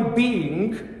human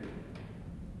being,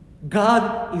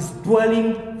 God is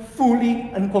dwelling fully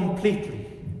and completely.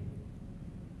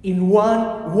 In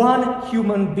one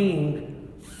human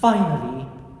being, finally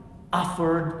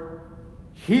offered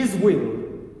his will,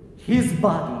 his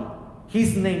body,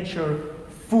 his nature,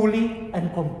 fully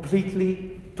and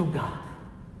completely to God.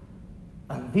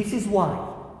 And this is why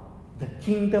the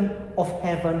kingdom of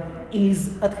heaven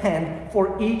is at hand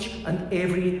for each and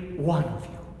every one of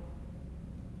you.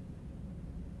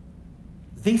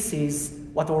 This is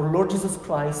what our Lord Jesus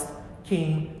Christ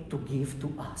came to give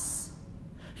to us.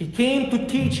 He came to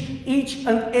teach each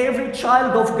and every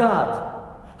child of God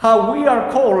how we are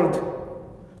called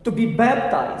to be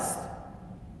baptized,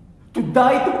 to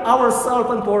die to ourselves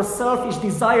and to our selfish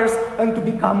desires, and to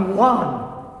become one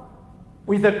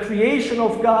with the creation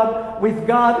of God, with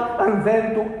God, and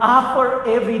then to offer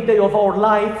every day of our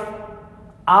life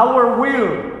our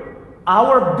will,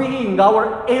 our being,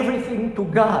 our everything to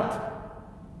God.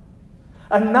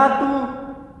 And not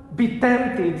to be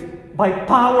tempted by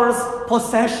powers,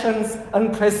 possessions,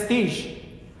 and prestige,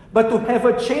 but to have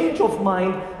a change of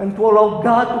mind and to allow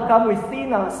God to come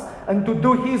within us and to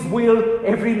do His will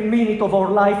every minute of our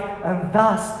life, and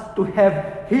thus to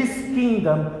have His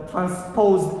kingdom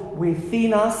transposed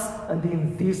within us and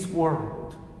in this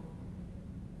world.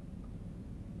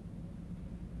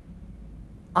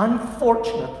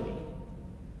 Unfortunately,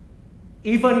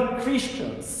 even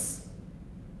Christians,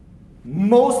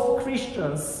 most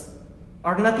Christians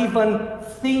are not even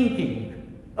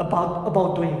thinking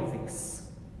about doing this.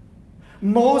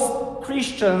 Most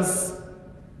Christians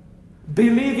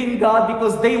believe in God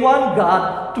because they want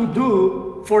God to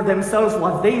do for themselves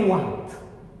what they want.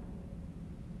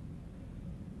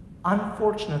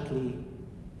 Unfortunately,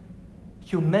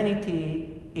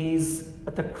 humanity is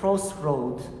at a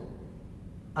crossroad,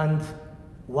 and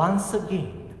once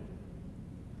again,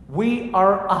 we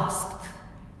are asked,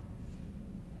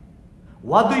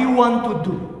 what do you want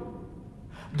to do?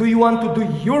 Do you want to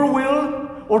do your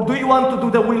will, or do you want to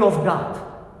do the will of God?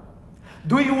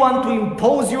 Do you want to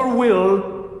impose your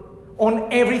will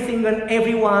on everything and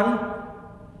everyone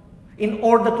in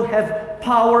order to have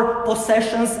power,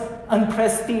 possessions, and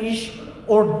prestige?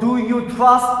 Or do you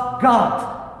trust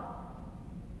God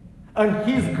and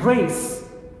His grace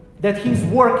that He's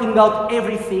working out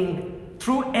everything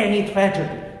through any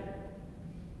tragedy?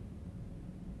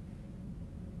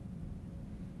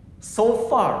 So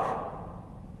far,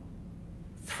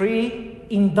 3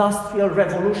 industrial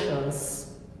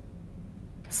revolutions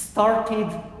started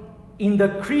in the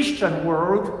Christian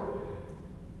world,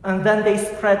 and then they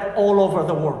spread all over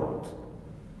the world.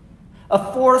 A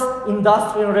 4th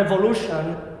industrial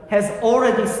revolution has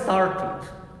already started.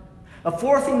 A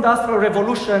 4th industrial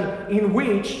revolution in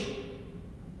which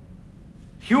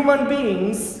human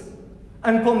beings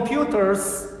and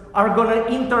computers are going to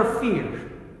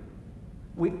interfere.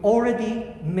 We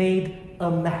already made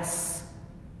a mess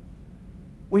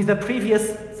with the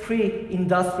previous 3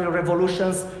 industrial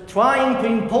revolutions, trying to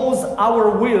impose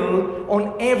our will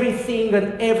on everything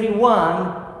and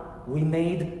everyone. We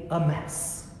made a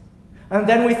mess. And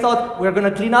then we thought we're going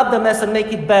to clean up the mess and make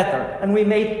it better. And we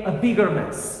made a bigger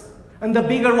mess. And the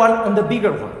bigger one and the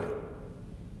bigger one.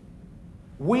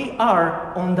 We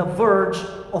are on the verge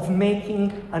of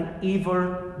making an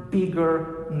even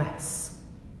bigger mess.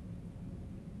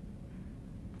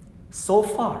 So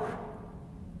far,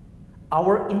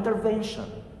 our intervention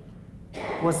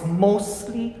was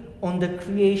mostly on the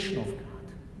creation of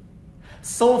God.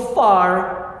 So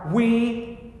far,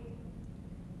 we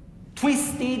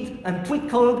twisted and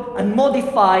twickled and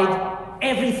modified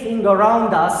everything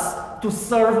around us to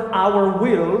serve our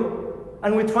will,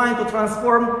 and we're trying to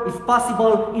transform, if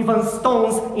possible, even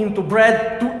stones into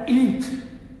bread to eat,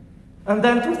 and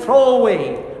then to throw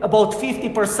away about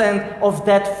 50% of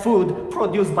that food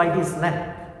produced by this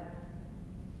land.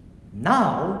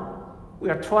 Now, we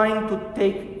are trying to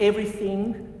take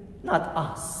everything, not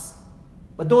us,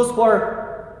 but those who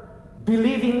are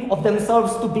believing of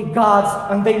themselves to be gods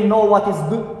and they know what is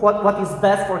good, what is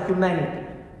best for humanity.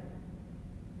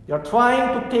 They are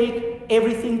trying to take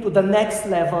everything to the next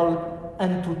level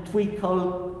and to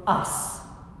twinkle us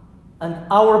and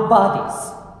our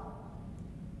bodies.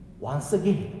 Once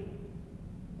again,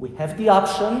 we have the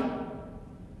option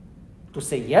to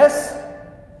say yes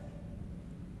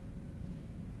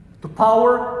to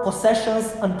power,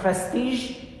 possessions, and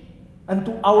prestige, and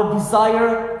to our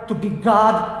desire to be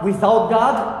God without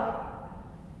God.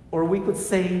 Or we could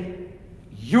say,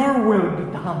 your will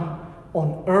be done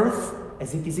on earth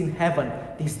as it is in heaven.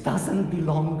 This doesn't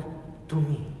belong to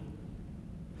me.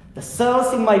 The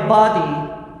cells in my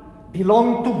body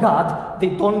belong to God, they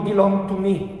don't belong to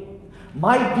me.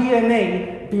 My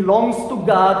DNA belongs to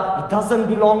God, it doesn't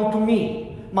belong to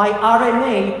me. My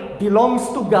RNA belongs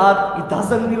to God, it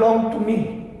doesn't belong to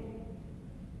me.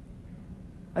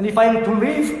 And if I am to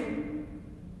live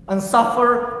and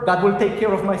suffer, God will take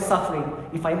care of my suffering.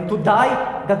 If I am to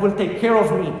die, God will take care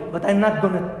of me. But I'm not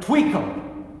going to twinkle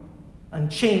and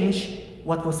change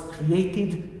what was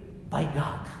created by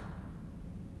God.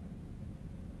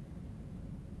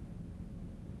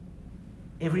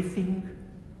 Everything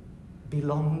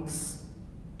belongs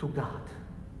to God.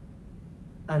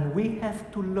 And we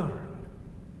have to learn,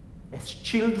 as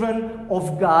children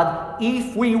of God,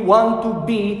 if we want to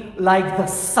be like the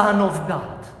Son of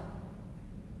God,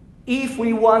 if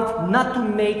we want not to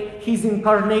make His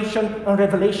incarnation and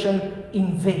revelation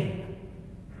in vain,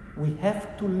 we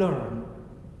have to learn,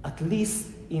 at least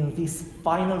in this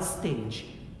final stage,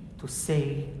 to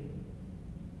say,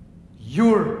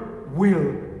 your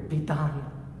will be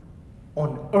done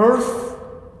on earth,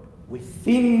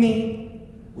 within me,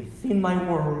 within my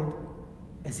world,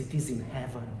 as it is in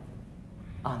heaven.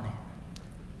 Amen.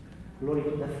 Glory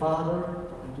to the Father,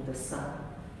 and to the Son,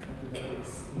 and to the Holy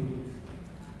Spirit.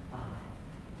 Amen.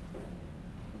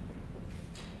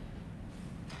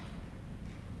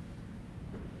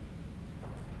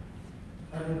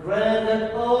 And grant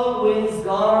that always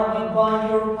guarded by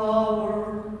your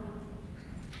power,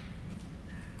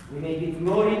 we may give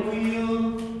glory to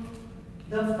you,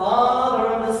 the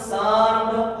Father, and the Son,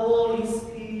 and the Holy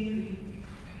Spirit,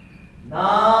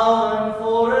 now and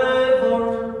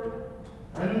forever,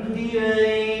 and to the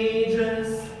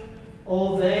ages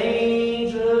of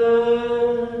ages.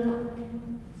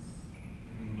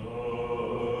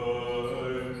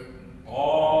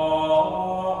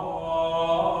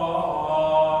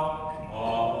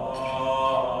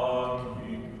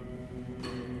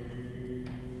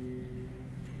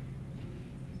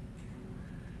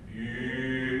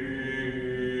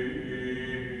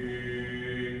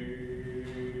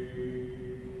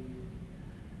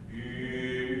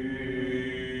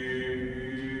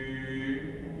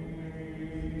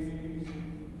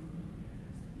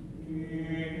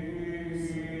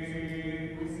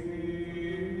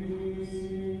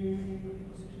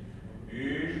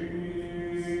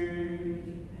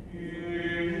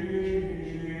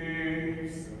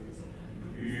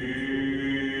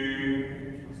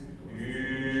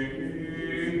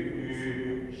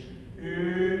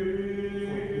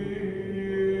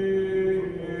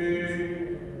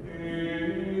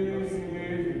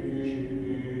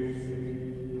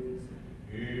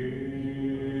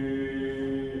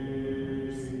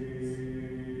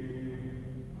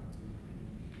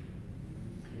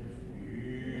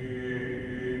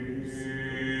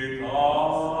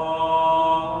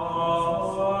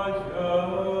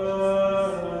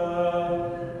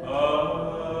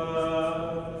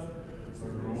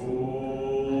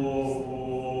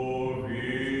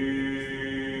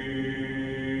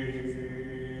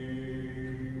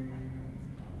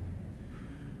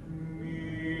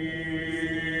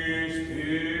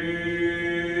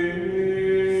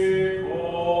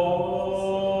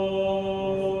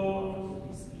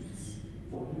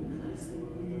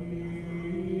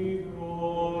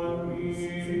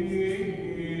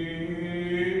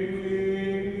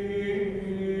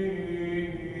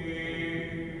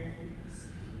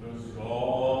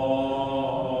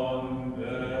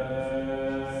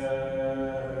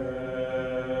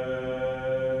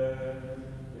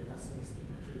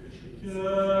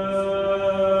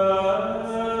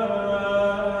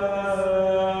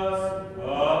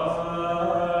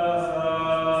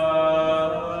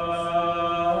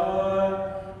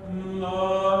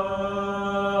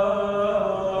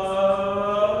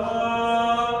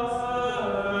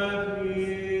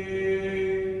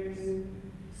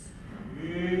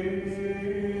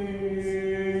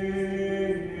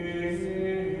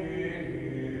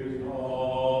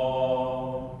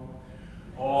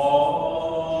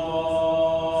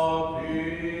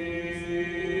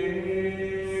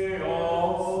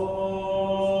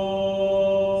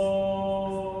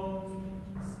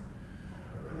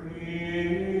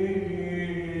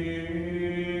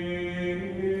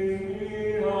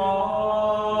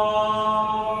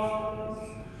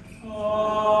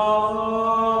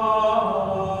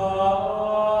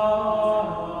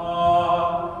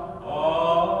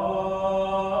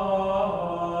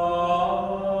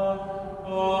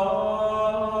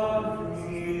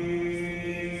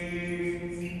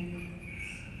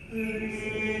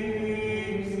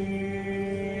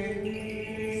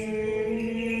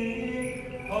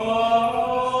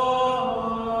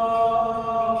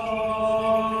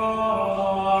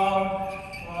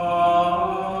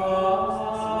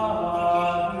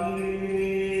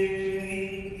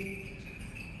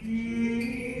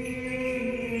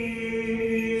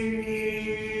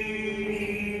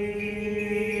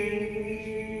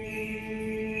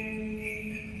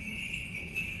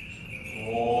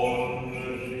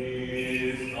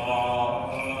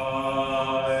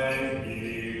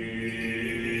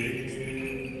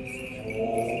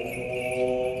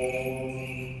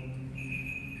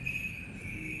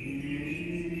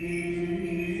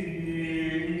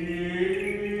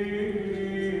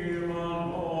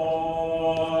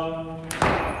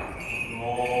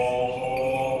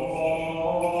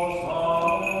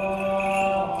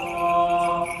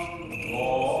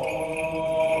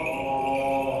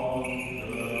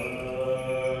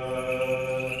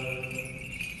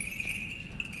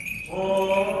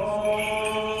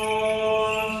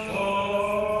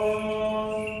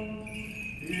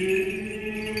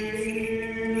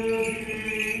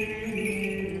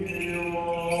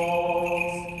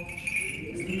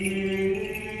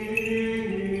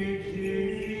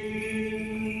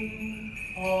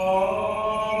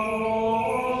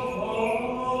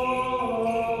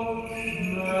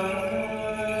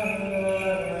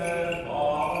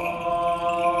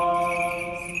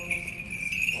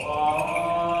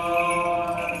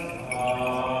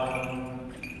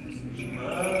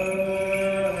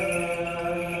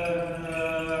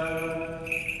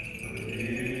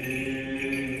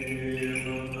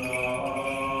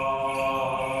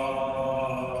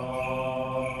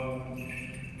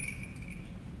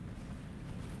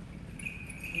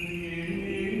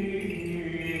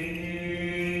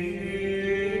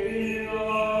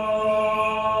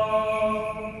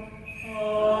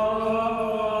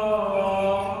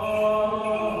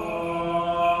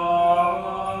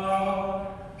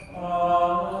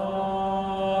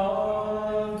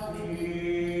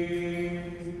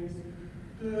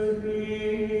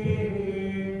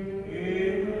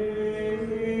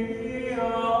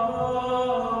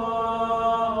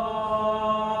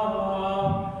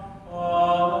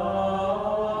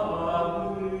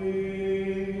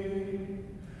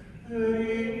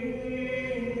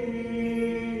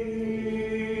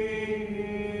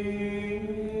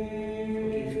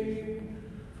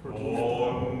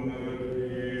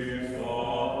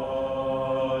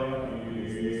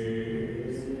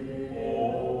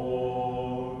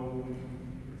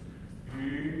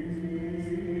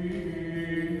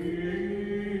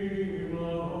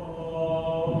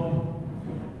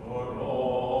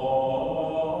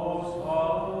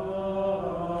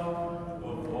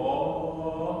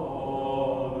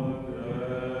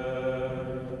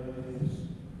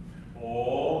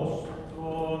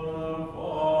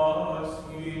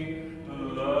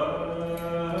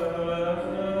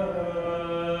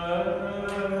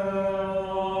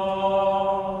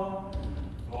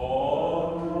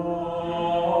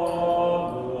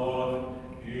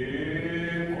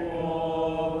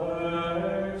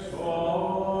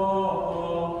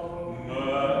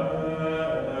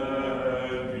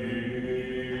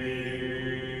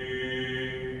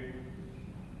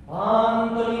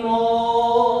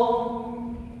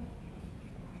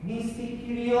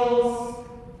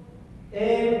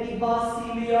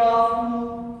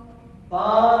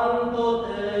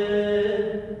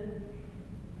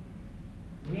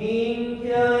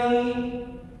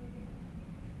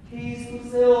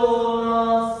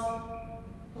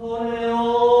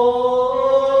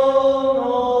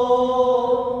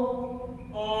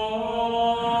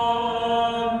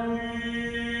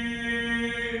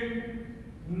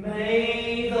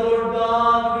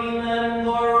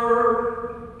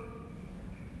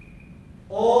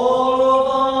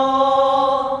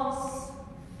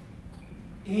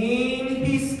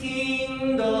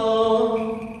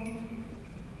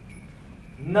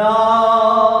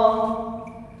 now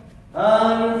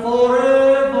and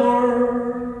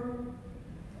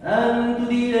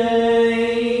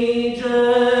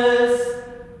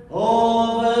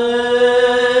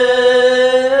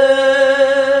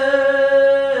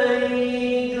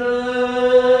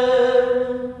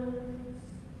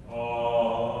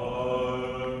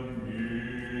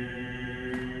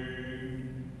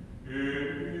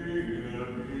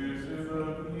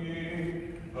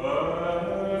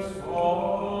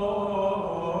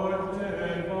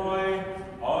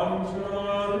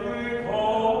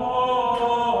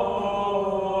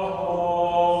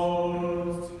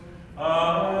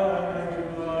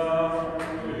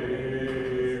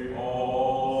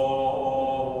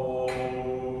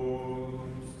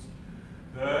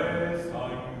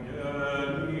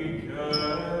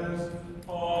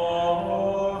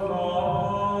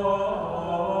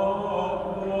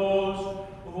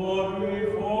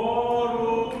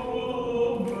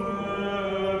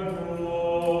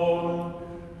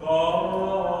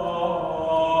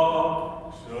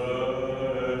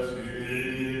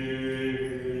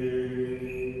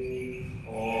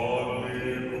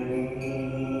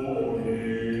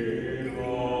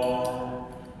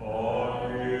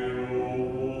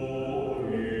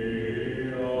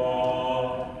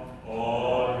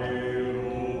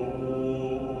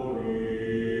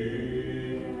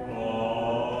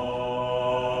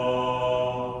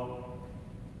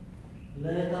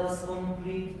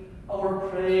commit our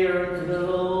prayer to the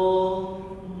Lord.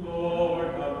 Lord,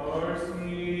 have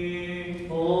mercy.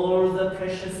 For the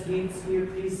precious gifts we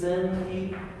present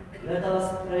thee, let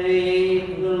us pray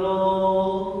to the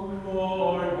Lord.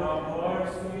 Lord, have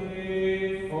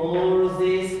mercy. For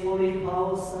this holy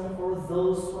house and for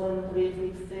those who enter it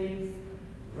with faith,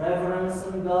 reverence,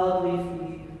 and godly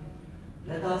fear,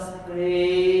 let us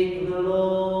pray to the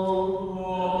Lord.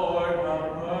 Lord,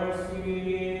 have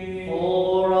mercy.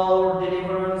 For our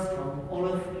deliverance from all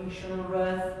affliction,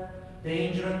 wrath,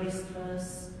 danger, and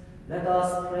distress, let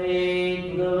us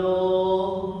pray to the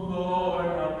Lord. Lord,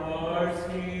 have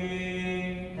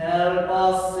mercy. Help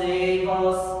us, save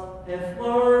us, have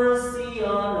mercy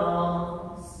on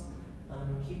us,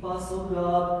 and keep us, O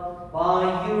God,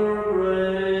 by your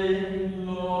grace.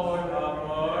 Lord, have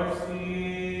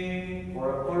mercy. For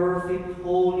a perfect,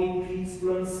 holy,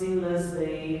 peaceful, and sinless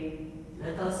day,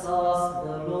 let us ask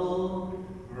the Lord.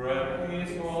 Grant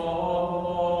peace, O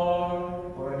Lord.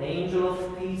 For an angel of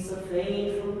peace, a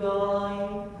faithful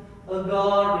guide, a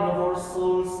guardian of our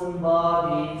souls and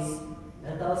bodies,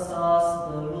 let us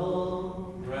ask the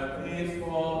Lord. Grant peace, O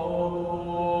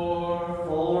Lord.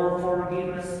 For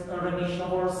forgiveness and remission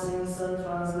of our sins and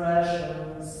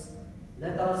transgressions,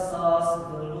 let us ask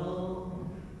the Lord.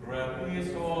 Grant peace,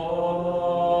 O For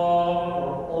Lord.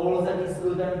 all that is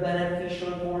good and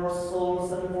beneficial for our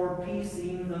souls and for peace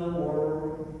in the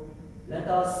world, let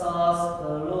us ask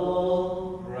the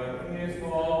Lord. Grant peace, O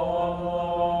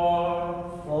Lord.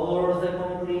 For the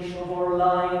completion of our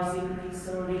lives in peace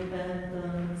and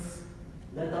repentance,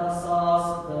 let us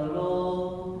ask the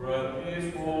Lord. Grant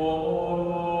peace, O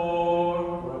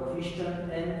Lord. For a Christian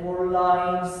and for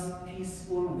lives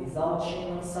peaceful without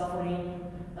shame and suffering,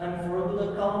 and for a good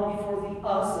account before the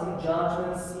awesome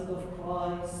judgment seat of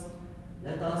Christ,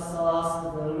 let us ask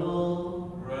the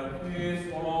Lord. Grant peace,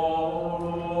 O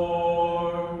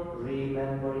Lord.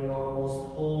 Remembering our most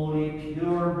holy,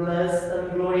 pure, blessed, and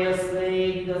glorious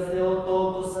Lady, the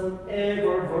Theotokos and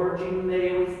ever Virgin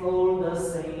Mary with all the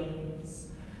saints,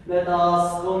 let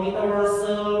us commit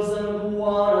ourselves and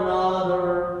one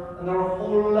another and our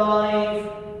whole life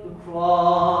to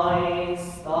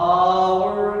Christ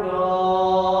our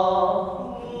God.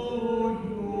 To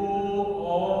you,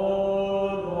 O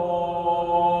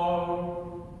Lord.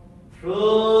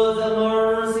 Through the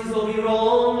mercies of your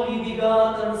only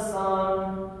begotten Son,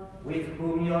 with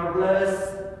whom you are blessed,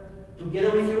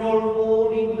 together with your all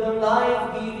holy, good and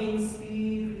life-giving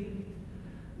Spirit,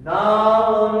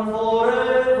 now and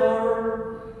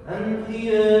forever, and the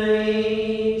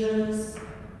ages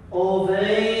of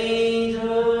ages.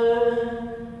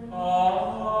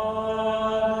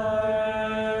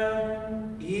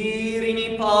 Amen. Irini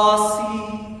passi,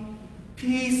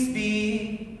 peace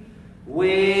be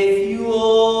with you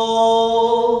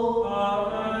all.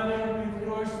 Amen. With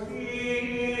your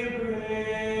spirit.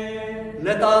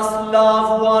 Let us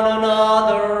love one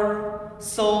another,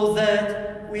 so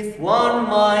that with one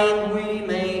mind we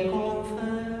may confess.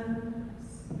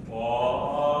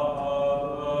 Father,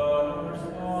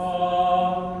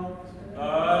 Son,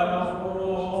 and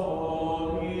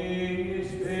Holy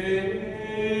Spirit,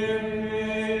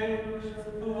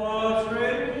 the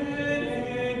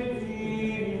Trinity,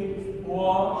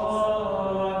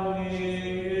 one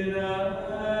in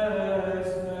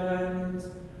essence,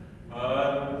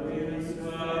 and inseparable.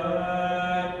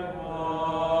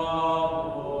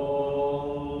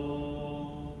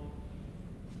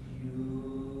 You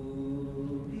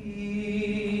dite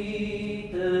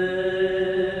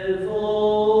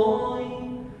voi,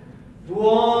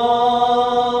 duomen,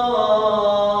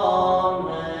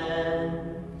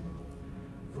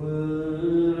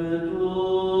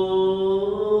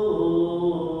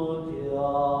 virtutia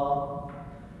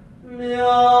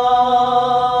mea.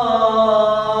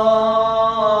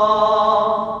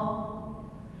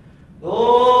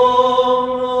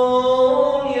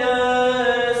 Domnum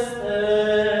este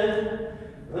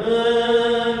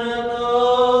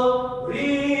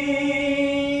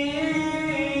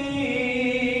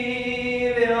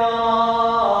veneta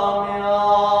mea,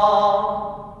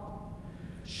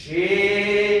 și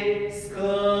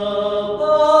scăparea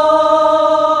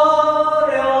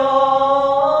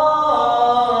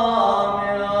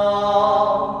mea,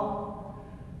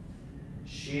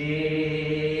 și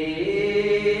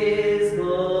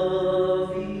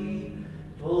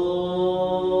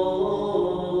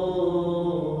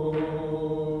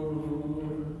izbăvitorul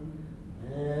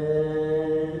meu.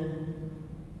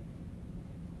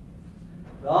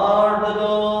 Guard the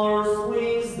doors,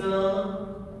 wisdom,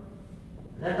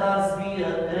 let us be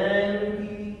attentive.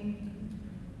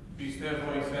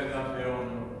 Pistevoi sedateon,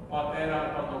 patera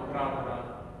pantocratra,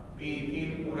 pi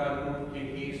impura nunc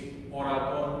εμείς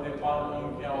ορατών επάντων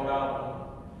και αοράτων,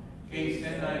 και εις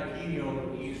ένα Κύριον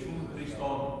Ιησούν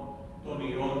Χριστόν, τον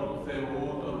Υιόν του Θεού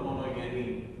τον μονογενή,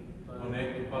 τον εκ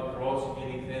του Πατρός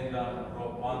γεννηθέντα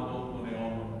προπάντων των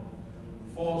αιώνων,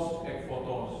 φως εκ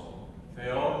φωτός,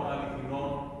 Θεόν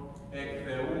αληθινών, εκ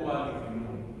Θεού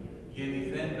αληθινού,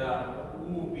 γεννηθέντα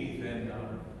ου ποιηθέντα,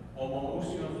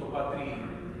 ομοούσιον στο Πατρί,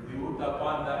 διού τα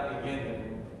πάντα εγένετο,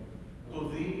 το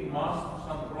δι ημάς τους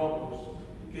ανθρώπους,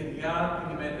 και διά την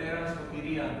ημετέραν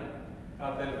σωτηρίαν,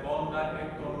 κατελθόντα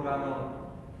εκ των ουρανών,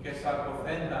 και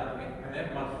σαρκωθέντα εκ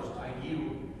Πνεύματος Αγίου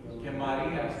και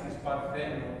Μαρίας της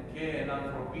Παρθένου και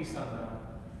ενανθρωπίσαντα,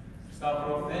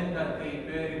 σταυρωθέντα και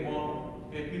υπέρ ημών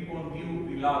επί Ποντίου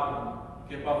Πιλάτου,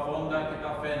 και παθόντα και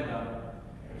ταφέντα,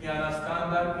 και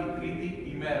αναστάντα η τρίτη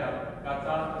ημέρα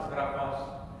κατά τας γραφάς,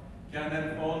 και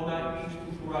ανελθόντα εις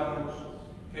τους ουρανούς,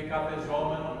 και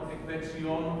καθεζόμενον εκ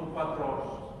δεξιών του Πατρός,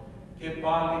 και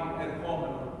πάλι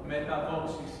ερχόμενον με τα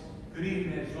δόξης,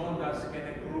 κρίνε ζώντας και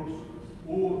νεκρούς,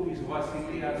 ου της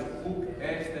βασιλείας ουκ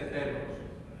έστε τέλος.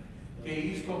 Και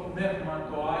εις το πνεύμα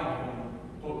το Άγιον,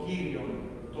 το Κύριον,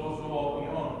 το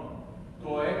ζωοποιόν,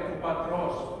 το εκ του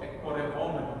Πατρός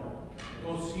εκπορευόμενο,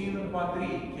 το συν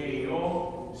Πατρί και Υιό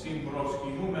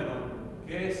συμπροσκυνούμενον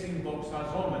και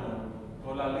συνδοξαζόμενον, το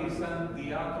λαλήσαν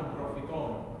διά των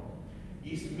προφητών,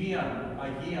 εις μίαν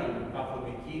Αγίαν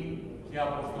καθολικήν και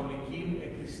αποστολικήν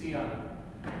εκκλησίαν,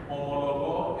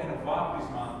 ομολογώ εν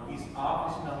βάπτισμα εις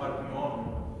άφησιν αμαρτιών,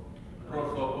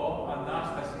 προσδοκώ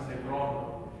Ανάσταση νεκρών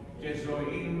και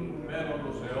ζωήν του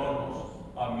μέλλοντος αιώνος.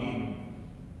 Αμήν.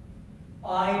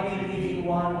 I believe in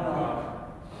one God,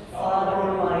 Father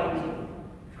Almighty,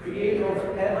 Creator of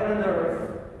heaven and earth,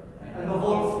 and of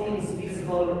all things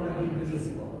visible and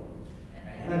invisible,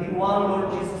 and in one Lord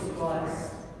Jesus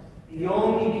Christ, the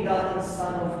only begotten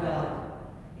Son of God,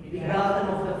 begotten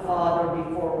of the Father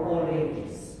before all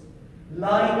ages,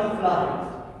 light of light,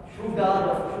 true God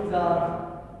of true God,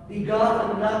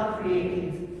 begotten, not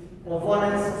created, of one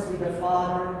essence with the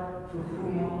Father, through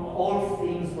whom all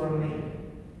things were made,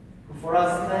 who for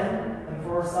us men and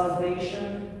for our salvation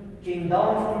came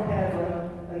down from heaven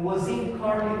and was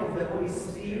incarnate of the Holy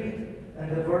Spirit and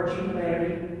the Virgin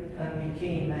Mary and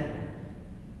became man.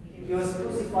 He was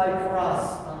crucified for us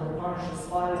under Pontius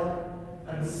Pilate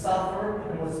and suffered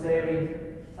and was buried,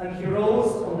 and he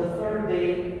rose on the third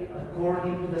day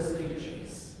according to the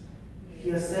Scriptures. He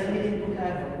ascended into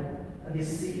heaven and is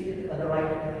seated at the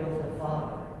right hand of the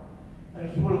Father. And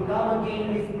he will come again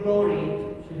with glory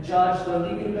to judge the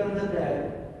living and the dead.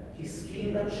 His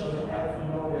kingdom shall have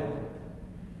no end.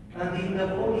 And in the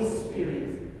Holy Spirit,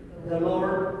 the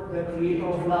Lord, the Creator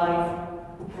of life,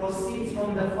 who proceeds from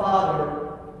the Father,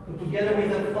 who together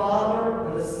with the Father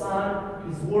and the Son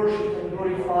is worshipped and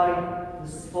glorified, who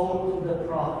spoke to the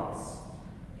prophets.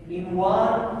 In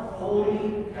one holy,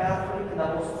 Catholic, and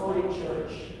Apostolic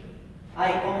Church, I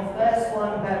confess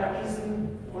one baptism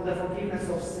for the forgiveness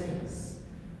of sins.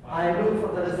 I look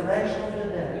for the resurrection of the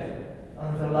dead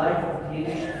and the life of the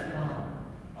age to come.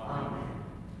 Amen.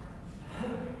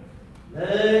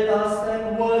 Let us stand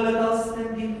well, let us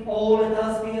stand in awe, let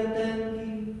us be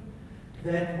attentive,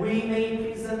 that we may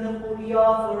present the holy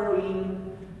offering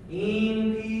in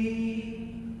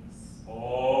peace.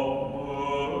 Oh,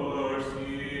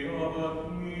 mercy of a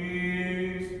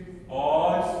peace, I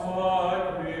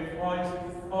sacrifice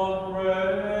of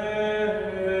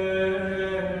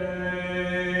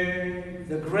praise.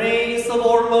 The grace of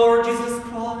our Lord Jesus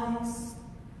Christ,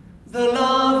 the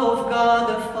love of God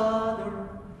the Father,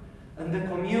 and the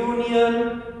communion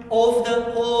of the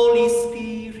Holy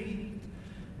Spirit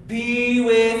be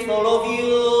with all of you.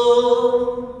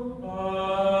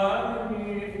 And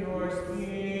with your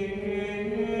spirit.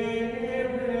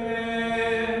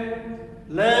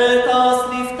 Let us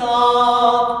lift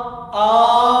up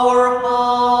our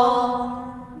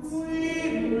hearts. We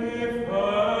lift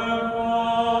them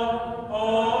up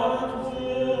unto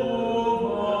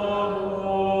the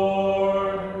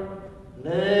Lord.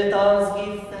 Let us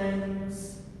give thanks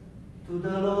to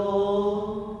the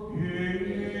Lord.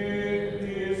 It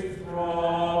is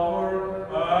proper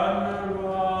and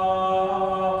right.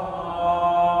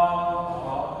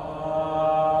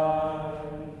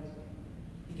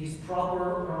 It is proper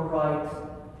and right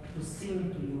to sing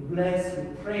to you, bless you,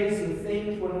 praise you, thank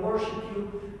you, and worship you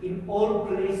in all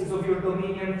places of your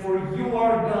dominion, for you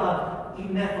are God,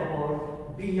 ineffable,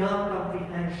 beyond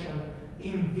comprehension,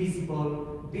 invisible,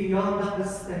 beyond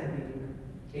understanding,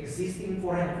 existing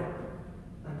forever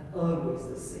and always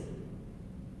the same.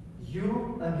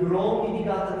 You and your only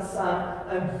begotten Son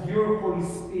and your Holy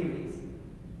Spirit,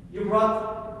 you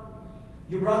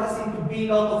brought us into being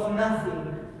out of nothing,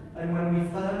 And when we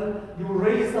fell, you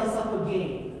raised us up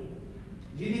again.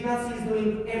 You did not cease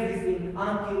doing everything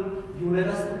until you led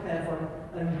us to heaven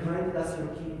and granted us your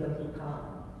kingdom to come.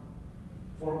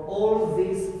 For all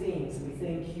these things we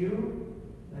thank you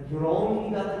and your only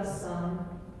begotten Son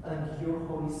and your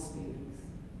Holy Spirit.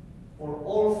 For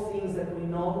all things that we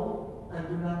know and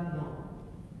do not know,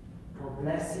 for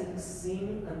blessings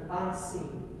seen and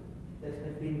unseen that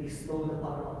have been bestowed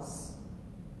upon us.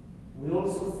 We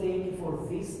also thank you for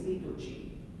this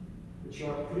liturgy, which you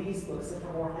are pleased to accept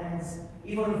from our hands,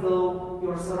 even though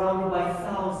you are surrounded by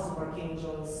thousands of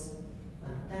archangels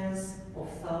and tens of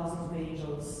thousands of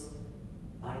angels,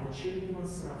 by the cherubim and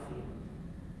seraphim,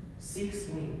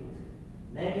 six-winged,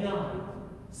 many-eyed,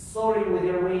 soaring with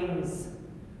their wings,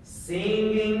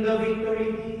 singing the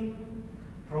victory hymn,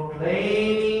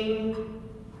 proclaiming,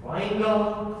 crying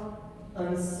out,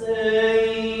 and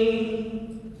saying,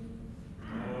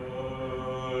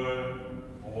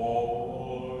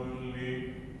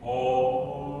 Holy,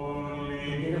 holy,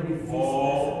 together with this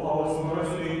blessed powers,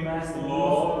 mercy, Master,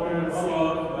 Lord, and say,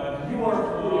 you are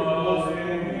holy and most holy.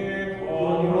 You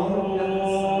are your own begotten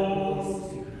Son, and Holy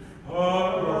Spirit. You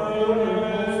are holy and most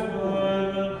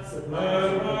holy. As a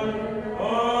blessed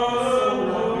so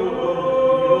love you, Lord, with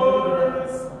your own begotten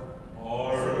Son, so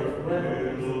that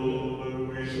whoever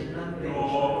believes should not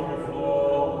perish but have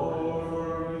everlasting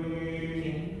life.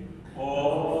 King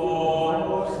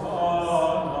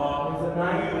of the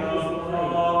night when is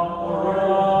declared, or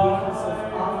rather the difference of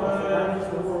after the life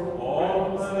of the world,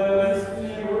 all is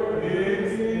pure and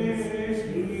innocent,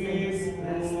 you things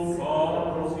blessed,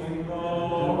 said,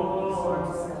 broken, and sorry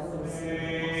to self and sin.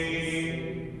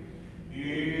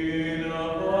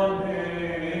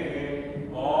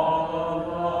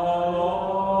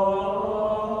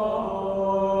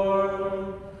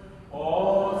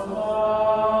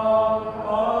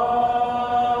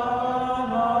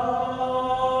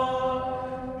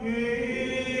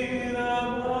 in the name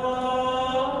of the Lord,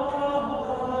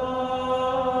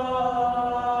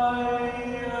 Hosanna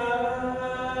in the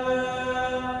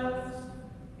highest.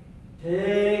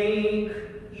 Take,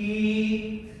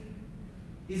 eat.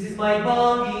 This is my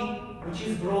body, which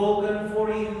is broken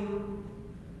for you,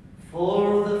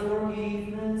 for the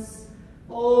forgiveness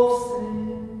of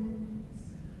sins.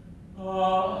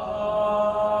 Amen.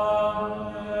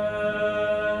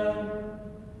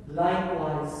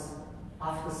 Likewise,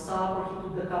 after supper, he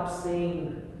took the cup,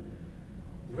 saying,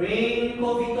 drink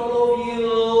of it, all of you.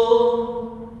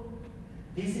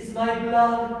 This is my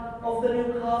blood of the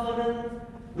new covenant,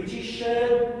 which is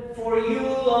shed for you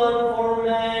and for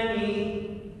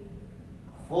many,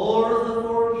 for the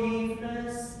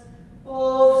forgiveness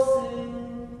of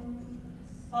sins.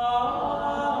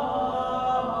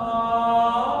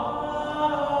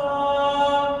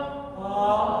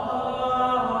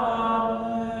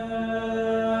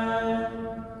 Amen.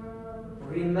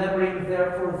 Remembering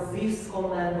therefore this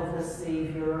command of the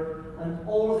Savior, and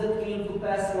all that came to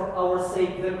pass for our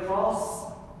sake, the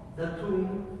cross, the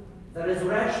tomb, the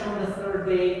resurrection on the third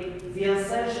day, the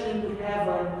ascension into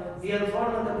heaven, the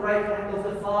enthronement at the right hand of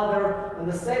the Father,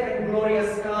 and the second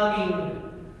glorious coming,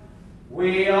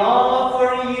 we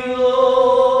offer you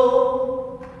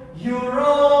your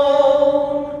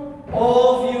own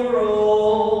of your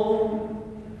own,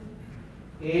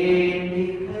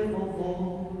 indicable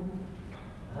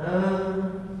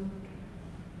and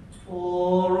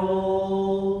for all.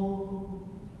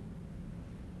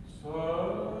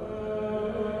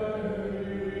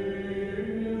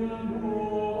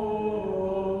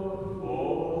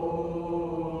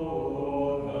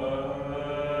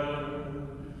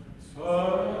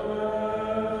 Amen.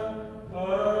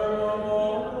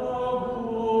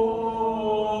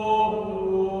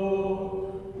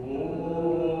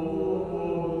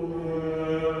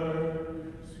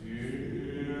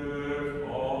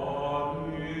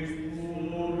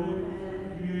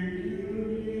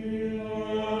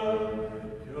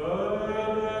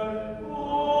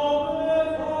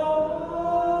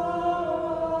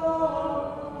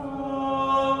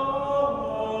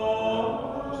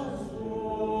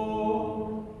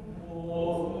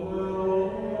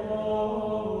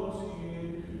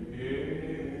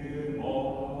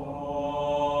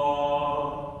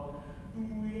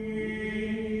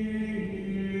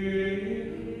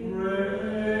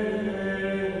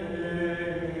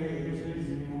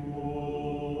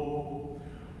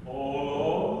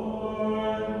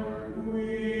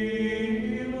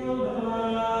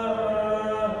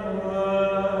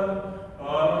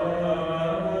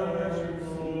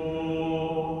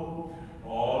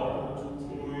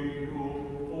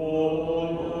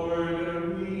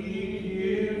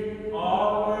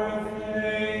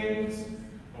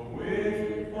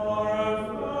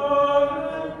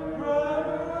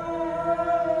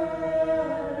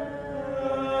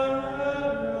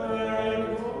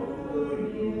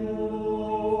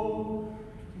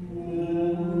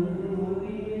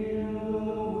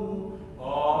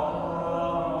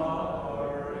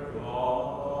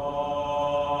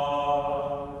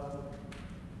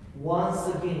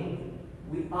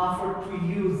 to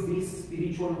use this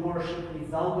spiritual worship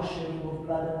without the shedding of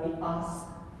blood, and we ask,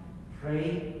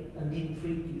 pray, and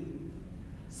entreat you.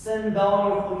 Send down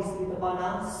your Holy Spirit upon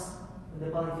us and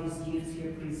upon these gifts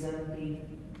here presented,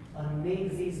 and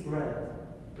make this bread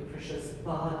the precious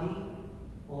body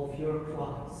of your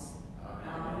Christ.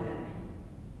 Amen.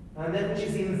 And that which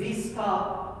is in this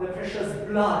cup, the precious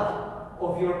blood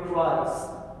of your Christ.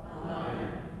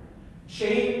 Amen.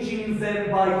 Changing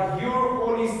them by your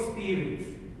Holy Spirit,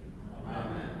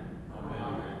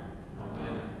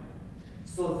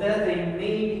 so that they may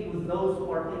be with those who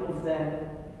partake of them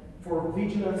for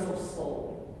vigilance of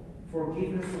soul,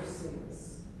 forgiveness of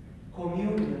sins,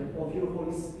 communion of your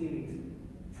Holy Spirit,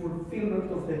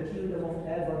 fulfillment of the kingdom of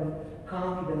heaven,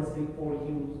 confidence before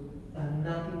you, and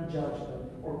not in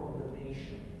judgment or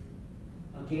condemnation.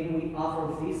 Again, we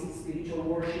offer this spiritual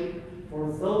worship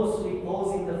for those who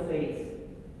repose in the faith,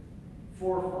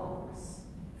 forefathers,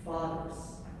 fathers,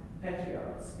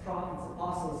 patriarchs, prophets,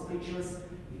 apostles, preachers,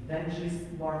 evangelists,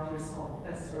 martyrs,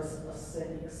 confessors,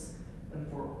 ascetics, and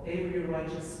for every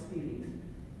righteous spirit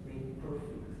made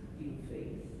perfect in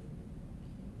faith.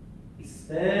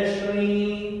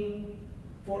 Especially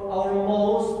for our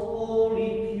most holy,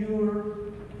 pure,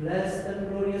 blessed, and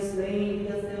glorious Lady,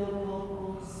 the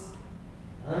Theotokos,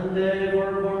 and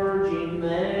ever Virgin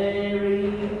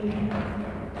Mary.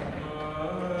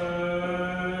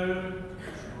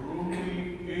 Truly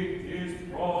it is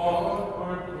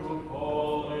proper to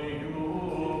call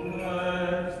you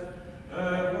blessed,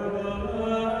 everlasting,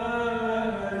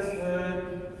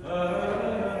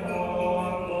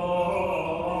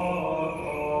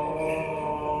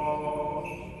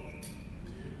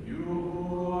 You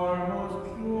are most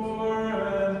pure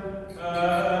and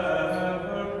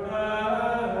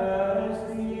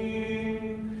everlasting,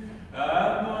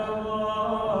 and the Mother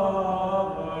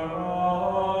of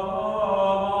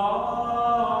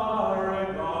our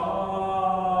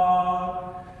God.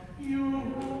 You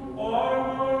are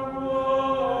more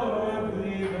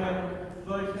worthy than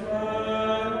the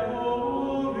cherubim,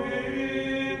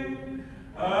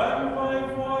 and by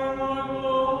far more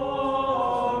glorious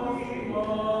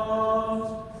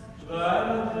than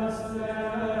the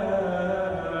seraphim.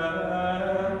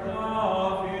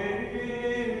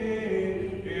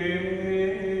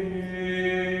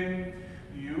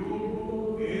 You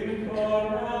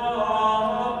incorruptibly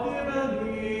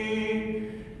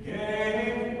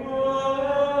gave birth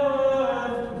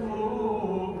to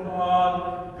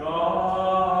God the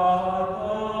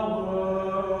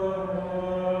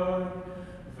Word.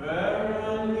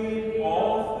 Verily, O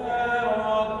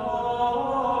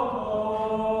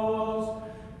Theotokos,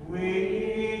 we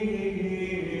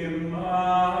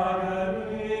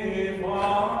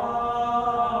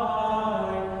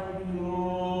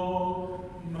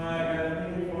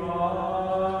magnify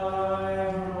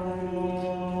you.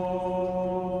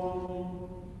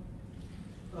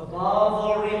 Above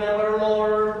all, remember,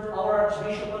 Lord, our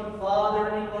Archbishop and Father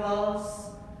Nicholas.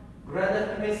 Grant that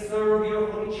he may serve your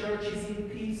holy churches in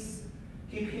peace.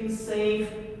 Keep him safe,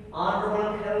 honorable,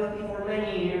 and healthy for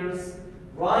many years,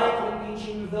 rightly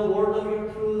teaching the word of your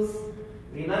truth.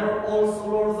 Remember also,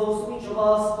 Lord, those which of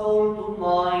us call to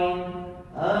mind,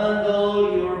 and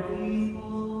all your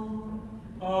people.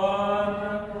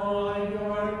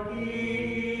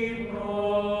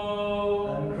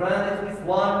 And grant that with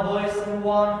one voice and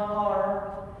one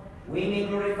heart, we may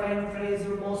glorify and praise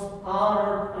your most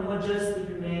honored and majestic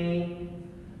name,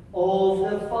 of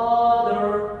the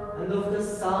Father, and of the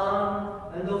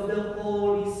Son, and of the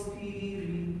Holy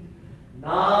Spirit,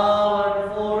 now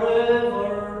and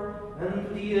forever, and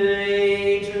to the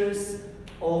ages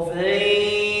of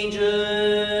ages.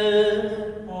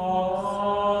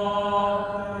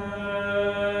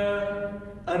 Amen.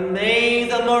 And may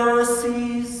the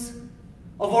mercies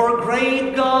of our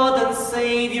great God and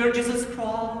Savior Jesus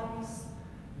Christ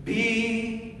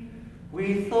be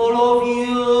with all of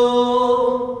you.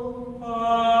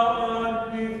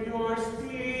 And with your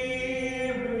spirit.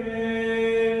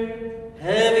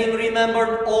 Having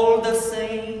remembered all the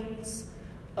saints,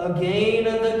 again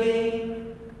and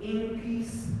again, in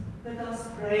peace, let us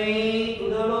pray to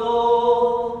the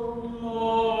Lord.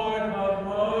 Lord, have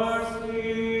mercy.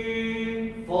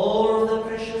 For the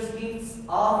precious gifts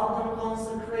offered and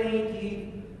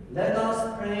consecrated, let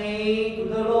us pray to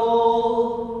the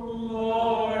Lord.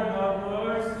 Lord, have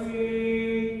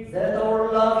mercy. That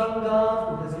our loving God,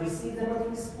 who has received them at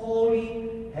his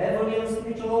holy, heavenly, and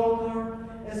spiritual altar,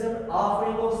 as an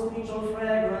offering of spiritual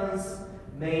fragrance,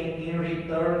 may in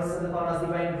return send upon us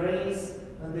divine grace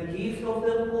and the gift of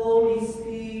the Holy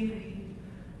Spirit.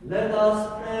 Let us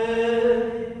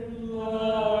pray.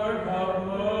 Lord, have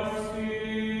mercy.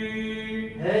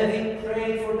 Having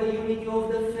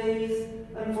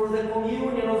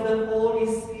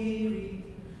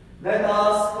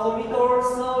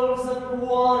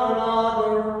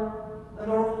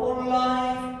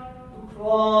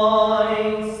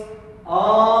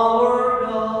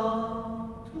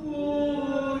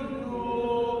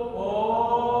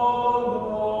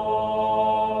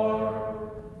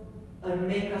and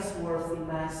make us worthy,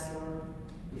 Master,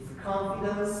 with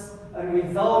confidence and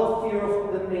without fear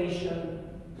of condemnation,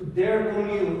 to dare call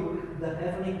you the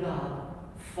heavenly God,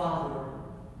 Father,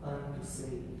 and to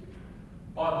say,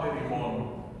 Padre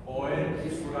dimon, o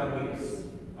entis uranis,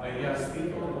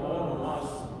 aiastitor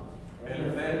onomas,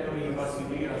 elvetor in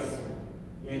basilias,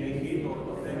 enigitor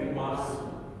totemimas,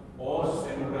 os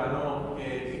en urano que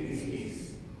etitis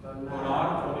his, corar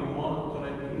polimon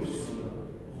tonetulus,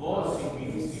 vos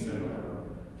invincible,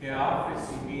 que afes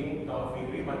imin ta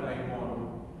filima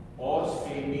daimon, os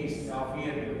que imis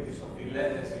afiere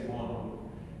isofiletes imon,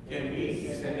 que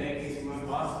mis enegis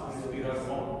mas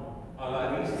inspirasmon,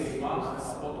 alaris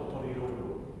mas apototonirulo.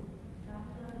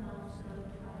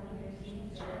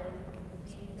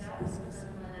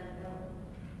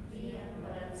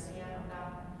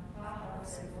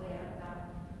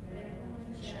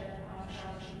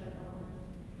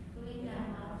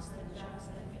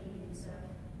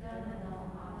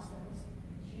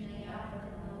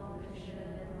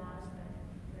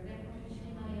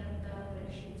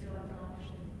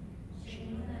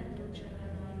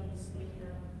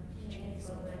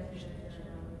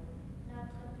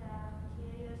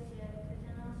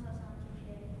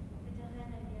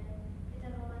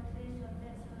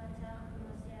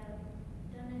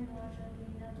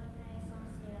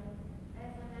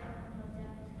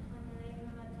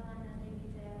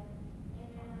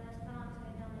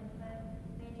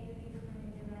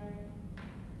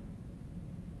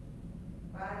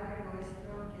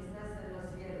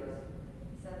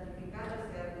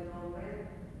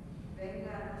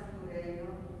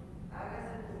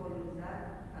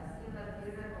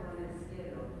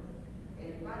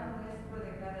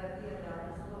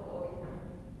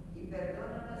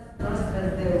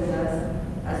 Nuestras deudas,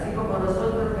 así como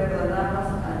nosotros perdonamos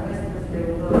a nuestros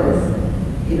deudores,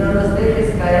 y no nos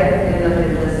dejes caer en la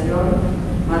tentación,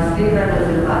 mas líbranos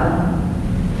del mal.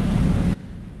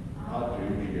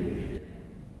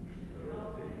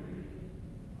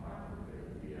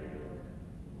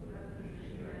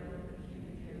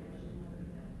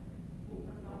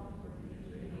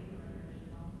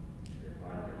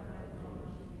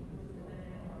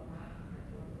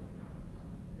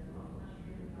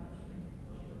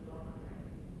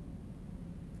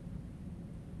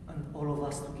 And all of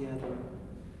us together.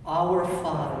 Our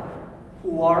Father,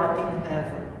 who art in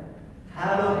heaven,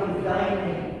 hallowed be thy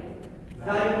name.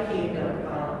 Thy kingdom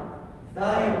come,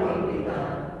 thy will be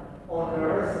done, on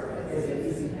earth as it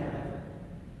is in heaven.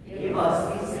 Give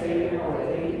us this day our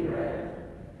daily bread,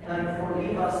 and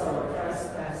forgive us our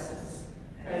trespasses,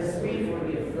 as we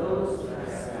forgive those who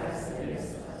trespass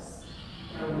against us.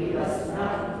 And lead us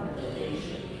not into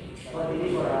temptation, but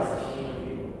deliver us from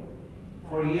evil.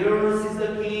 For yours is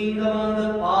the kingdom and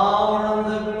the power and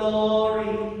the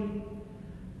glory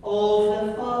of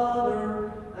the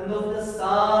Father and of the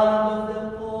Son and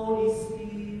of the Holy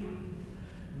Spirit,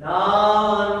 now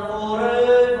and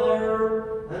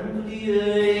forever, and to the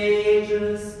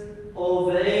ages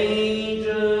of ages.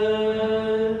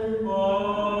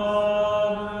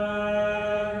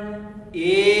 Amen.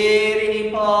 Irini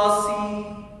pasi,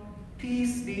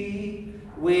 peace be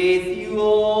with you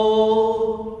all.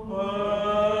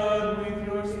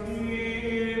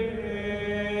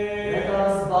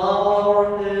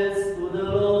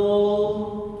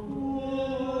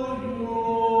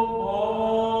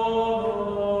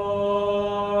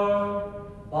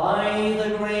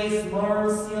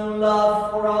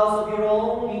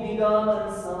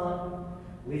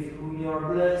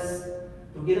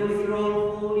 Together with your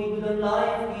own holy, good and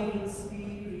life-giving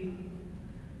Spirit,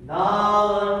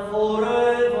 now and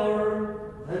forever,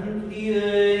 and to the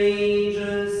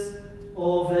ages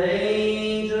of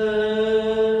ages.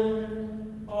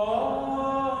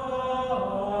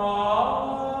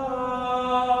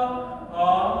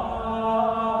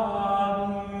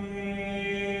 Amen.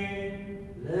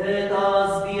 Let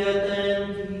us be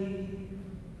attentive.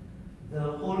 The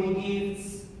holy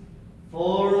gifts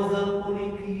for the holy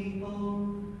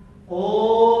people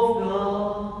of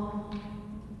God.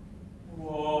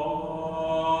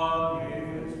 What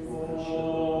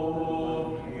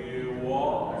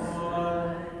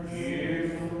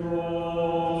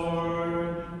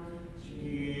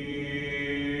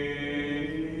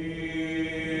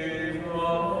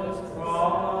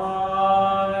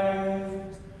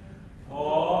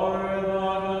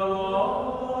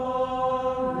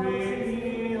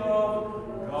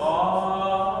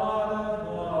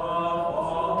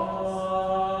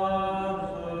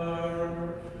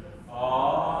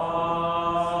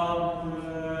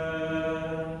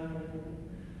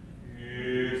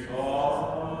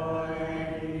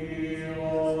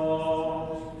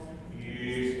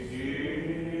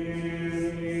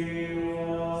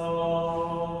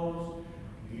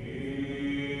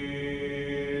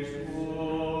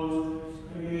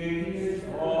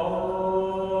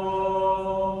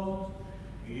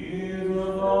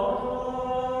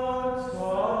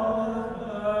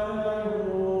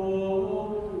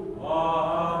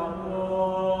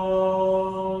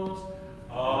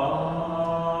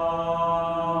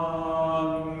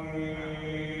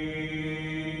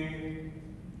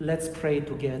Let's pray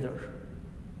together.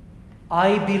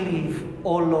 I believe,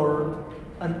 O Lord,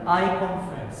 and I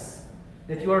confess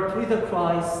that you are truly the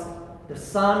Christ, the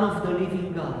Son of the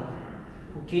living God,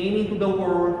 who came into the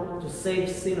world to save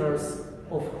sinners,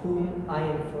 of whom I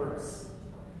am first.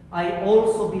 I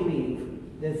also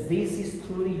believe that this is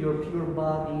truly your pure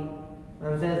body,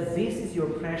 and that this is your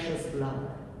precious blood.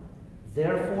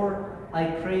 Therefore, I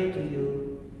pray to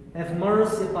you, have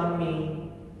mercy upon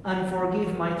me, and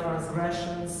forgive my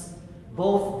transgressions,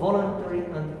 both voluntary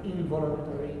and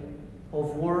involuntary,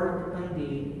 of word and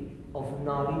deed, of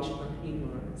knowledge and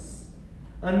ignorance.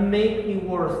 And make me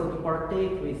worthy to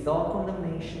partake without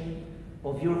condemnation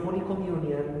of your Holy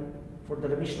Communion for the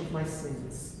remission of my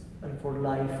sins and for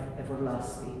life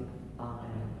everlasting.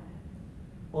 Amen.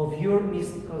 Of your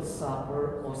mystical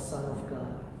supper, O Son of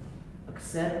God,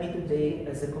 accept me today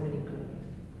as a communicant.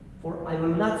 For I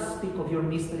will not speak of your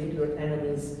mystery to your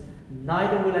enemies,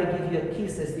 neither will I give you a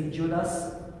kiss as did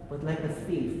Judas, but like a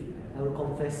thief I will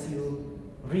confess you.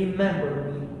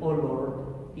 Remember me, O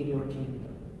Lord, in your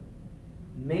kingdom.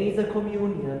 May the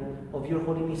communion of your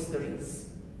holy mysteries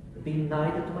be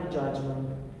neither to my judgment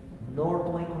nor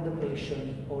to my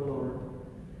condemnation, O Lord,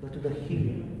 but to the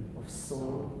healing of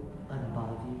soul and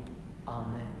body.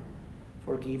 Amen.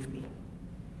 Forgive me.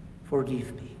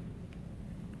 Forgive me.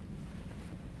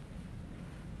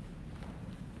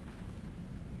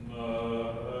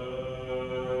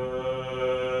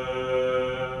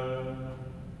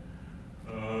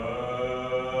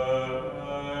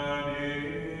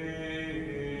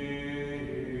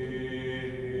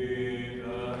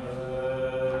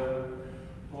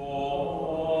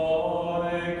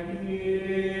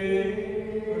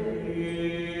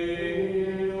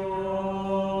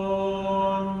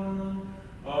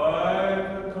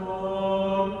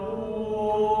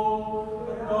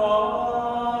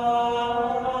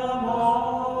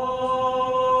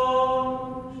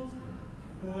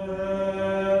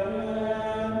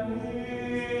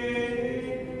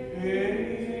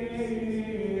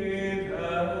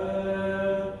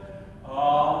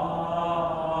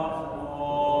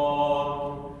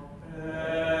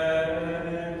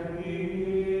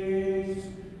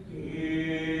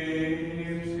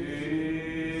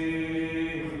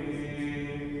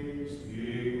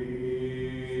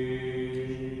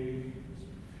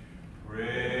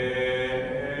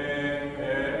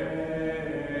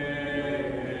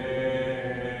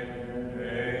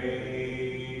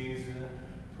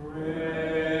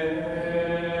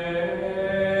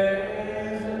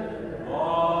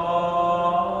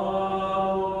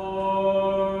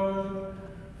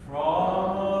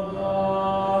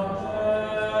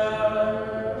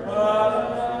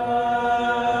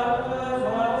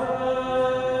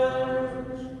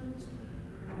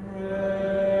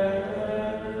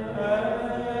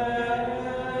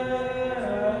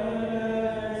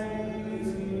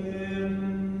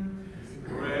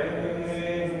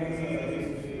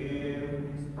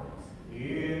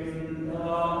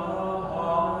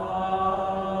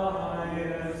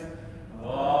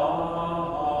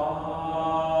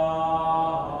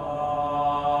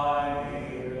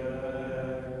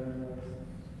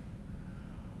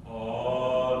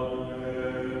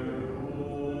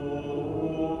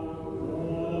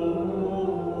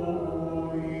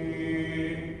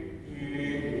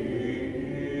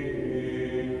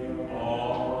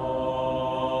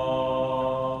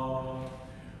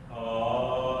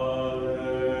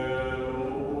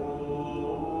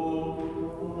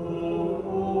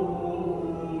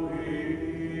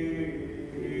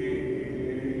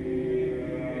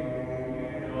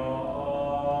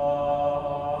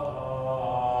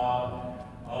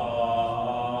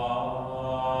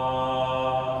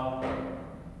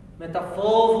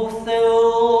 Μεταφόβου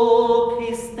Θεού,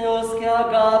 πίστεως και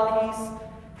αγάπης,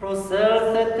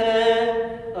 προσέλθετε,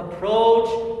 approach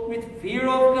with fear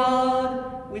of God,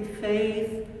 with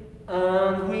faith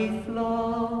and with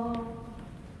love.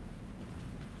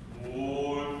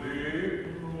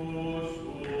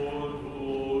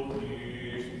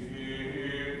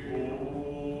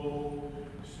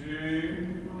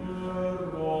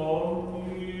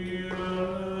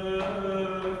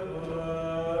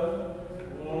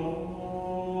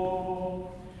 Oh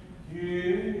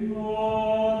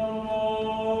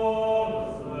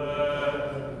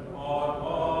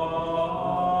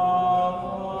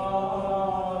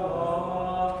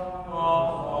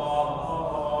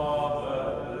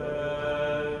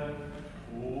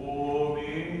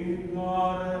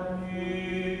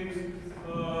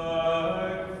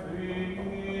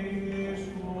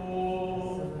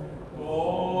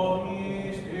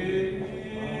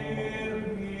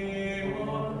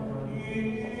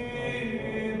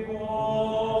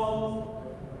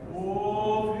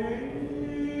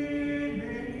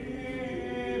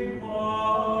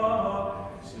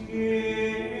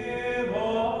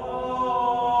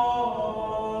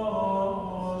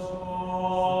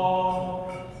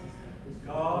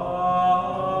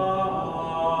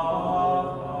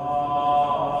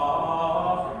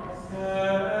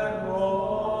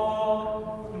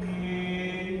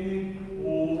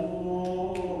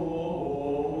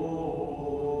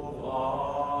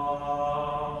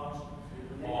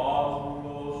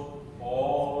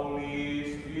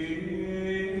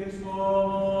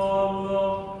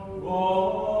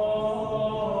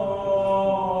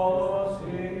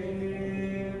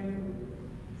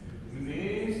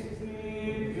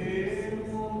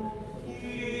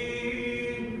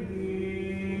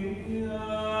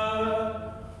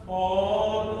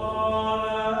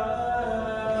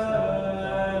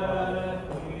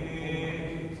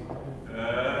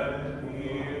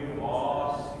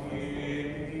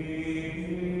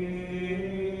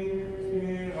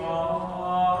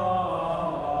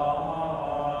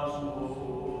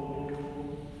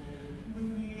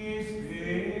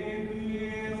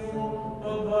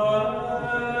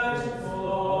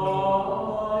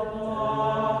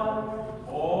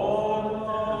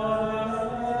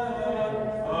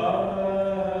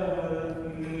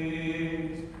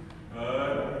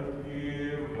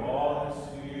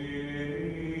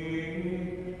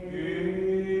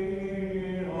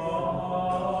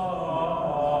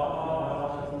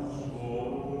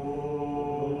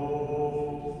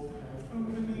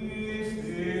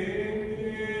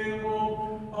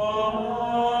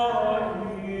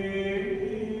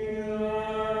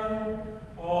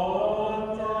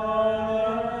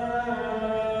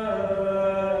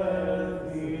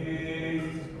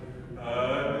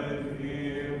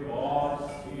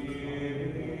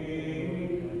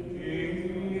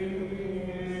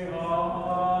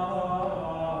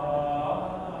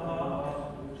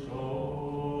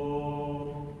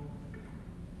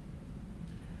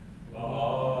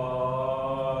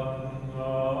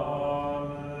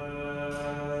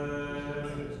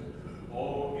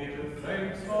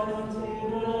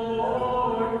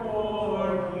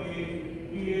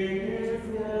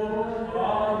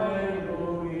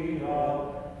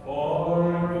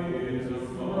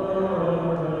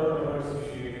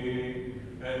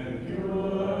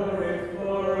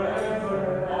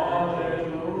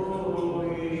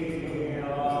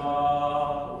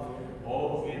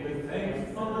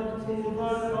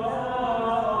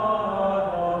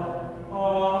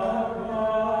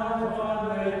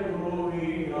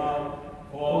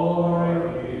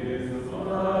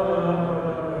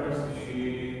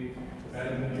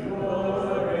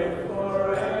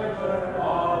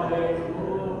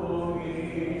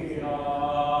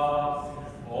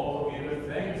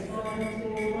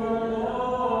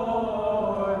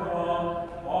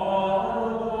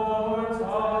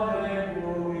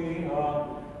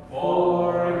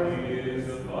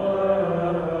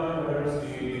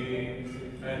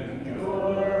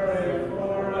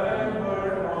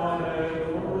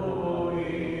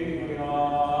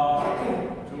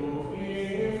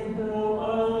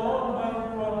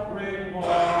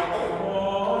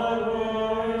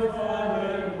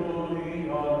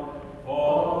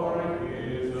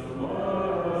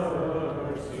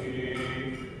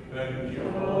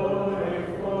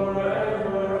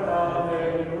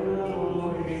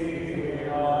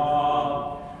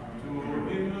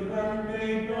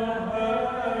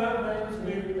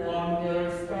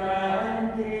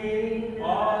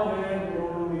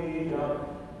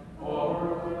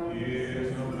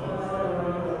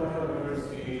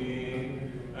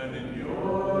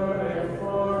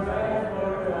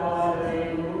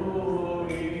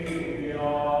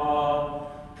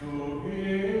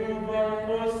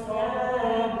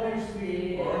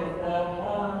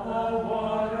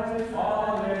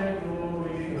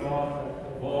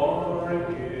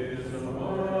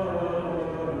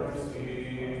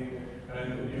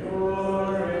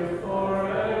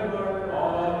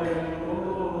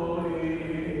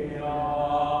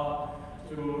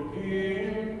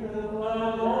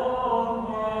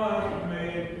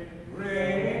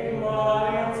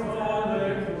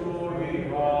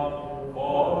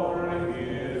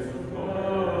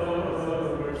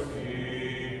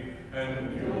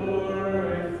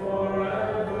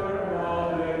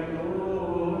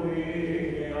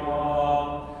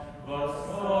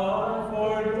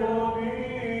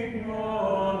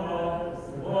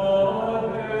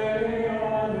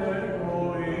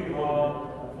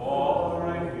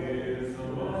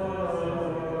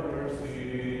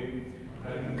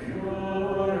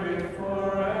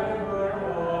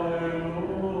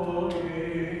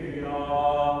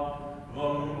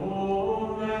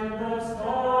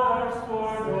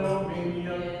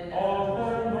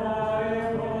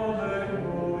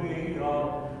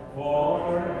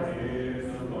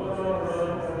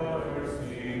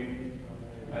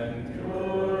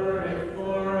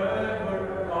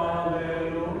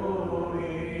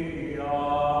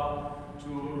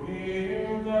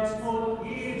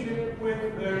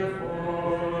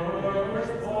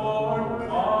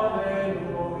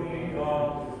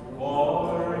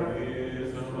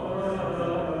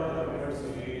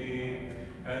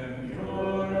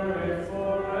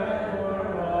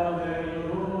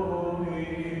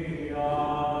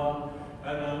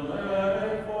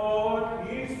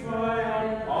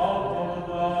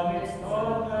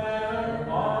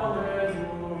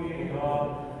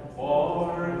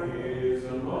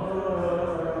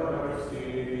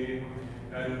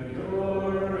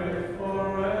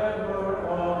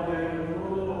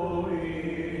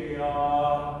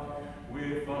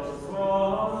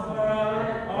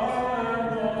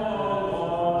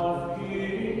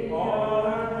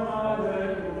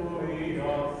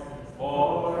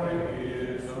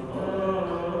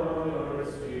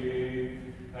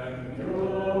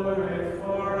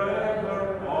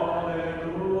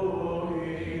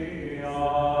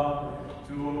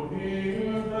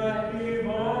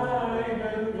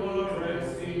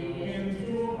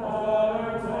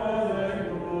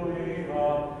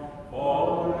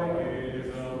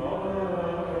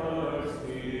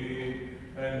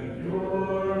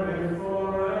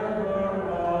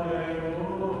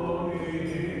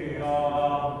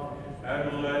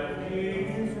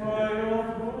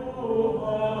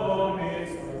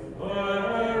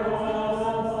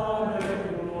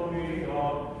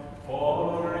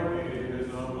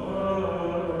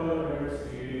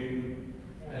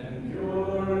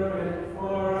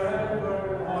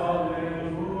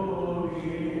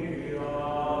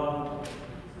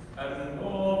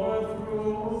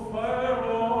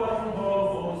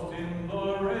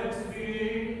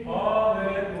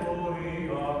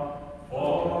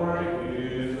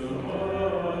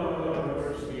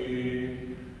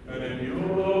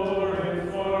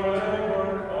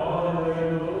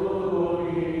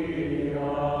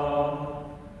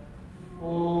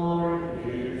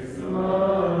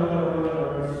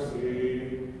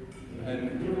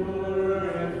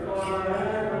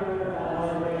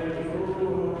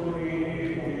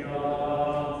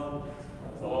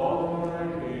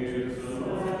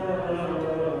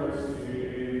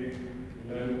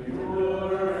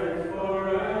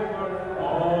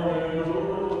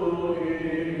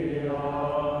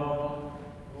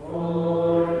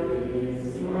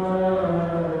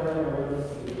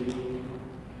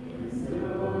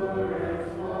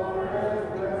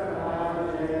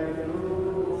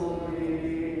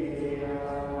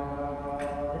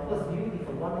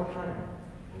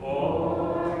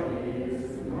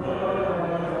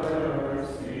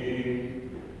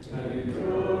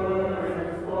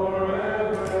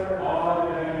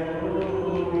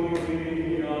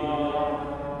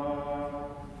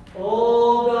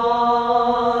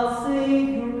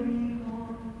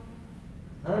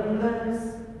and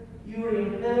bless your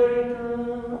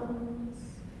inheritance.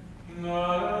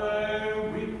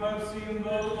 Now we have seen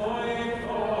the light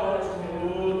of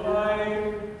true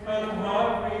life, and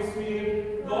have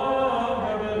received the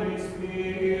heavenly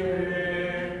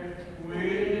Spirit. We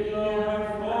now have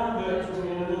found the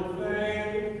true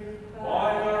faith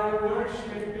by our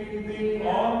worshiping the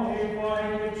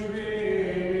undivided Trinity.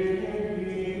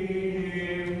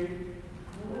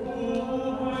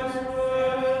 Who has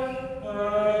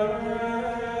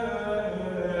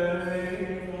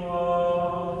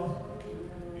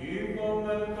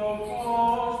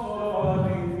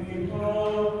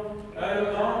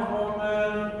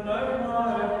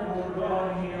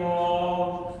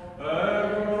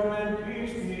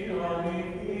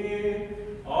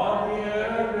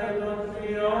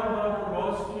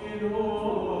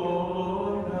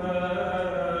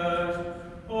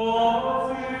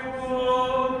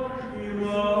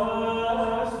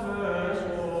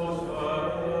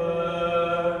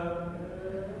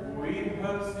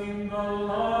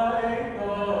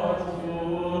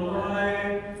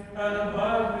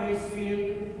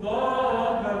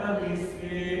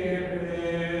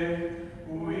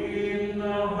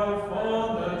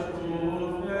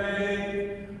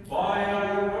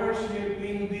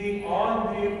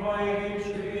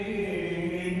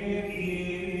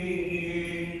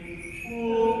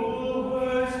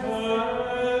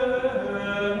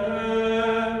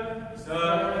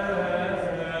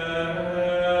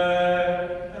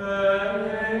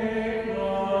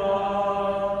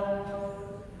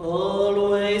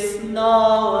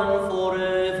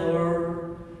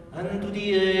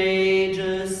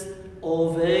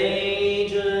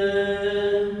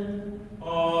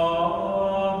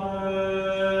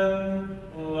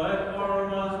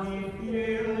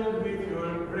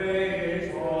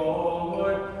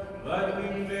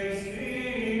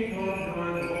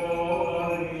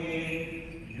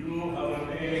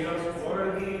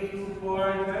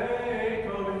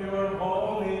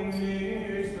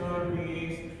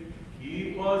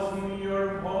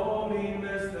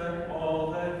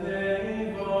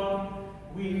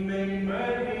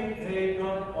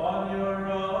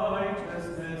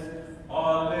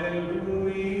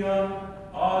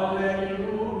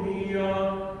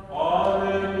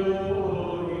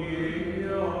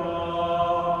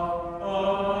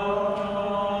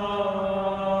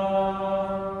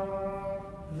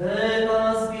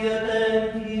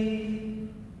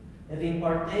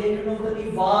partaken of the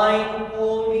divine,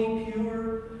 holy,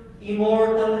 pure,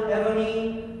 immortal,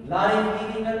 heavenly,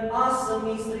 life-giving and awesome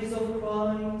mysteries of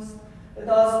Christ, let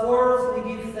us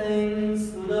worthily give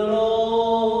thanks to the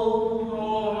Lord.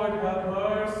 Lord, have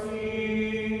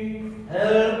mercy.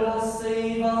 Help us,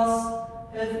 save us,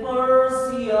 have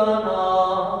mercy on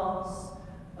us,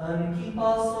 and keep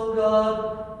us, O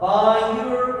God, by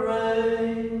your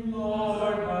grace.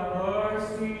 Lord, have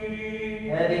mercy.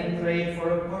 Having prayed for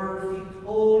a perfect,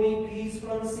 holy,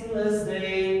 peaceful, and sinless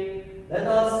day, let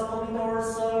us commit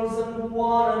ourselves and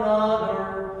one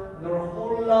another and our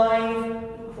whole life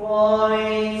to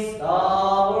Christ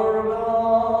our God.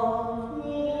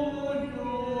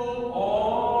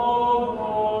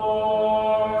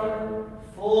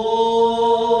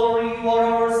 For you are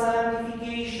our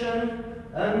sanctification,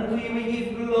 and we will give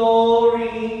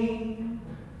glory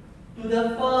to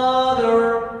the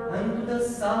Father, and to the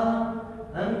Son,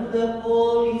 and to the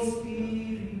Holy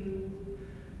Spirit,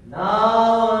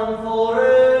 now and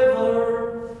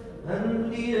forever,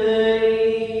 and to the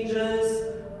ages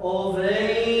of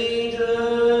ages.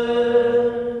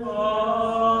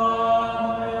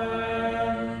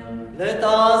 Amen. Let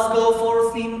us go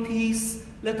forth in peace.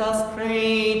 Let us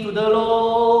pray to the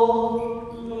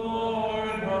Lord. Lord,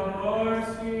 have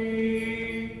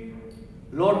mercy.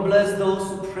 Lord, bless those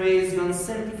who praise you and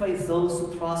sanctify those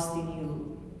who trust in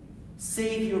you.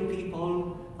 Save your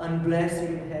people and bless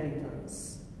your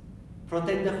inheritance.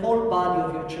 Protect the whole body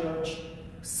of your church.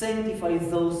 Sanctify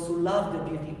those who love the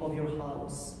beauty of your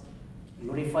house.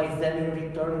 Glorify them in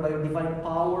return by your divine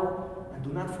power, and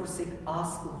do not forsake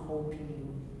us who hope in you.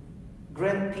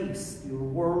 Grant peace to your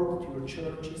world, to your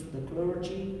churches, to the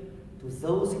clergy, to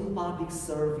those in public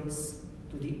service,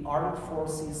 to the armed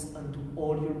forces, and to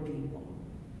all your people.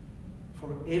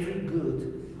 For every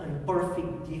good and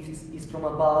perfect gift is from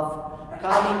above,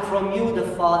 coming from you, the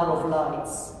Father of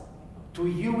lights. To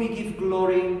you we give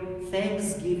glory,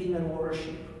 thanksgiving, and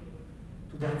worship.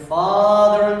 To the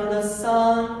Father, and to the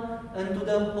Son, and to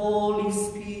the Holy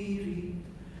Spirit,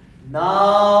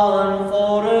 now and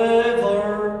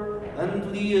forever, and to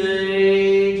the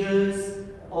ages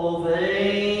of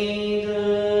ages.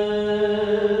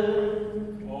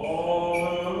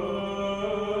 Amen.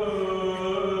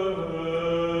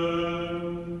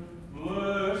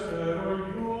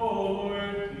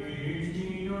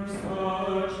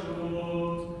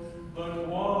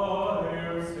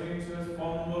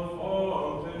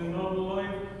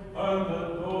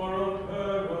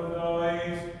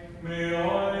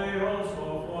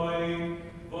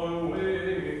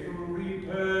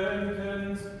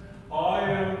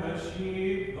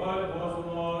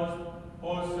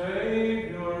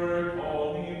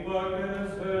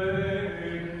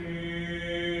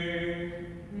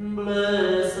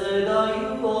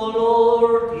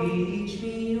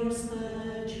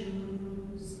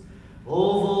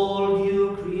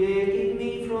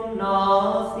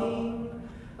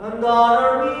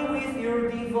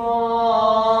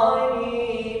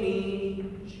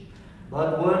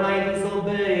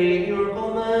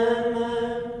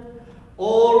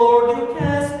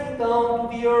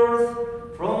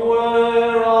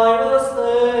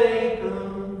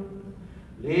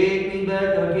 Make me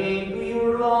back again to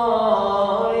your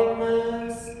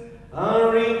likeness,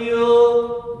 and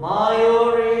renew my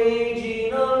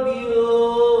original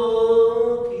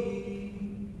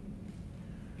beauty.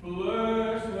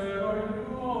 Blessed are you,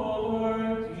 O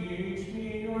Lord, teach me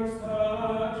your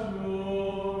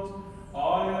statutes. I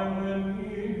am an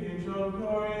image of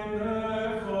your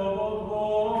ineffable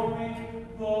glory,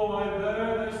 though I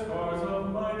bear the scars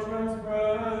of my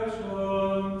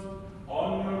transgressions.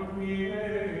 On your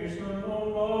creation, O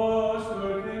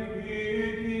Master, take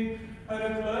pity,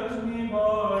 and cleanse me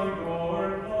by your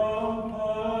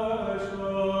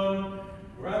compassion.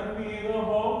 Grant me the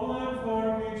homeland for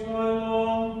which I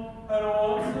long, and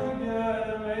once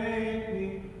again make me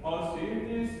a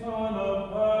citizen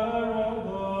of paradise.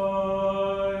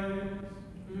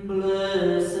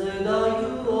 Blessed are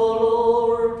you, O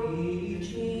Lord, teach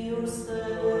me your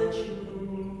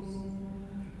statutes.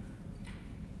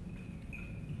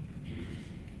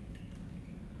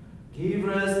 Give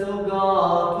rest, O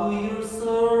God, to your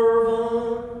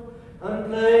servant, and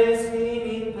place him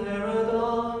in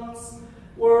paradise,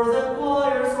 where the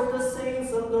choirs of the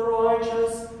saints and the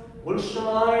righteous will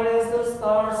shine as the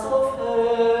stars of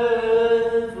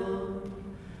heaven.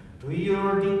 To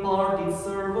your departed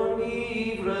servant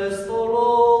give rest, O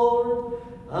Lord,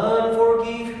 and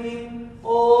forgive him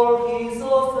all his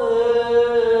offenses.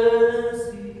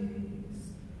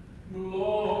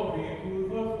 Glory to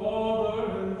the Father,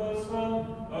 and the Son,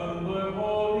 and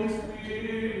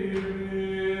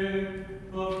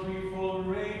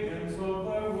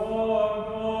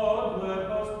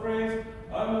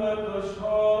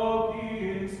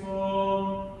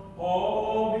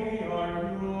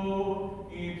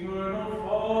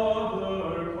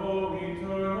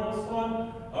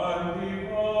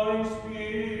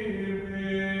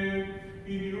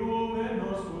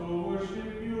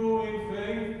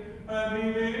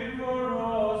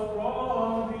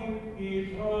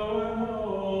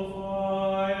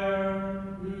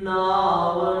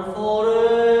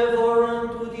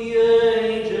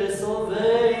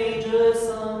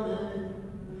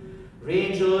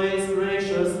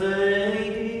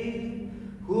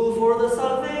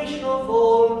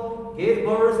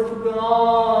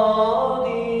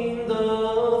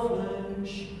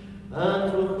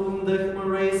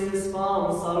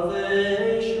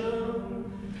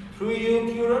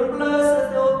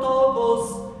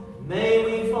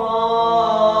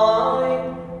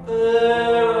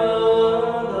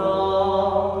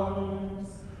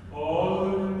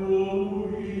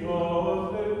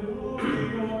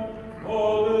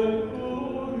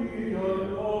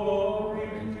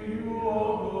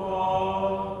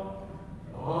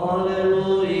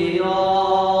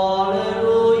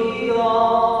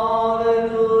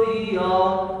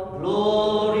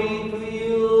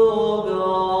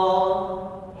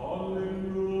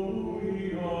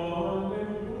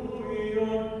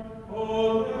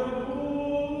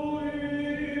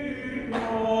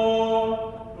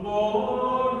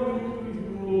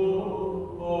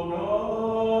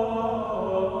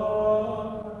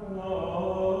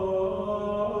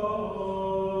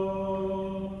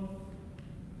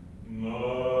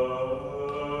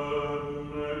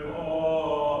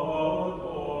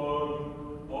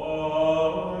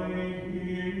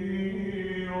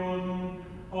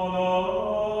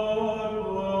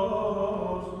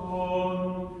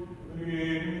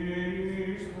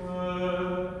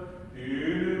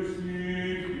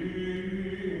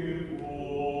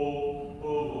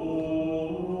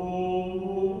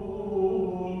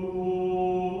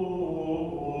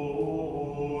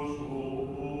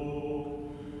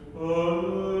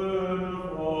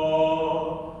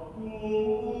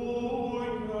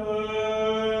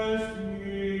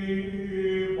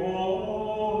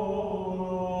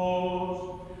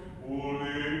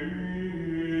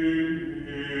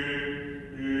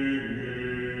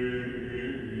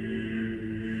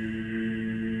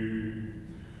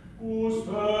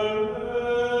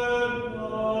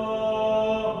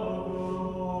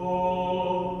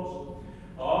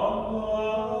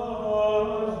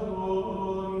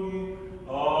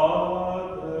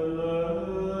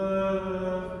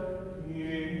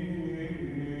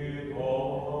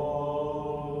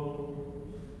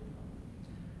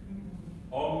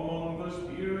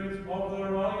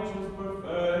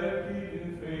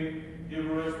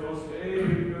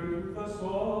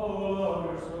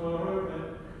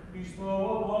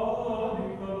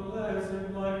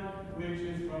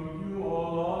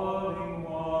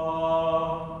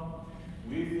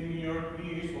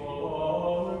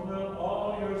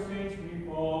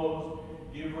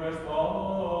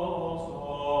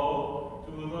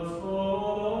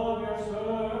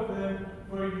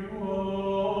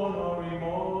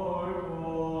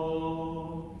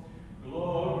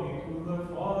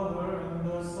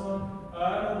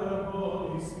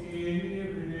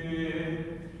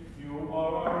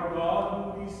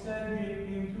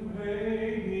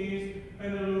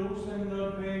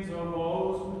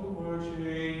those who were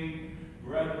chained.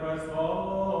 Grant rest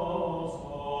also,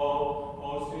 O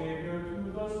Savior, to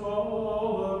the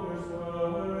soul of your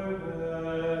servant,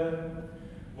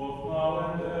 both now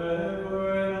and ever,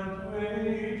 and unto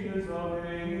ages of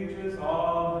ages.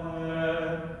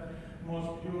 Amen.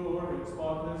 Most pure and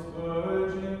spotless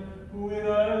Virgin, who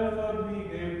ineffably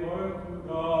gave birth to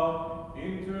God,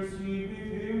 intercede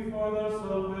with him for the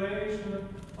salvation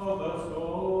of the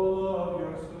soul of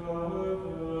your servant.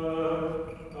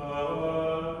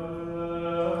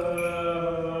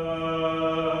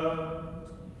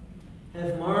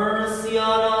 Have mercy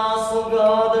on us, O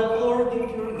God, according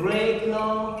to your great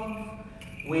love.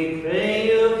 We pray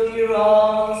you hear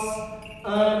us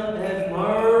and have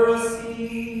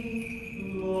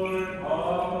mercy. Lord,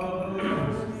 have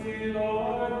mercy,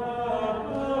 Lord, have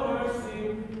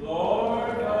mercy,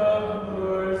 Lord, have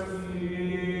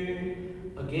mercy.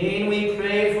 Again we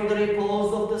pray for the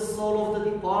repose of the soul of the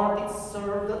departed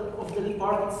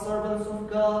servants of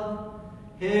God.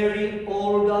 Harry,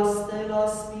 Olga, Stella,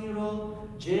 Spiro,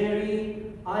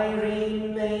 Jerry,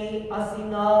 Irene, May,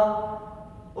 Athena,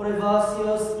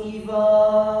 Orevasios,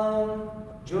 Ivan,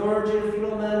 Georgie,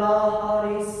 Philomela,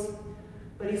 Haris,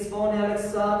 Perisphone,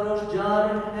 Alexandros, John,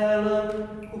 and Helen,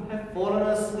 who have fallen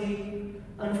asleep,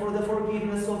 and for the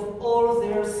forgiveness of all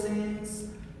their sins,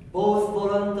 both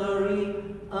voluntary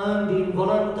and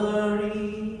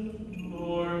involuntary.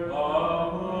 Lord,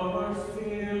 have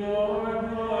mercy, Lord,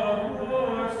 have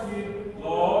mercy,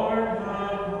 Lord,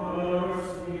 have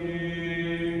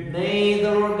mercy. May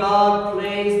the Lord God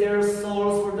place their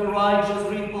souls for the righteous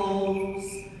repose.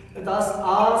 Let us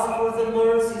ask for the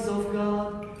mercies of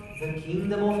God, the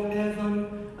kingdom of heaven,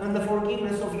 and the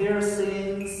forgiveness of their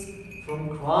sins,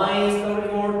 from Christ our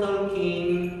immortal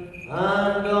King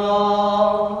and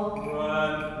God.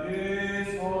 Grant this,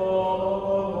 O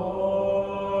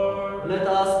Lord. Let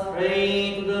us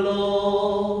pray to the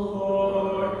Lord.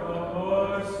 Lord, have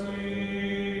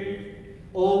mercy.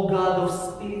 O God of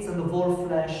spirits and of all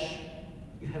flesh,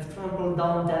 you have trampled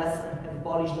down death and have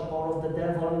abolished the power of the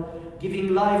devil,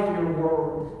 giving life to your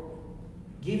world.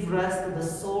 Give rest to the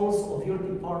souls of your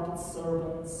departed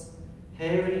servants,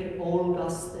 Harry, Olga,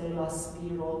 Stella,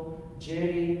 Spiro,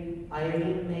 Jerry,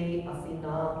 Irene, May,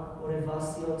 Athena,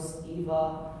 Orevasios,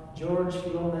 Eva, George,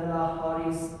 Philomela,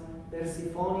 Haris,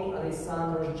 Persephone,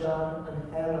 Alessandros, John,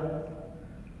 and Helen,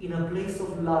 in a place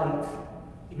of light,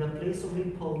 in a place of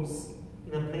repose,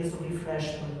 in a place of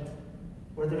refreshment,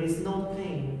 where there is no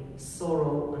pain,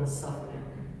 sorrow, and suffering.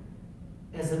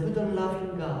 As a good and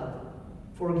loving God,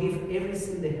 forgive every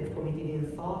sin they have committed in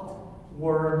thought,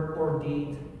 word, or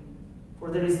deed. For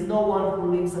there is no one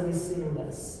who lives and is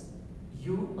sinless.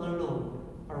 You alone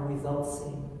are without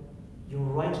sin. Your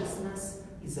righteousness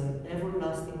is an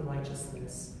everlasting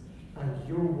righteousness, and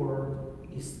your word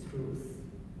is truth.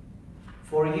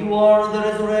 For you are the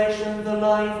resurrection, the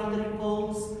life, and the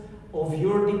repose of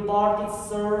your departed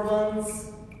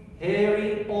servants,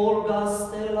 Harry, Olga,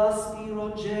 Stella,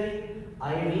 Spiro, Jerry,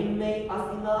 Irene, May,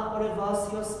 Athena,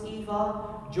 Orevasios, Eva,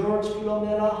 George,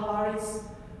 Philomela, Haris,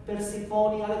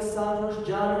 Persephone, Alexandros,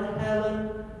 John, and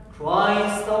Helen,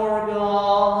 Christ our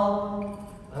God.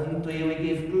 Unto you we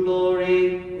give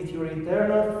glory with your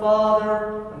eternal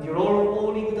Father and your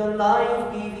all-holy, good and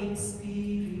life-giving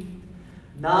Spirit,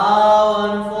 now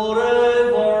and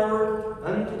forever,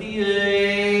 and to the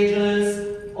ages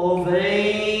of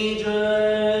ages.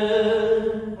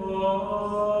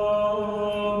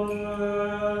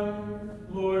 Amen.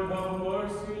 Lord, have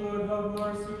mercy, Lord, have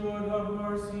mercy, Lord, have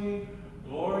mercy.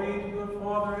 Glory to the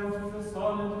Father, and to the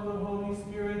Son, and to the Holy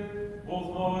Spirit, both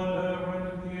now and ever, and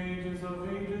to the ages of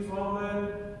ages. Amen.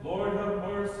 Lord, have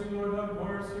mercy, Lord, have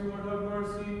mercy, Lord, have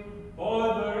mercy.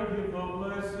 Father, give the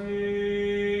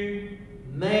blessing.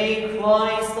 May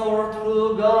Christ, our true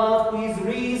God, who is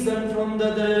risen from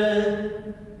the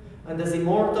dead, and as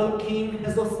immortal King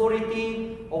has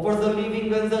authority over the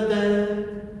living and the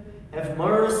dead, have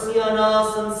mercy on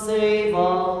us and save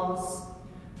us,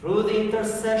 through the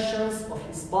intercessions of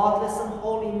his spotless and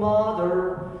holy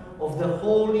Mother, of the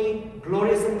holy,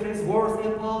 glorious, and praiseworthy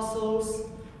apostles,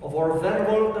 of our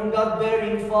venerable and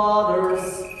God-bearing fathers,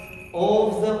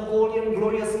 of the holy and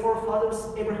glorious forefathers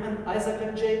Abraham, Isaac,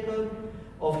 and Jacob,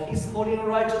 of his holy and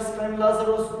righteous friend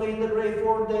Lazarus, who lay in the grave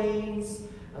 4 days,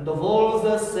 and of all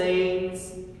the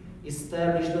saints.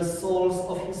 Establish the souls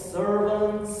of his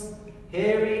servants,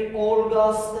 Harry,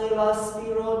 Olga, Stella,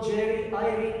 Spiro, Jerry,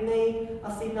 Irene, May,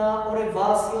 Athena,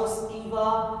 Orevasios,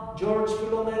 Eva, George,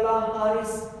 Philomela,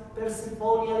 Haris,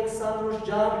 Persephone, Alexandros,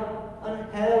 John, and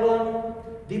Helen,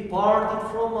 departed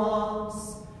from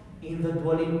us, in the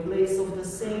dwelling place of the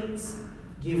saints,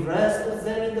 Give rest to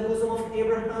them in the bosom of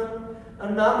Abraham,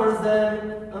 and number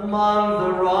them among the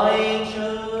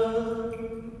righteous.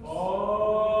 Amen.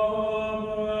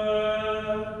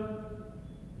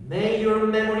 May your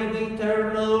memory be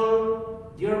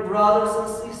eternal, dear brothers and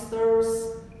sisters,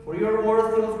 for you're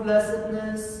worthy of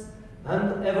blessedness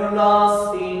and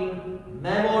everlasting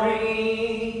memory.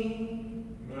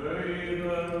 May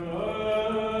the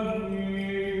memory be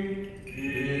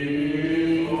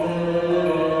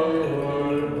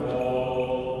eternal.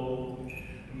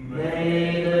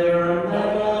 May their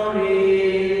memory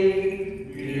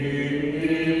be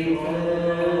eternal.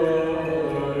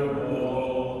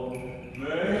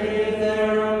 May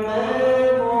their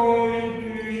memory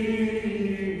be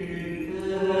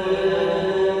eternal.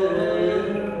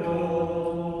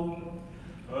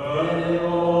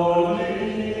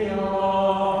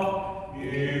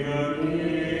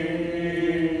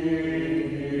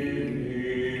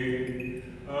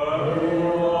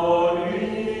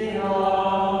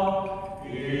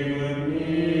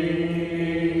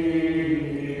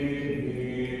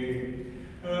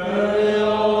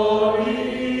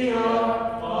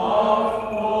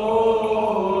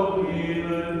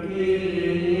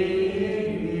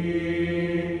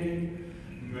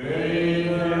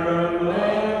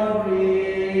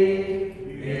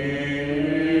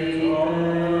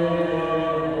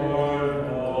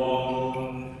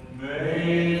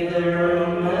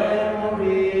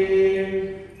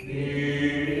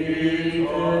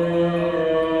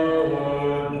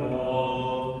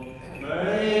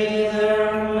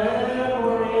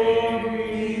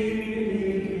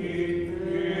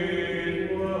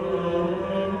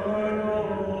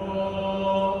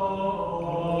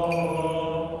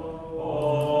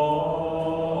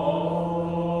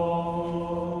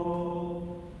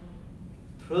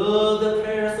 Through the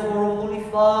prayers of our holy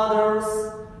fathers,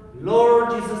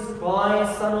 Lord Jesus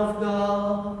Christ, Son of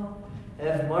God,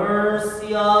 have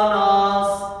mercy on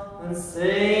us and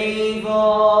save us.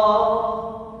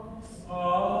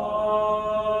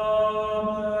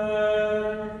 Amen.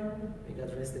 May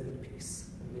God rest them in peace,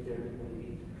 and may their memory be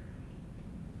eternal.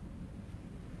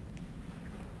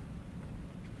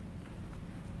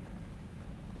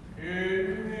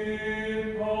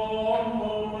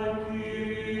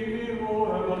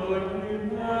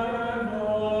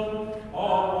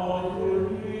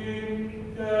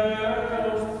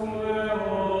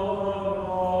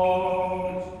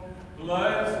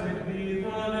 Blessed be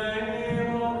the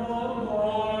name of the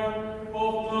Lord,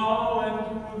 both now and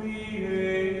to the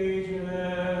ages.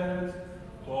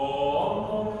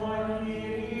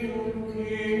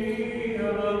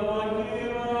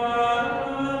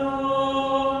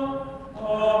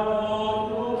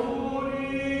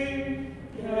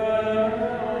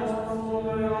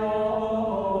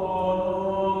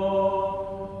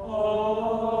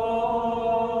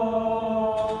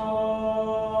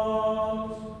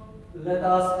 Let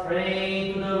us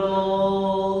pray to the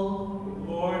Lord.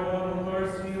 Lord have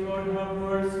mercy, Lord have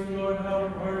mercy, Lord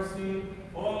have mercy,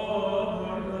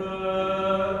 Father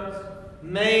us.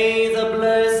 May the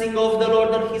blessing of the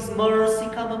Lord and his mercy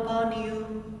come upon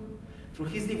you, through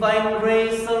his divine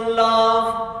grace and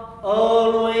love,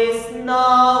 always,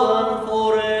 now, and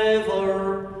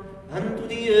forever, and to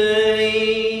the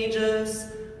ages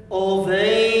of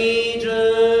ages.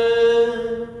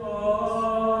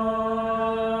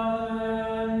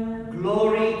 Amen.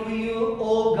 Glory to you,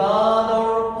 O God,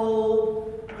 our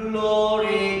hope.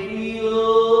 Glory to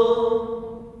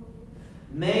you.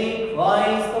 May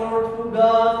Christ, our true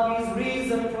God, who is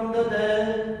risen from the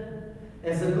dead,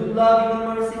 as a good, loving, and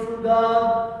merciful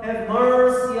God, have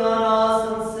mercy on us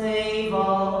and save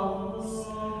us.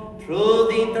 Through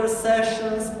the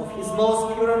intercessions of his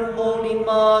most pure and holy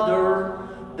Mother,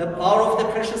 the power of the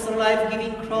precious and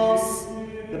life-giving cross,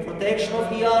 the protection of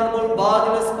the honorable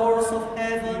bodiless powers of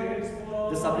heaven,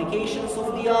 the supplications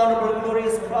of the honorable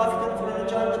glorious prophet and friend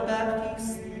John the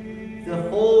Baptist, the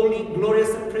holy,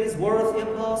 glorious and praiseworthy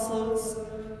apostles,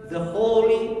 the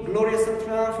holy, glorious and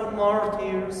triumphant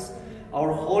martyrs,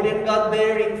 our holy and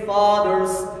God-bearing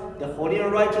fathers, the holy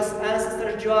and righteous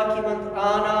ancestors Joachim and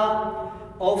Anna,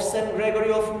 of St.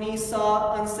 Gregory of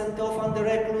Nyssa and St. Theophan the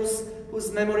Recluse,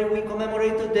 whose memory we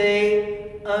commemorate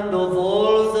today, and of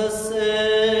all the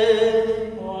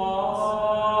saints. Amen.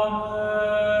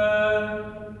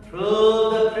 Through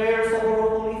the prayers of our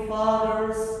holy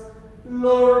fathers,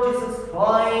 Lord Jesus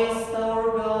Christ, our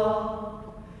God,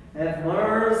 have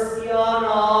mercy on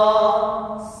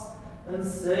us and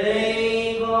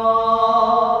save us.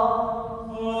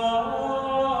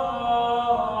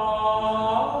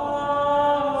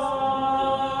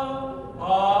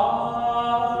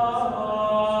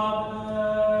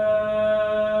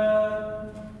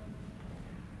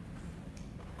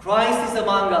 is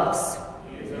among us.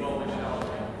 He is in all the shelter.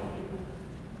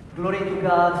 Glory to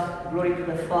God, glory to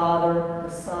the Father, the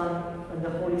Son, and the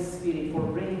Holy Spirit for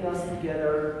bringing us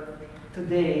together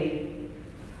today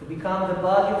to become the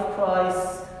body of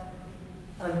Christ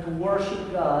and to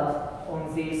worship God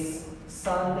on this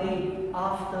Sunday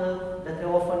after the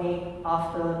Theophany,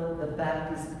 after the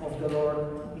baptism of the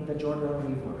Lord in the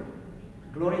Jordan River.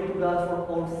 Glory to God for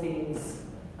all things,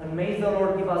 and may the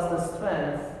Lord give us the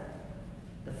strength,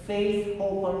 the faith,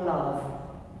 hope, and love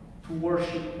to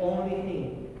worship only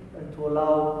Him and to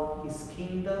allow His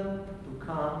kingdom to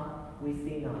come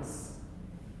within us.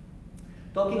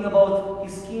 Talking about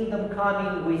His kingdom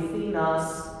coming within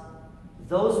us,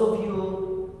 those of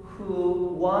you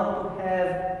who want to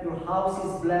have your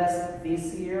houses blessed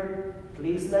this year,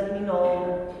 please let me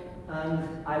know,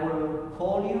 and I will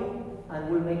call you and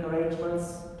we'll make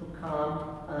arrangements to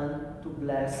come and to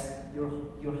bless your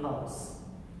house.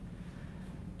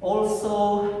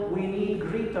 Also, we need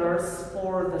greeters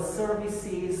for the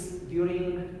services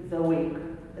during the week.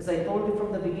 As I told you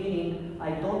from the beginning,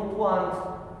 I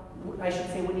should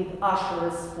say we need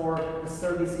ushers for the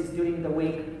services during the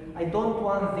week. I don't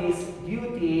want this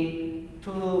duty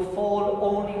to fall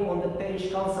only on the parish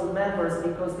council members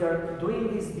because they are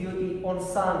doing this duty on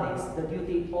Sundays, the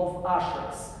duty of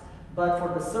ushers. But for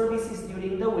the services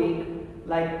during the week,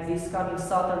 like this coming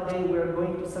Saturday, we are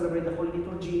going to celebrate the Holy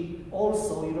Liturgy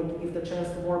also, to give the chance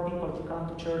to more people to come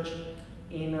to church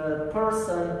in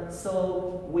person.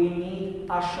 So we need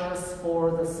ushers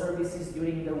for the services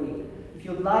during the week. If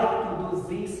you'd like to do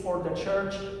this for the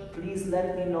church, please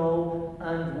let me know,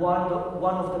 and one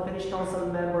of the parish council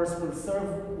members will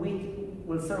serve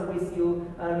with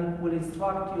you and will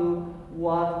instruct you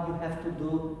what you have to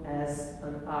do as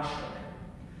an usher.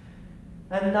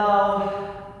 And now,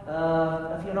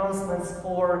 a few announcements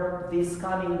for this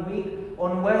coming week.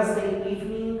 On Wednesday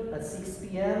evening at 6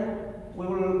 p.m., we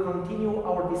will continue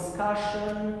our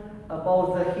discussion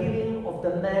about the healing of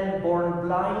the man born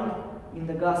blind in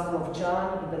the Gospel of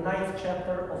John, in the 9th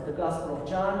chapter of the Gospel of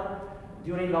John,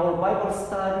 during our Bible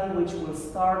study, which will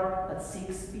start at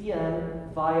 6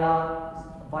 p.m. via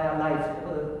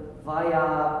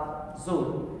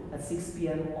Zoom at 6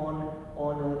 p.m.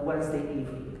 on Wednesday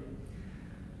evening.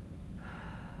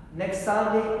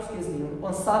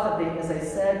 On Saturday, as I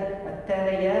said, at 10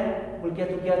 a.m., we'll get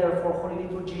together for Holy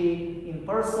Liturgy in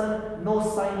person. No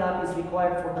sign-up is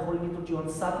required for the Holy Liturgy on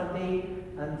Saturday.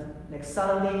 And next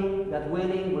Sunday, God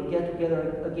willing, we'll get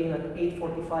together again at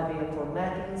 8:45 a.m. for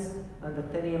Matins and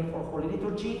at 10 a.m. for Holy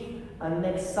Liturgy. And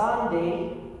next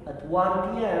Sunday at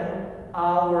 1 p.m.,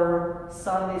 our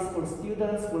Sunday school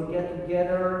students will get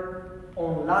together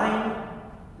online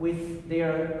with the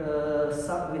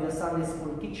Sunday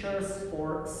school teachers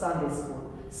for Sunday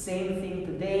school. Same thing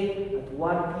today at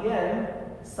 1 p.m.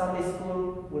 Sunday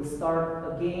school will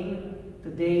start again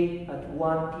today at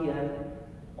 1 p.m.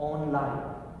 online.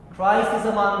 Christ is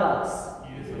among us.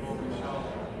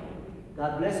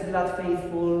 God bless you, God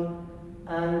faithful.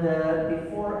 And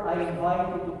before I invite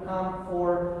you to come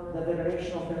for the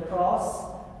veneration of the cross,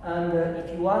 and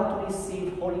if you want to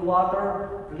receive holy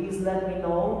water, please let me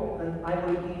know, and I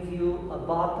will give you a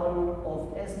bottle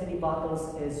of as many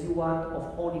bottles as you want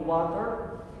of holy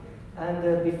water.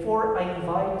 And before I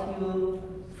invite you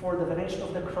for the veneration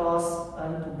of the cross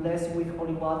and to bless you with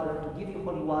holy water, and to give you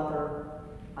holy water,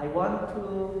 I want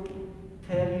to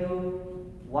tell you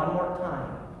one more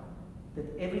time that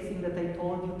everything that I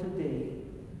told you today,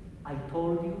 I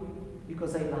told you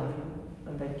because I love you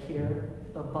and I care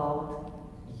about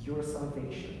your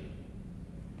salvation.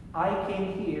 I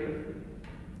came here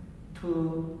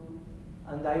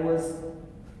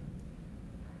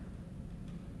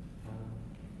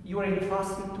you are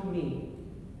entrusted to me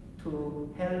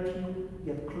to help you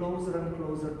get closer and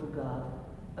closer to God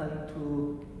and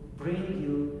to bring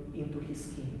you into His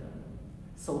kingdom.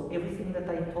 So everything that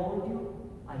I told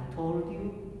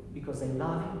you because I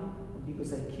love you and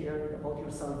because I care about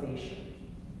your salvation.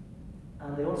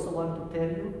 And I also want to tell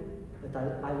you that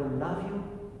I will love you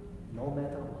no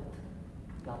matter what.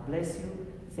 God bless you.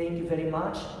 Thank you very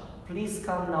much. Please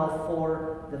come now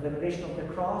for the veneration of the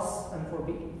cross and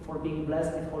for being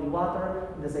blessed with holy water.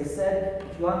 And as I said,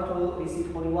 if you want to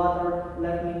receive holy water,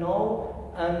 let me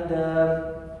know. And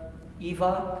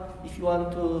Eva, if you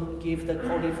want to give the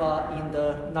Koliva in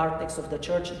the narthex of the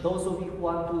church. Those of you who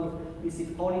want to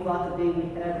receive Koliva, today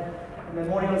we have a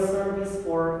memorial service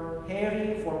for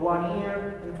Harry for 1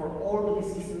 year and for all the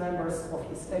deceased members of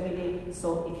his family.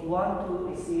 So if you want to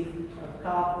receive a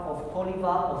cup of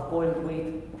Koliva of boiled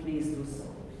wheat, please do so.